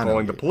without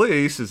calling the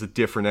police is a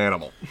different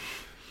animal.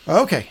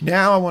 Okay,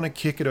 now I want to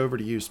kick it over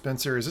to you,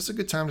 Spencer. Is this a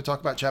good time to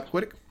talk about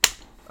Chappaquiddick?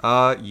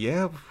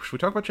 Yeah. Should we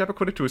talk about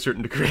Chappaquiddick to a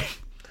certain degree?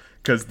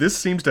 Because this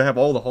seems to have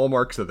all the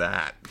hallmarks of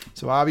that.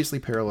 So obviously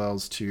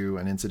parallels to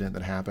an incident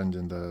that happened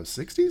in the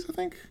 60s, I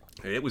think?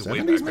 It was way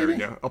back there. Maybe?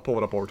 Yeah, I'll pull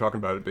it up while we're talking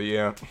about it, but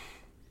yeah.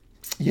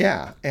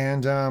 Yeah,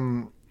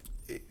 and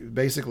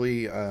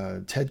basically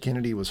Ted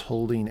Kennedy was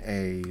holding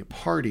a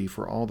party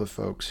for all the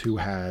folks who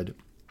had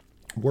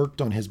worked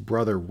on his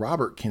brother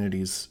Robert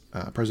Kennedy's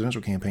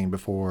presidential campaign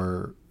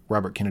before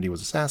Robert Kennedy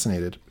was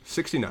assassinated.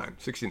 69.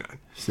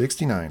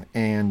 69,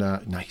 and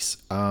nice.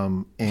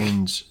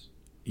 And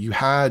you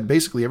had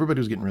basically everybody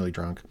was getting really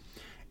drunk,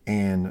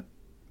 and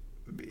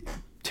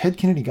Ted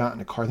Kennedy got in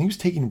a car. I think he was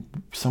taking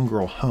some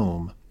girl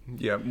home.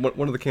 Yeah,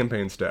 one of the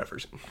campaign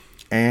staffers.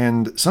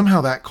 And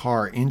somehow that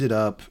car ended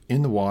up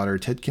in the water,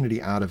 Ted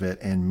Kennedy out of it,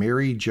 and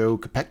Mary Jo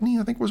Kopechne,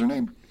 I think was her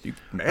name.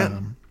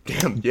 Man,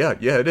 damn, yeah,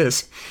 it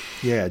is.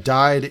 Yeah,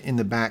 died in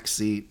the back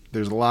seat.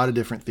 There's a lot of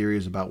different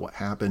theories about what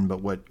happened,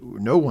 but what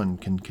no one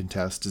can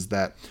contest is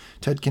that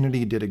Ted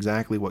Kennedy did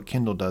exactly what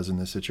Kendall does in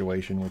this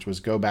situation, which was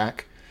go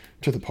back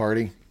to the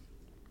party,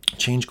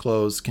 change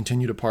clothes,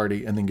 continue to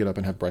party, and then get up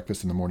and have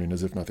breakfast in the morning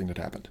as if nothing had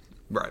happened.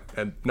 Right,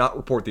 and not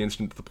report the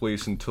incident to the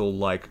police until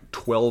like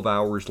 12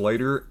 hours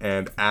later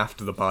and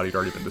after the body had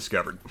already been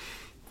discovered.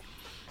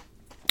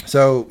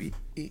 So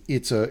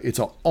it's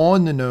a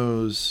on the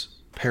nose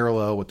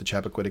parallel with the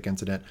Chappaquiddick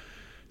incident.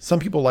 Some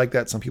people like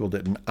that, some people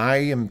didn't. I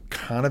am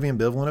kind of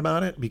ambivalent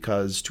about it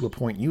because, to a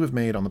point you have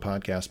made on the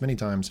podcast many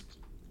times,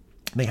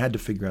 they had to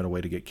figure out a way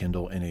to get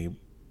Kendall in a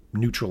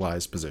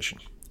neutralized position,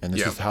 and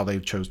this is how they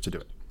chose to do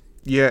it.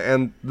 Yeah,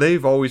 and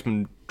they've always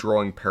been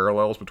drawing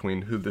parallels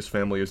between who this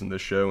family is in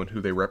this show and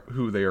who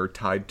they are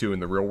tied to in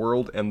the real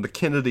world, and the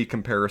Kennedy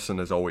comparison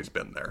has always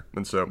been there.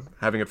 And so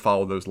having it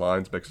follow those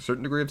lines makes a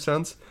certain degree of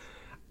sense.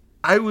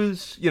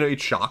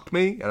 It shocked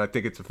me, and I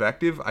think it's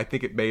effective. I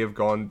think it may have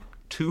gone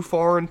too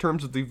far in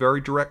terms of the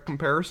very direct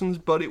comparisons,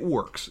 but it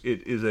works.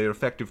 It is an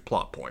effective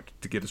plot point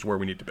to get us where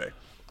we need to be.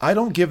 I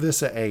don't give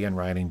this an A in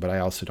writing, but I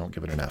also don't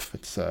give it an F.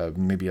 It's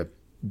maybe a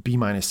B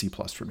minus C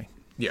plus for me.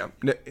 Yeah.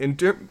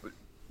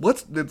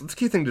 Let's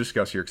key thing to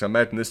discuss here, because I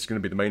imagine this is going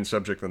to be the main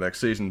subject of the next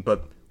season,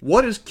 but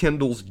what is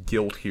Kendall's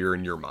guilt here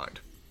in your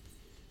mind?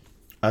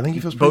 I think he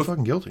feels pretty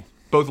fucking guilty.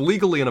 Both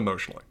legally and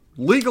emotionally.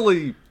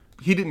 Legally,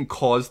 he didn't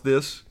cause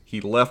this.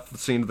 He left the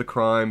scene of the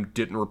crime,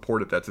 didn't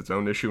report it. That's its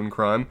own issue in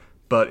crime.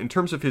 But in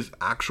terms of his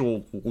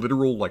actual,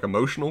 literal,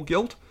 emotional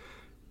guilt,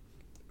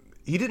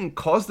 he didn't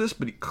cause this,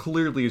 but he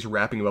clearly is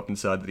wrapping him up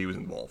inside that he was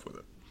involved with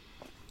it.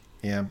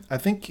 Yeah, I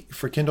think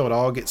for Kendall, it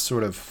all gets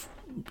sort of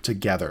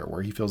together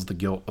where he feels the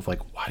guilt of why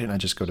didn't I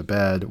just go to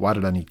bed? Why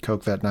did I need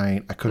Coke that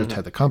night? I could have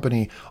had the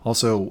company.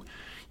 Also,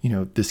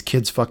 this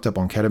kid's fucked up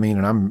on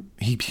ketamine and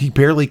he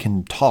barely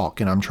can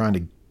talk and I'm trying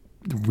to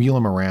wheel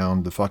him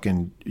around the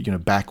fucking,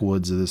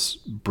 backwoods of this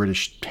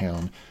British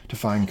town to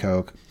find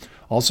Coke.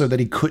 Also that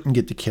he couldn't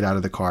get the kid out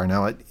of the car.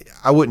 Now,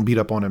 I wouldn't beat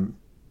up on him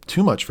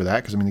too much for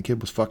that because, the kid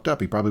was fucked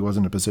up. He probably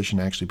wasn't in a position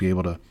to actually be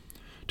able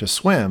to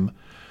swim.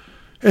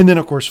 And then,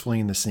 of course,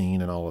 fleeing the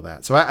scene and all of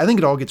that. So I think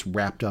it all gets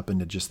wrapped up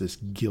into just this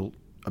guilt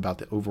about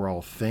the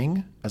overall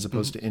thing as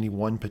opposed to any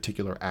one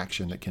particular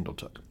action that Kendall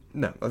took.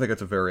 No, I think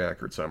that's a very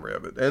accurate summary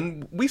of it.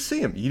 And we see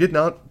him. He did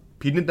not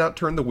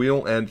turn the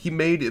wheel, and he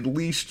made at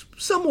least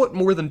somewhat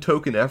more than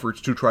token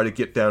efforts to try to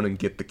get down and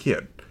get the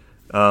kid.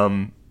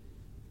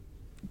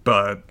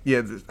 But,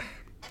 yeah,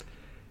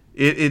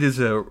 it is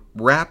a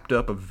wrapped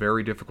up of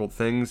very difficult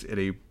things at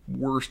a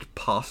worst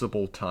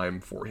possible time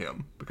for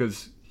him.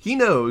 Because he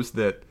knows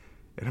that,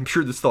 and I'm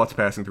sure this thought's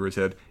passing through his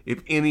head,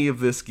 if any of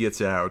this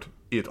gets out,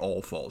 it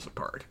all falls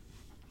apart.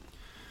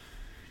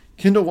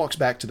 Kendall walks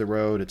back to the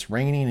road. It's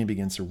raining. He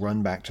begins to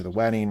run back to the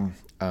wedding.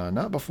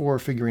 Not before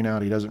figuring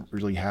out he doesn't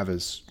really have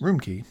his room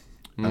key.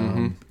 He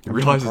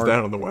realizes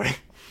that on the way.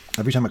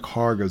 Every time a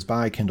car goes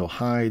by, Kendall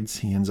hides.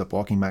 He ends up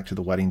walking back to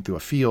the wedding through a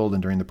field,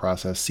 and during the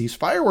process sees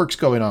fireworks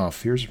going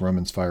off. Here's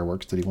Roman's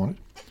fireworks that he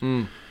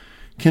wanted.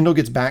 Kendall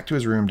gets back to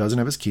his room, doesn't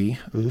have his key.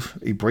 Oof.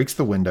 He breaks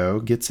the window,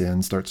 gets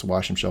in, starts to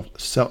wash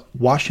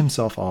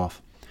himself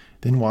off,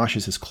 then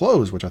washes his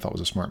clothes, which I thought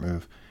was a smart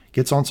move.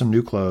 Gets on some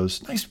new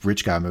clothes. Nice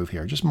rich guy move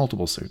here, just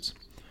multiple suits.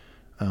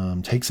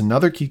 Takes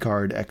another key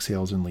card,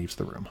 exhales, and leaves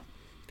the room.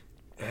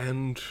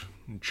 And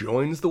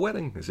joins the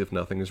wedding as if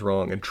nothing is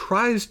wrong and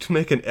tries to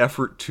make an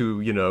effort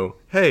to,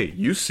 hey,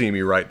 you see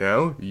me right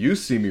now. You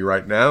see me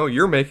right now.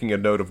 You're making a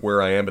note of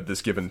where I am at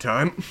this given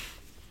time.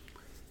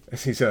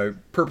 As he's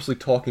purposely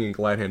talking and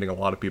glad-handing a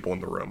lot of people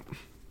in the room.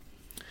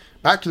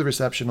 Back to the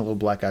reception, a little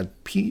Black Eyed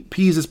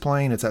Peas is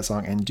playing. It's that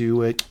song, and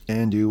do it,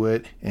 and do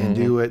it, and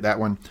do it, that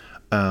one.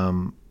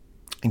 And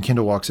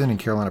Kendall walks in, and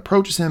Caroline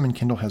approaches him, and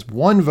Kendall has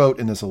one vote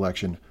in this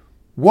election.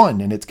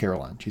 One, and it's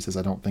Caroline. She says,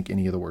 I don't think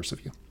any of the worse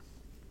of you.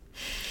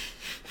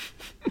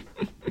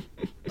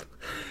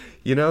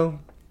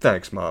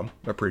 Thanks, Mom.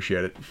 I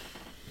appreciate it.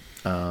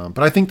 But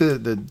I think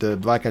the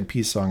Black Eyed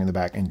Peas song in the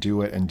back, and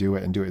do it, and do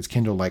it, and do it, is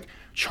Kendall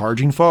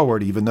charging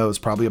forward, even though it's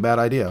probably a bad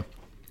idea.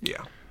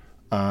 Yeah.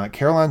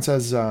 Caroline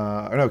says,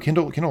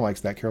 Kendall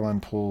likes that.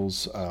 Caroline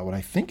pulls what I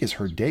think is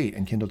her date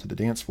and Kendall to the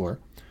dance floor.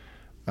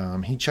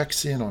 He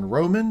checks in on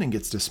Roman and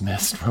gets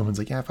dismissed. Roman's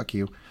like, yeah, fuck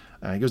you.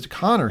 He goes to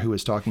Connor, who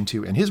is talking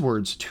to, in his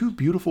words, two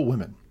beautiful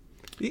women.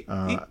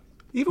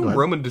 Even when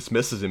Roman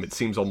dismisses him, it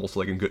seems almost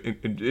like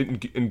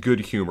in good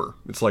humor.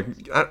 It's like,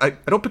 I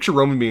don't picture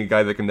Roman being a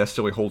guy that can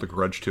necessarily hold a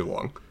grudge too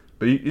long.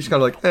 But he's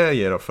kind of like,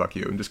 yeah, no, fuck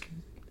you. And just,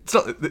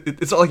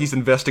 it's not like he's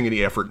investing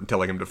any effort in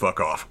telling him to fuck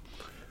off.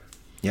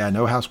 Yeah,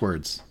 no house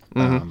words.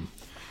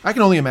 I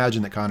can only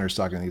imagine that Connor's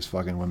talking to these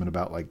fucking women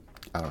about, I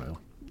don't know,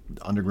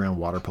 underground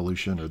water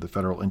pollution or the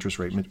federal interest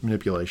rate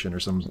manipulation or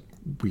some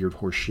weird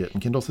horse shit.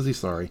 And Kendall says he's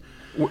sorry.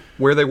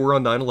 Where they were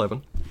on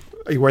 9/11.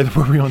 Where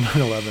were we on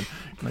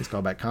 9/11? Nice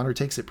callback. Connor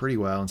takes it pretty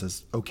well and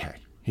says, okay.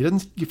 He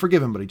doesn't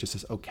forgive him, but he just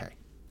says, okay.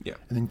 Yeah.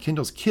 And then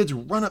Kendall's kids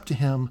run up to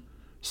him,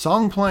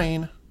 song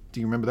playing. Do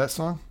you remember that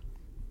song?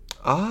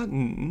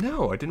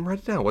 No, I didn't write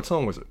it down. What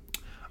song was it?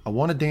 I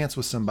want to dance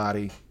with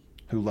somebody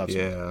who loves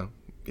me.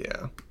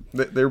 Yeah.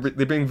 They're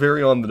being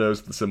very on the nose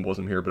with the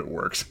symbolism here, but it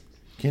works.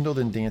 Kendall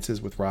then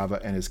dances with Rava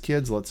and his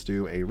kids. Let's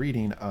do a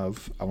reading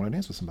of I Want to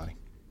Dance with Somebody.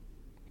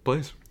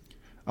 Please.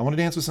 I want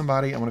to dance with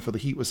somebody. I want to feel the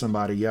heat with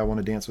somebody. Yeah, I want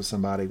to dance with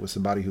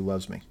somebody who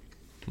loves me.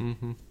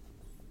 Mm-hmm.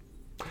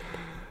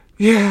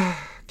 Yeah,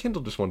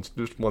 Kendall just wants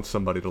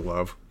somebody to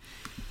love.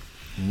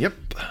 Yep.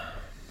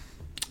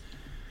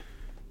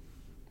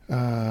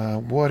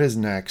 What is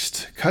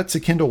next? Cut to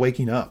Kendall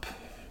waking up.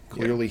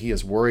 Clearly he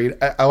is worried.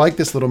 I like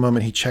this little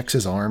moment. He checks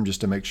his arm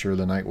just to make sure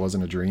the night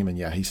wasn't a dream. And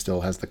yeah, he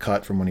still has the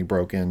cut from when he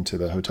broke into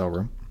the hotel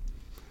room.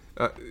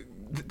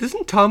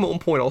 Doesn't Tom at one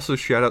point also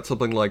shout out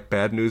something like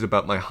bad news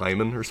about my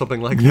hymen or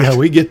something like that? Yeah,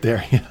 we get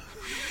there.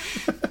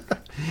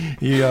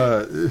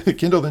 Yeah.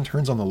 Kendall then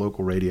turns on the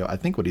local radio. I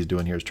think what he's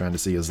doing here is trying to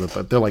see is if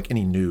they're like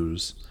any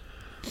news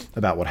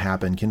about what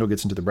happened. Kendall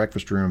gets into the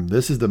breakfast room.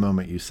 This is the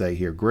moment you say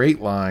here.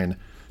 Great line.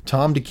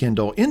 Tom to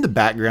Kendall. In the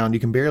background, you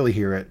can barely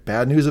hear it.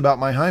 Bad news about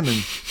my hymen.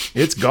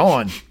 It's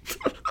gone.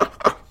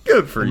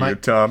 Good for you,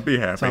 Tom. Be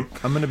happy. Tom,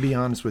 I'm going to be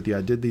honest with you.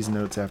 I did these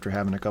notes after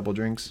having a couple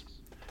drinks.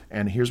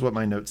 And here's what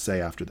my notes say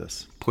after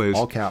this. Please.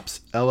 All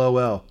caps.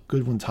 LOL.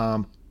 Good one,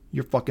 Tom.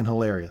 You're fucking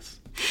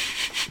hilarious.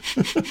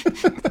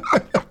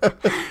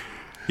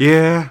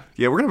 Yeah,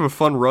 we're going to have a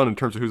fun run in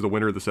terms of who the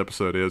winner of this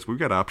episode is. We've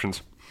got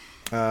options.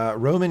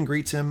 Roman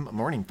greets him.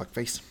 Morning,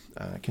 fuckface.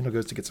 Kendall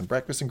goes to get some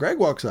breakfast, and Greg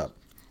walks up.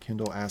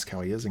 Kendall asks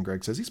how he is, and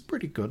Greg says he's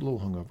pretty good. A little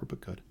hungover,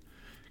 but good.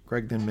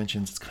 Greg then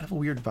mentions it's kind of a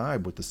weird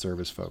vibe with the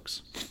service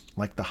folks.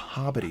 Like the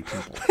Hobbity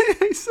people.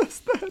 He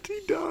says that. He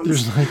does.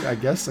 There's like, I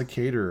guess, a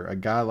caterer. A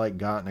guy like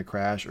got in a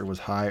crash or was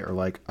high or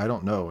like, I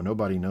don't know.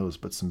 Nobody knows,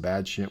 but some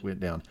bad shit went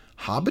down.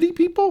 Hobbity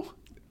people?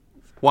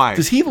 Why?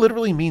 Does he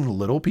literally mean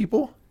little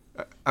people?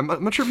 I'm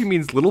not sure if he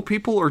means little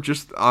people or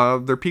just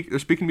they're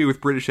speaking to me with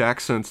British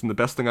accents, and the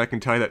best thing I can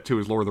tie that to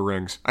is Lord of the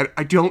Rings.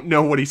 I don't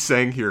know what he's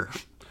saying here.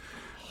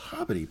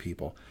 Hobbity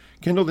people.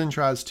 Kendall then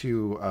tries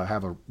to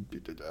have a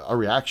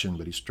reaction,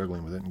 but he's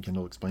struggling with it. And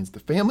Kendall explains the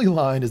family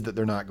line is that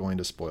they're not going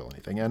to spoil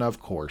anything. And of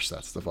course,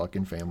 that's the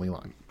fucking family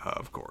line.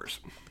 Of course.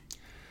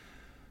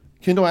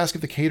 Kendall asks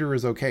if the caterer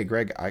is okay.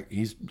 Greg, I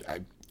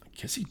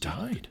guess he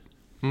died.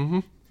 Mm-hmm.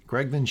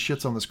 Greg then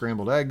shits on the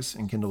scrambled eggs,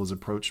 and Kendall is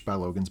approached by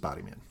Logan's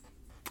body man.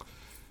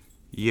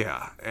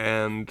 Yeah,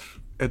 and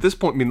at this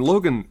point, I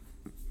mean,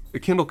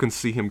 Kendall can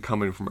see him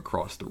coming from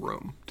across the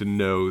room to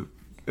know.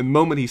 In the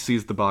moment he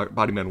sees the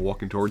body man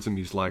walking towards him,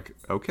 he's like,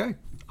 okay,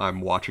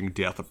 I'm watching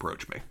death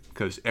approach me.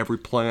 Because every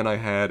plan I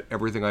had,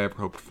 everything I ever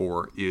hoped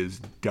for is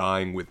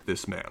dying with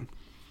this man.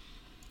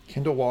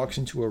 Kendall walks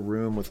into a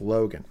room with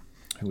Logan,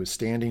 who is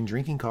standing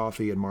drinking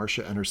coffee, and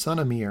Marcia and her son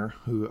Amir,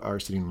 who are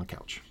sitting on the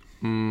couch.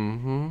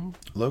 Mm-hmm.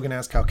 Logan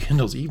asks how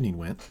Kendall's evening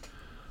went.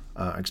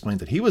 Explains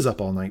that he was up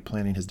all night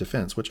planning his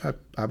defense, which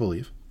I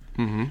believe.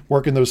 Mm-hmm.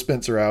 Working those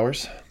Spencer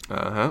hours.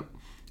 Uh-huh.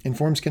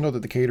 Informs Kendall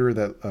that the caterer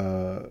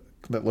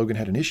that Logan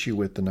had an issue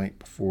with the night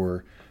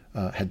before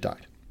had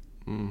died.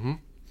 Mm-hmm.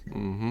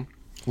 Mm-hmm.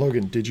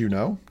 Logan, did you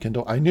know?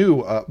 Kendall, I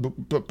knew,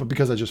 but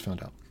because I just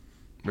found out.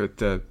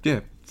 But, yeah,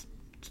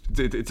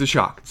 it's a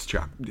shock. It's a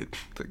shock.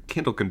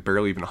 Kendall can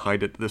barely even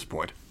hide it at this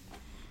point.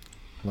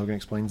 Logan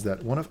explains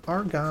that one of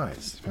our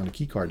guys found a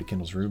key card to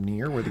Kendall's room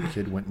near where the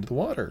kid went into the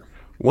water.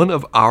 One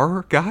of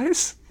our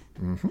guys?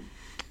 Mm-hmm.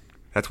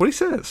 That's what he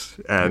says.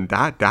 And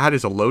that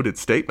is a loaded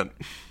statement.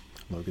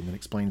 Logan then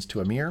explains to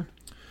Amir,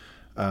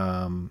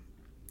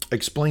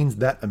 explains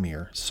that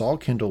Amir saw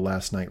Kendall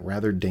last night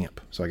rather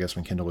damp. So I guess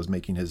when Kendall was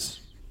making his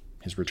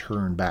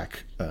return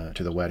back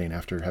to the wedding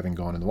after having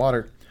gone in the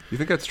water. You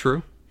think that's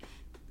true?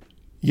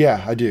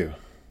 Yeah, I do.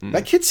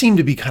 That kid seemed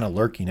to be kind of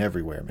lurking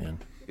everywhere, man.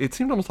 It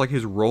seemed almost like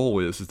his role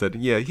is that,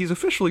 yeah, he's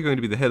officially going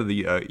to be the head of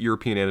the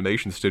European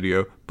animation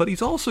studio, but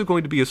he's also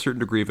going to be a certain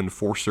degree of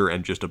enforcer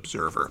and just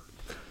observer.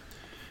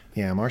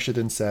 Yeah, Marcia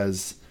then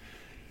says,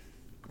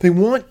 they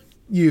want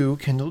you,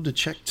 Kendall, to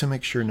check to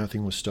make sure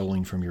nothing was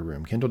stolen from your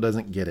room. Kendall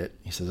doesn't get it.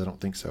 He says, I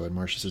don't think so. And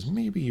Marcia says,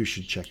 maybe you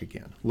should check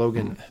again.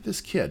 Logan, this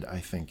kid, I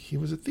think, he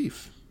was a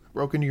thief.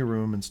 Broke into your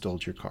room and stole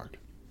your card.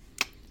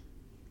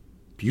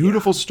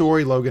 Beautiful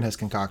story Logan has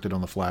concocted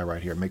on the fly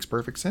right here. It makes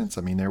perfect sense.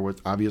 I mean, there was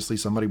obviously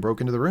somebody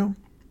broke into the room.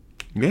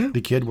 Yeah.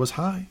 The kid was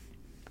high.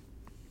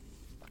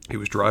 He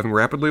was driving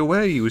rapidly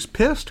away. He was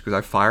pissed because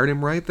I fired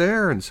him right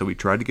there. And so he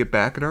tried to get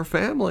back at our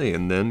family.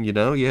 And then, you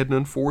had an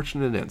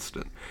unfortunate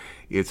incident.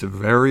 It's a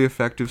very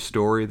effective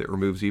story that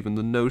removes even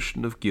the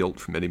notion of guilt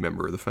from any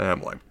member of the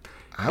family.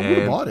 I would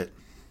have bought it.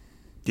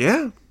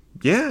 Yeah.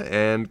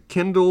 And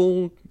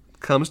Kendall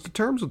comes to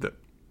terms with it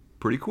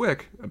pretty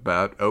quick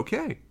about,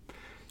 okay,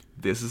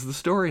 this is the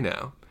story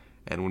now.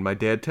 And when my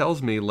dad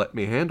tells me, let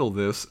me handle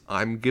this,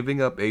 I'm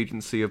giving up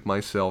agency of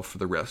myself for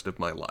the rest of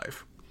my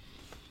life.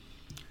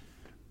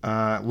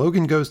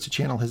 Logan goes to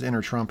channel his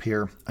inner Trump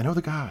here. I know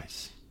the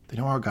guys. They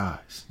know our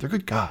guys. They're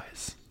good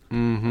guys.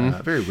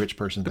 Very rich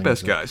person. The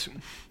best guys.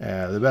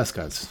 The best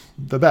guys.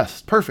 The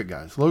best. Perfect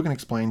guys. Logan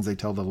explains they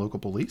tell the local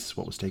police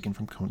what was taken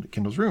from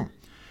Kendall's room.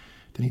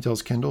 Then he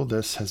tells Kendall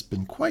this has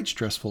been quite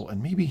stressful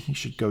and maybe he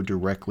should go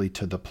directly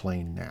to the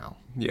plane now.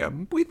 Yeah,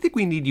 we think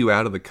we need you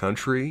out of the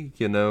country,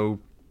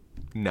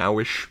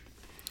 nowish.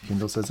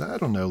 Kendall says, I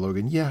don't know,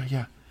 Logan.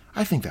 Yeah.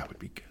 I think that would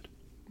be good.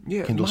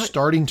 Yeah, Kendall's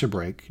starting to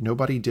break.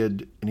 Nobody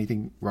did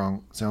anything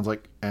wrong, sounds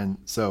like. And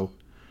so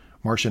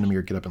Marcia and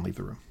Amir get up and leave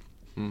the room.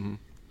 Mm-hmm.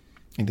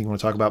 Anything you want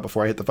to talk about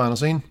before I hit the final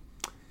scene?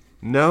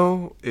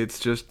 No, it's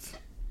just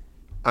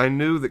I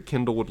knew that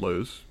Kendall would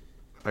lose.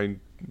 I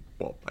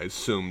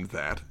assumed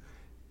that.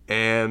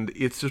 And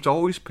it's just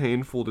always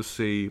painful to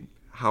see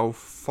how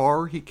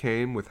far he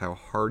came with how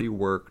hard he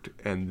worked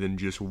and then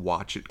just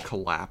watch it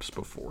collapse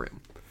before him.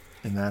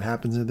 And that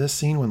happens in this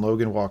scene when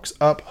Logan walks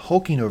up,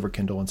 hulking over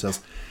Kendall and says,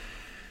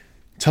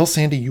 tell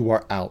Sandy you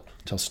are out.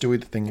 Tell Stewie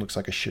the thing looks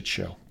like a shit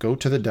show. Go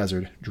to the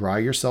desert. Dry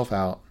yourself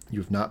out. You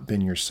have not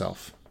been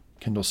yourself.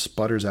 Kendall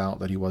sputters out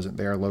that he wasn't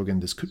there. Logan,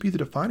 this could be the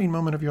defining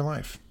moment of your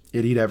life.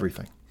 It'd eat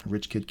everything. A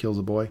rich kid kills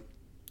a boy.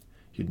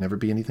 You'd never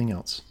be anything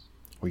else.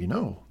 Or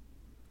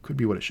could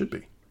be what it should be.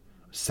 A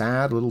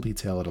sad little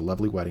detail at a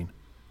lovely wedding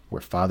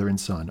where father and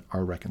son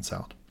are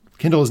reconciled.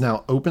 Kendall is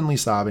now openly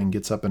sobbing,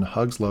 gets up and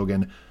hugs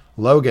Logan.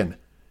 Logan,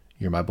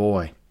 you're my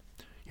boy.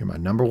 You're my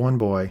number one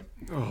boy.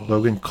 Oh.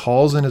 Logan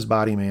calls in his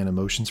body man and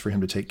motions for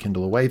him to take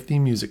Kendall away.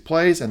 Theme music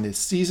plays, and this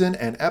season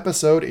and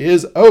episode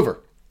is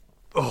over.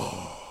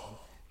 Oh,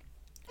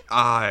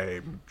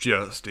 I'm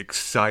just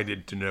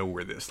excited to know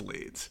where this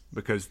leads,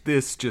 because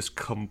this just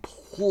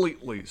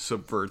completely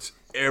subverts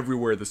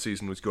everywhere the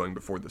season was going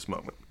before this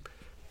moment.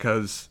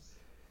 Because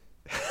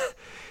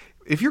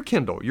if you're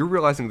Kendall, you're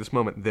realizing this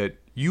moment that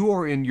you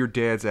are in your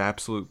dad's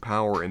absolute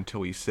power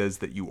until he says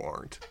that you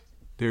aren't.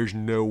 There's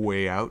no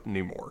way out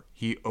anymore.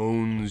 He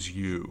owns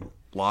you.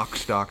 Lock,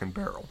 stock, and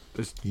barrel.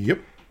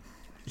 Yep.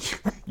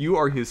 You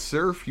are his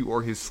serf. You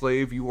are his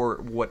slave. You are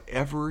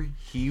whatever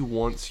he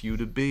wants you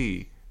to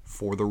be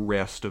for the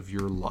rest of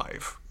your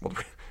life. Well,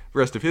 the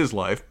rest of his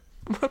life,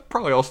 but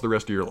probably also the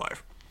rest of your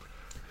life.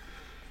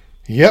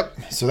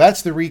 Yep. So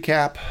that's the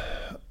recap.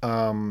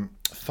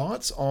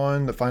 Thoughts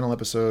on the final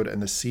episode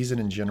and the season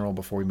in general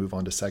before we move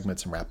on to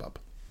segments and wrap up?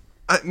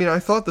 I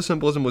thought the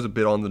symbolism was a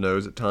bit on the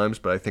nose at times,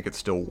 but I think it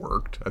still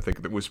worked. I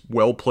think it was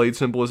well-played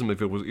symbolism,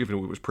 even if it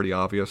was pretty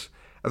obvious.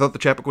 I thought the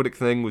Chappaquiddick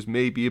thing was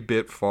maybe a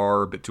bit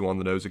too on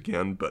the nose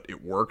again, but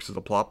it works as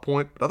a plot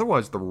point. But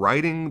otherwise, the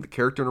writing, the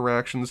character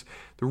interactions,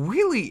 the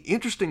really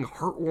interesting,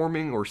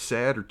 heartwarming, or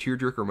sad, or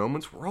tearjerker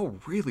moments were all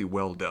really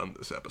well done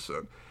this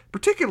episode.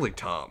 Particularly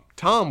Tom.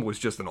 Tom was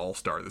just an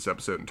all-star this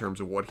episode in terms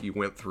of what he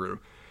went through.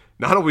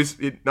 Not always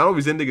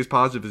ending as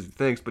positive as he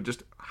thinks, but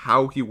just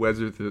how he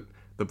weathers it.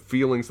 The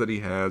feelings that he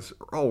has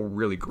are all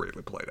really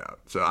greatly played out.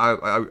 So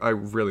I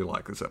really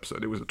like this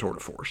episode. It was a tour de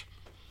force.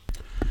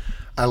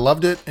 I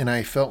loved it, and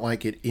I felt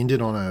like it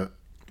ended on a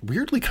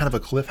weirdly kind of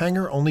a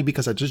cliffhanger, only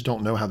because I just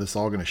don't know how this is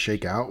all going to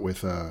shake out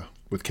with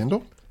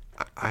Kendall.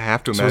 I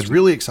have to imagine. So I was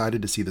really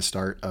excited to see the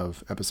start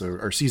of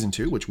season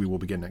 2, which we will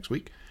begin next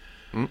week.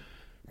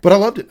 But I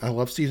loved it. I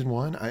loved season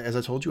 1. As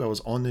I told you, I was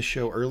on this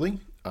show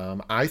early.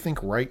 I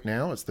think right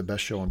now it's the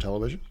best show on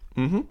television.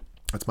 Mm-hmm.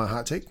 That's my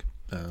hot take.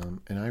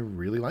 And I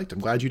really liked it.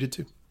 I'm glad you did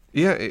too.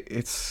 Yeah,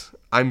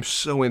 I'm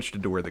so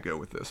interested to where they go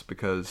with this,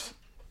 because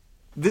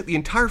the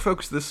entire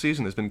focus of this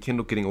season has been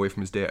Kendall getting away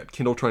from his dad.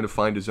 Kendall trying to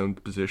find his own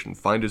position,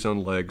 find his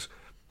own legs,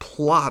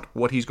 plot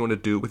what he's going to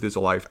do with his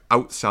life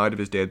outside of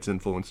his dad's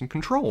influence and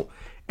control.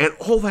 And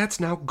all that's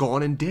now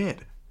gone and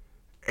dead.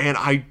 And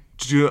I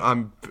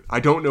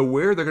don't know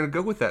where they're going to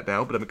go with that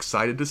now, but I'm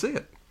excited to see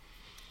it.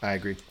 I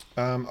agree.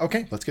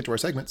 Okay, let's get to our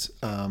segments.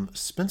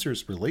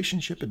 Spencer's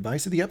relationship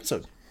advice of the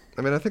episode.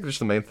 I think just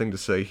the main thing to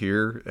say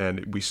here,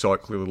 and we saw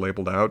it clearly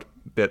labeled out,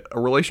 that a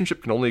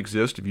relationship can only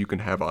exist if you can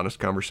have honest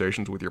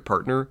conversations with your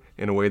partner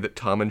in a way that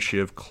Tom and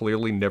Shiv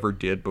clearly never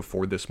did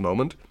before this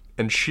moment,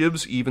 and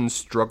Shiv's even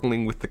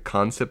struggling with the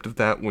concept of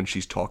that when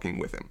she's talking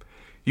with him.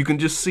 You can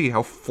just see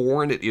how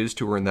foreign it is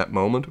to her in that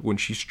moment when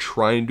she's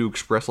trying to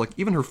express,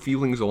 even her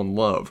feelings on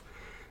love,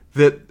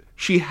 that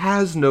she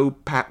has no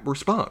pat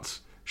response.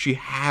 She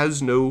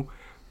has no...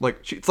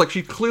 it's like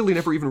she clearly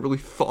never even really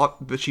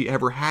thought that she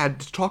ever had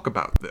to talk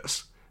about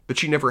this. That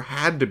she never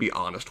had to be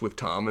honest with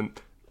Tom and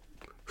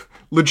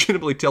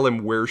legitimately tell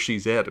him where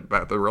she's at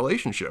about the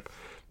relationship.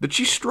 That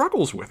she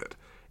struggles with it.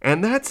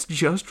 And that's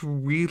just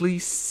really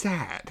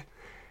sad.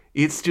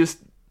 It's just,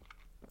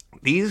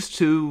 these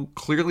two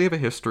clearly have a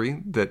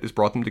history that has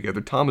brought them together.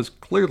 Tom is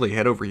clearly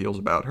head over heels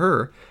about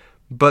her.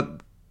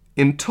 But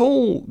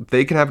until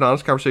they can have an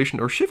honest conversation,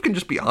 or Shiv can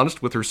just be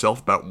honest with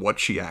herself about what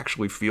she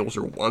actually feels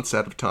or wants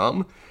out of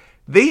Tom,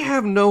 they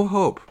have no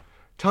hope.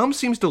 Tom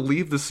seems to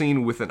leave the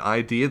scene with an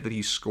idea that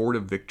he's scored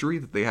a victory,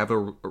 that they have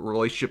a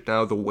relationship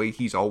now the way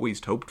he's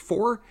always hoped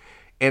for.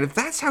 And if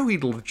that's how he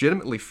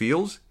legitimately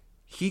feels,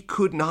 he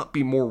could not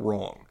be more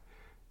wrong.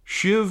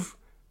 Shiv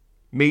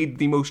made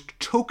the most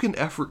token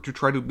effort to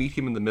try to meet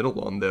him in the middle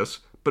on this,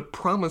 but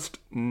promised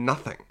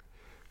nothing.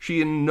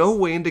 She in no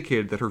way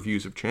indicated that her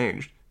views have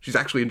changed. She's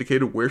actually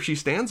indicated where she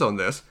stands on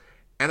this,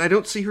 and I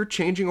don't see her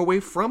changing away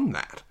from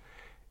that.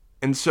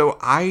 And so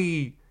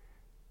I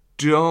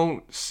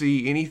don't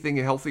see anything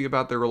healthy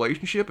about their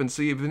relationship, and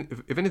see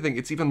if anything,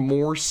 it's even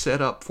more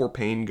set up for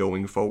pain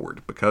going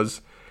forward,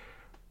 because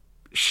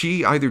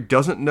she either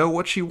doesn't know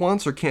what she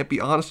wants or can't be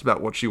honest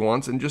about what she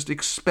wants and just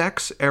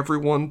expects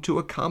everyone to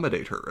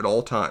accommodate her at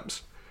all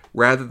times,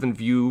 rather than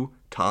view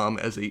Tom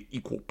as a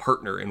equal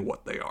partner in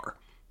what they are.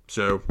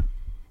 So,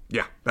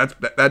 yeah, that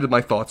is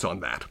my thoughts on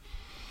that.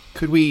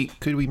 Could we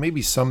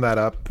maybe sum that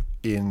up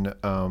in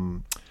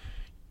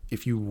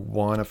if you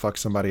want to fuck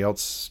somebody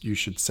else, you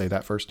should say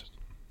that first?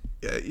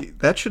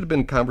 That should have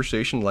been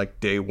conversation like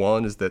day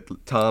one, is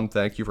that, Tom,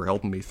 thank you for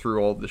helping me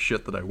through all the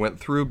shit that I went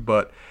through,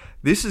 but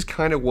this is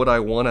kind of what I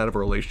want out of a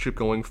relationship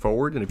going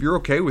forward, and if you're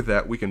okay with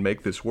that, we can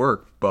make this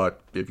work,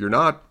 but if you're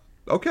not,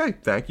 okay,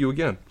 thank you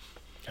again.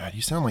 God,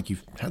 you sound like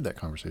you've had that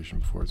conversation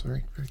before. It's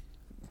very, very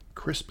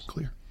crisp and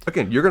clear.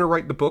 Again, you're going to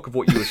write the book of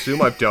what you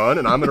assume I've done,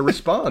 and I'm going to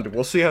respond.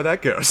 We'll see how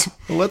that goes.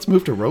 Well, let's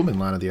move to Roman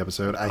line of the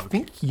episode. I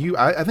think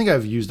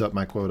I've used up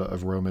my quota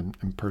of Roman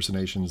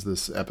impersonations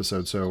this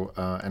episode. So,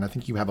 and I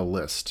think you have a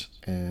list.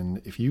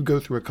 And if you go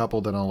through a couple,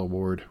 then I'll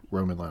award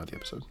Roman line of the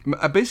episode.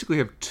 I basically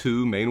have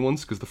two main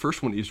ones, because the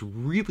first one is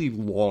really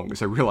long,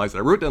 as I realized. I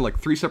wrote down like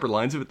 3 separate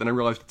lines of it, then I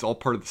realized it's all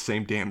part of the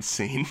same damn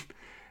scene.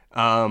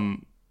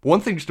 One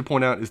thing just to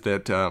point out is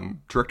that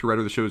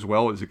director-writer of the show as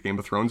well is a Game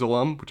of Thrones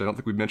alum, which I don't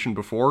think we've mentioned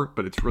before,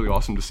 but it's really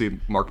awesome to see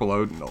Mark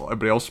Malone and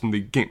everybody else from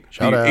the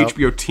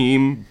HBO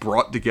team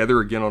brought together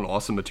again on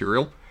awesome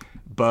material.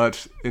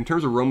 But in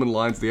terms of Roman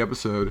lines of the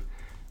episode,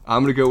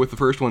 I'm going to go with the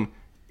first one.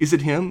 Is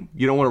it him?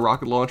 You don't want a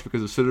rocket launch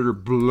because of Senator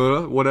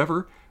blah,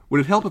 whatever? Would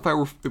it help if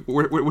it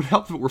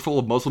were full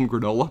of Muslim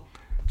granola?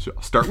 So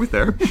I'll start with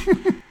there.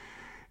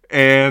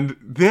 And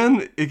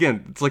then,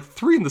 again, it's like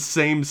 3 in the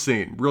same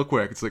scene, real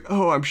quick. It's like,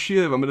 oh, I'm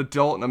Shiv, I'm an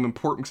adult, and I'm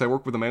important because I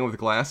work with a man with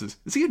glasses.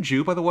 Is he a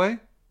Jew, by the way?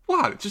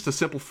 What? It's just a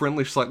simple,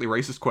 friendly, slightly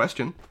racist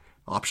question.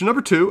 Option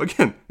number 2,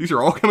 again, these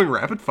are all coming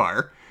rapid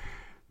fire.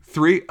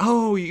 3,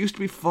 oh, you used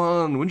to be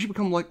fun. When did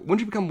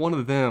you become one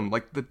of them?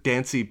 Like the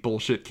dancy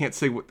bullshit, can't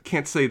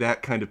say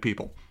that kind of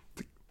people.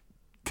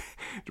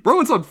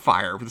 Rowan's on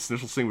fire for this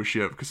initial scene with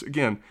Shiv, because,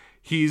 again,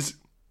 he's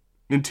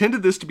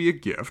intended this to be a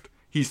gift.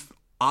 He's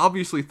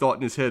obviously thought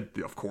in his head,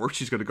 of course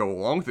she's going to go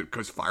along with it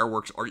because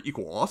fireworks are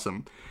equal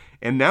awesome.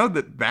 And now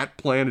that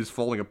plan is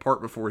falling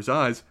apart before his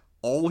eyes,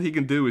 all he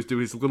can do is do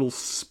his little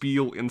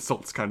spiel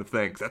insults kind of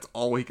things. That's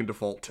all he can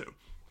default to.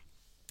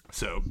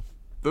 So,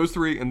 those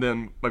 3, and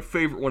then my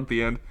favorite one at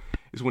the end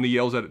is when he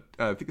yells at,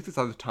 I think it's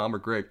either Tom or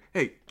Greg,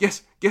 hey,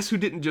 guess who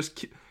didn't just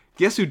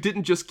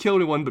kill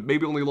anyone but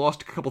maybe only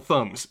lost a couple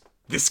thumbs?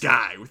 This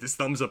guy with his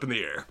thumbs up in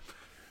the air.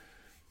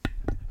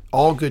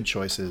 All good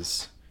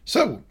choices.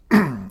 So,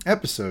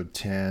 episode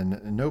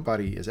 10,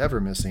 Nobody is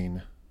Ever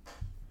Missing.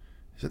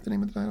 Is that the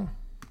name of the title?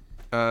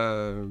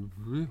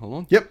 Hold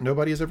on. Yep,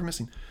 Nobody is Ever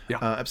Missing. Yeah.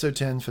 Episode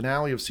 10,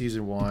 finale of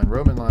season 1,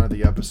 Roman line of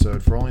the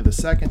episode for only the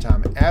second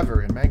time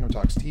ever in Magnum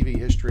Talks TV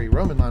history.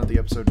 Roman line of the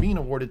episode being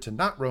awarded to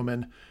not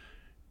Roman,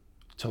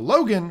 to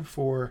Logan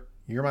for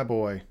You're My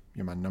Boy,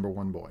 You're My Number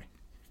One Boy.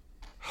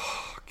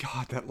 Oh,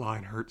 God, that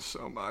line hurts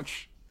so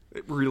much.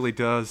 It really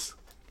does.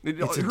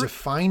 It's a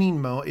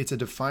defining It's a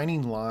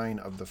defining line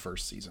of the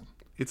first season.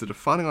 It's a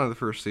defining line of the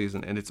first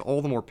season, and it's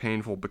all the more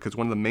painful because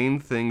one of the main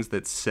things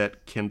that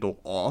set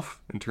Kendall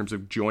off in terms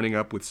of joining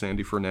up with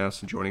Sandy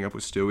Furness and joining up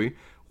with Stewie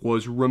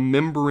was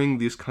remembering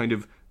this kind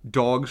of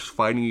dogs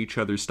fighting each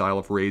other style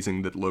of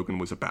raising that Logan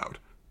was about.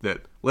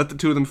 That let the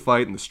two of them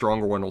fight and the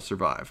stronger one will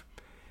survive.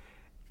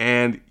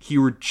 And he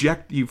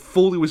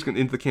fully was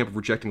into the camp of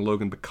rejecting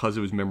Logan because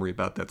of his memory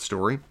about that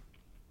story.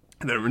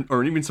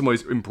 Or even in some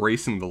ways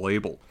embracing the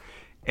label.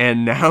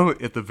 And now,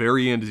 at the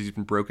very end, as he's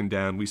been broken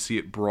down, we see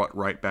it brought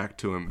right back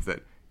to him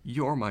that,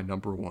 you're my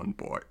number one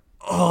boy.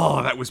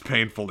 Oh, that was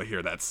painful to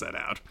hear that said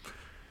out.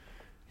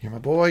 You're my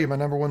boy, you're my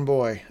number one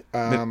boy.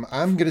 I'm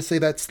going to say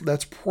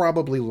that's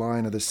probably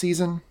line of the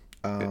season.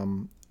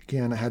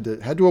 Again, I had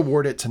to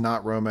award it to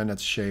not Roman.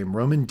 That's a shame.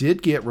 Roman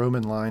did get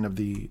Roman line of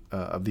the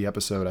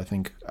episode, I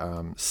think,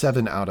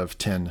 7 out of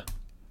 10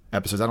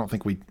 episodes. I don't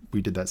think we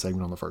did that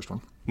segment on the first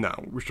one. No,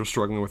 we're still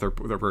struggling with our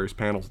various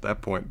panels at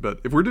that point. But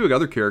if we're doing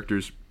other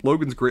characters,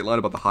 Logan's great line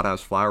about the hothouse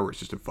flower is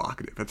just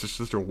evocative. That's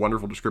just a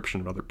wonderful description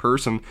of another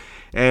person.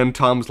 And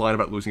Tom's line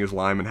about losing his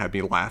Lyman had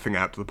me laughing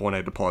out to the point I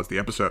had to pause the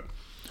episode.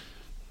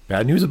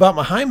 Bad news about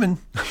my hymen.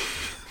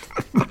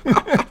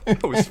 That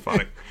was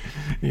funny.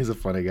 He's a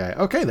funny guy.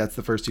 Okay, that's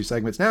the first 2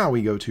 segments. Now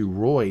we go to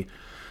Roy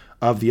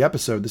of the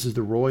episode. This is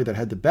the Roy that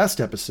had the best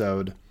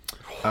episode.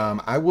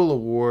 I will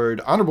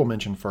award honorable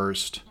mention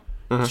first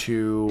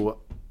to,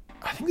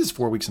 I think this is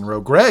 4 weeks in a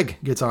row, Greg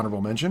gets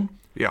honorable mention.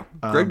 Yeah,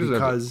 Greg deserves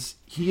because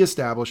he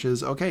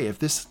establishes, okay, if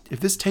this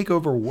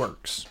takeover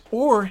works,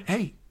 or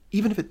hey,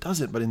 even if it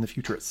doesn't, but in the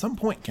future at some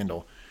point,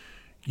 Kendall,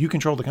 you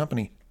control the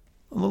company.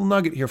 A little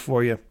nugget here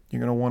for you. You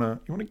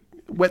want to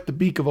wet the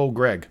beak of old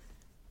Greg.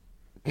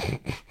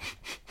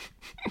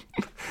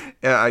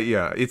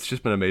 Yeah, it's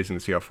just been amazing to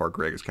see how far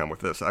Greg has come with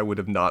this. I would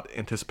have not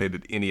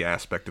anticipated any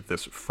aspect of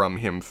this from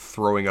him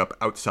throwing up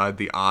outside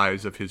the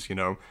eyes of his,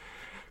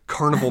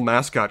 carnival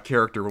mascot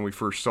character when we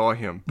first saw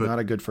him. But not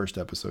a good first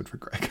episode for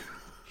Greg.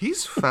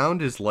 He's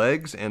found his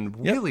legs, and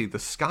really, the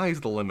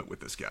sky's the limit with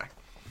this guy.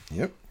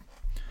 Yep.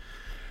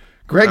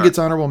 Greg gets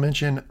honorable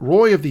mention.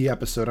 Roy of the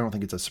episode, I don't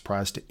think it's a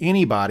surprise to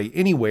anybody,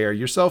 anywhere,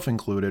 yourself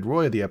included.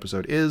 Roy of the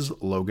episode is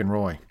Logan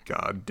Roy.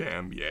 God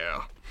damn,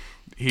 yeah.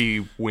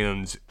 He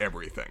wins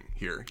everything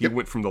here. He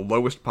went from the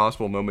lowest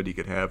possible moment he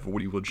could have,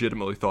 what he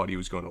legitimately thought he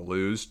was going to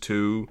lose,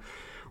 to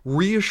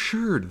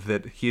reassured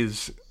that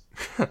his...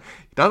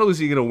 not only is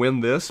he going to win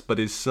this, but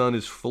his son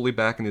is fully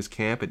back in his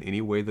camp in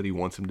any way that he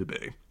wants him to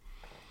be.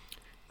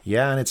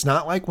 Yeah, and it's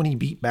not like when he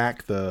beat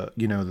back the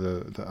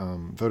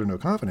vote of no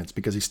confidence,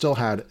 because he still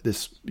had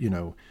this,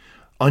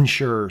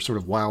 unsure sort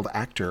of wild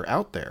actor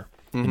out there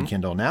in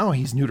Kendall. Now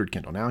he's neutered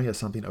Kendall. Now he has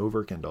something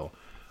over Kendall.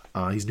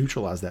 He's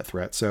neutralized that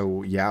threat. So,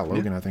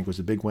 Logan, I think, was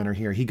a big winner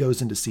here. He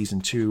goes into season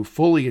 2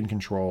 fully in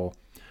control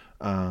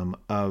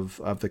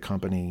of the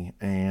company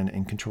and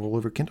in control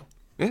over Kendall.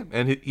 Yeah,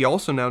 and he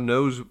also now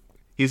knows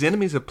his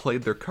enemies have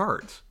played their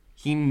cards.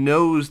 He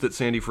knows that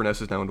Sandy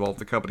Furness is now involved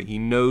with the company. He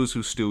knows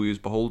who Stewie is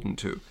beholden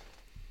to.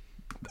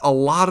 A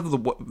lot of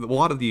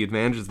the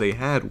advantages they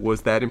had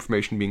was that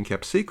information being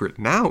kept secret.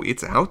 Now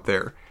it's out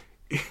there,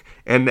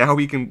 and now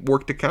he can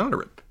work to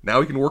counter it.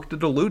 Now he can work to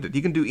dilute it.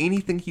 He can do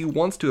anything he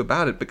wants to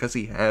about it because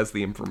he has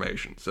the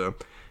information. So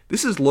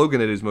this is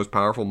Logan at his most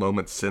powerful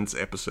moment since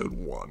episode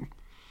 1.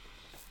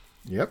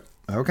 Yep.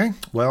 Okay.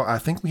 Well, I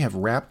think we have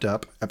wrapped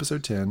up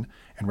episode 10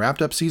 and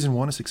wrapped up season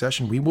 1 of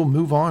Succession. We will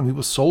move on. We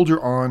will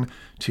soldier on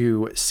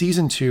to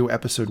season 2,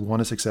 episode 1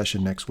 of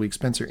Succession next week.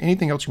 Spencer,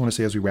 anything else you want to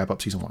say as we wrap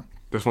up season 1?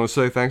 Just want to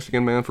say thanks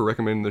again, man, for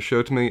recommending the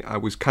show to me. I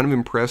was kind of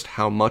impressed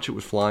how much it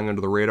was flying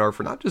under the radar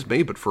for not just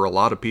me, but for a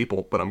lot of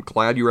people. But I'm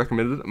glad you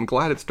recommended it. I'm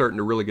glad it's starting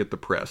to really get the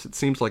press. It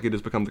seems like it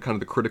has become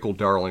the critical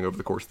darling over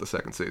the course of the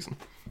second season.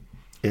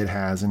 It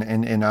has,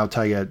 and I'll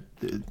tell you,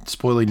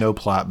 spoiling no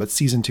plot, but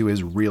season 2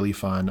 is really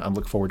fun. I'm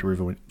looking forward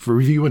to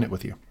reviewing it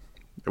with you.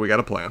 We got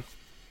a plan.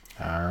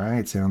 All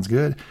right, sounds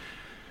good.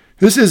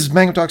 This is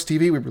Mangum Talks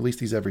TV. We release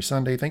these every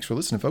Sunday. Thanks for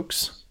listening,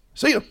 folks.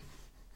 See ya.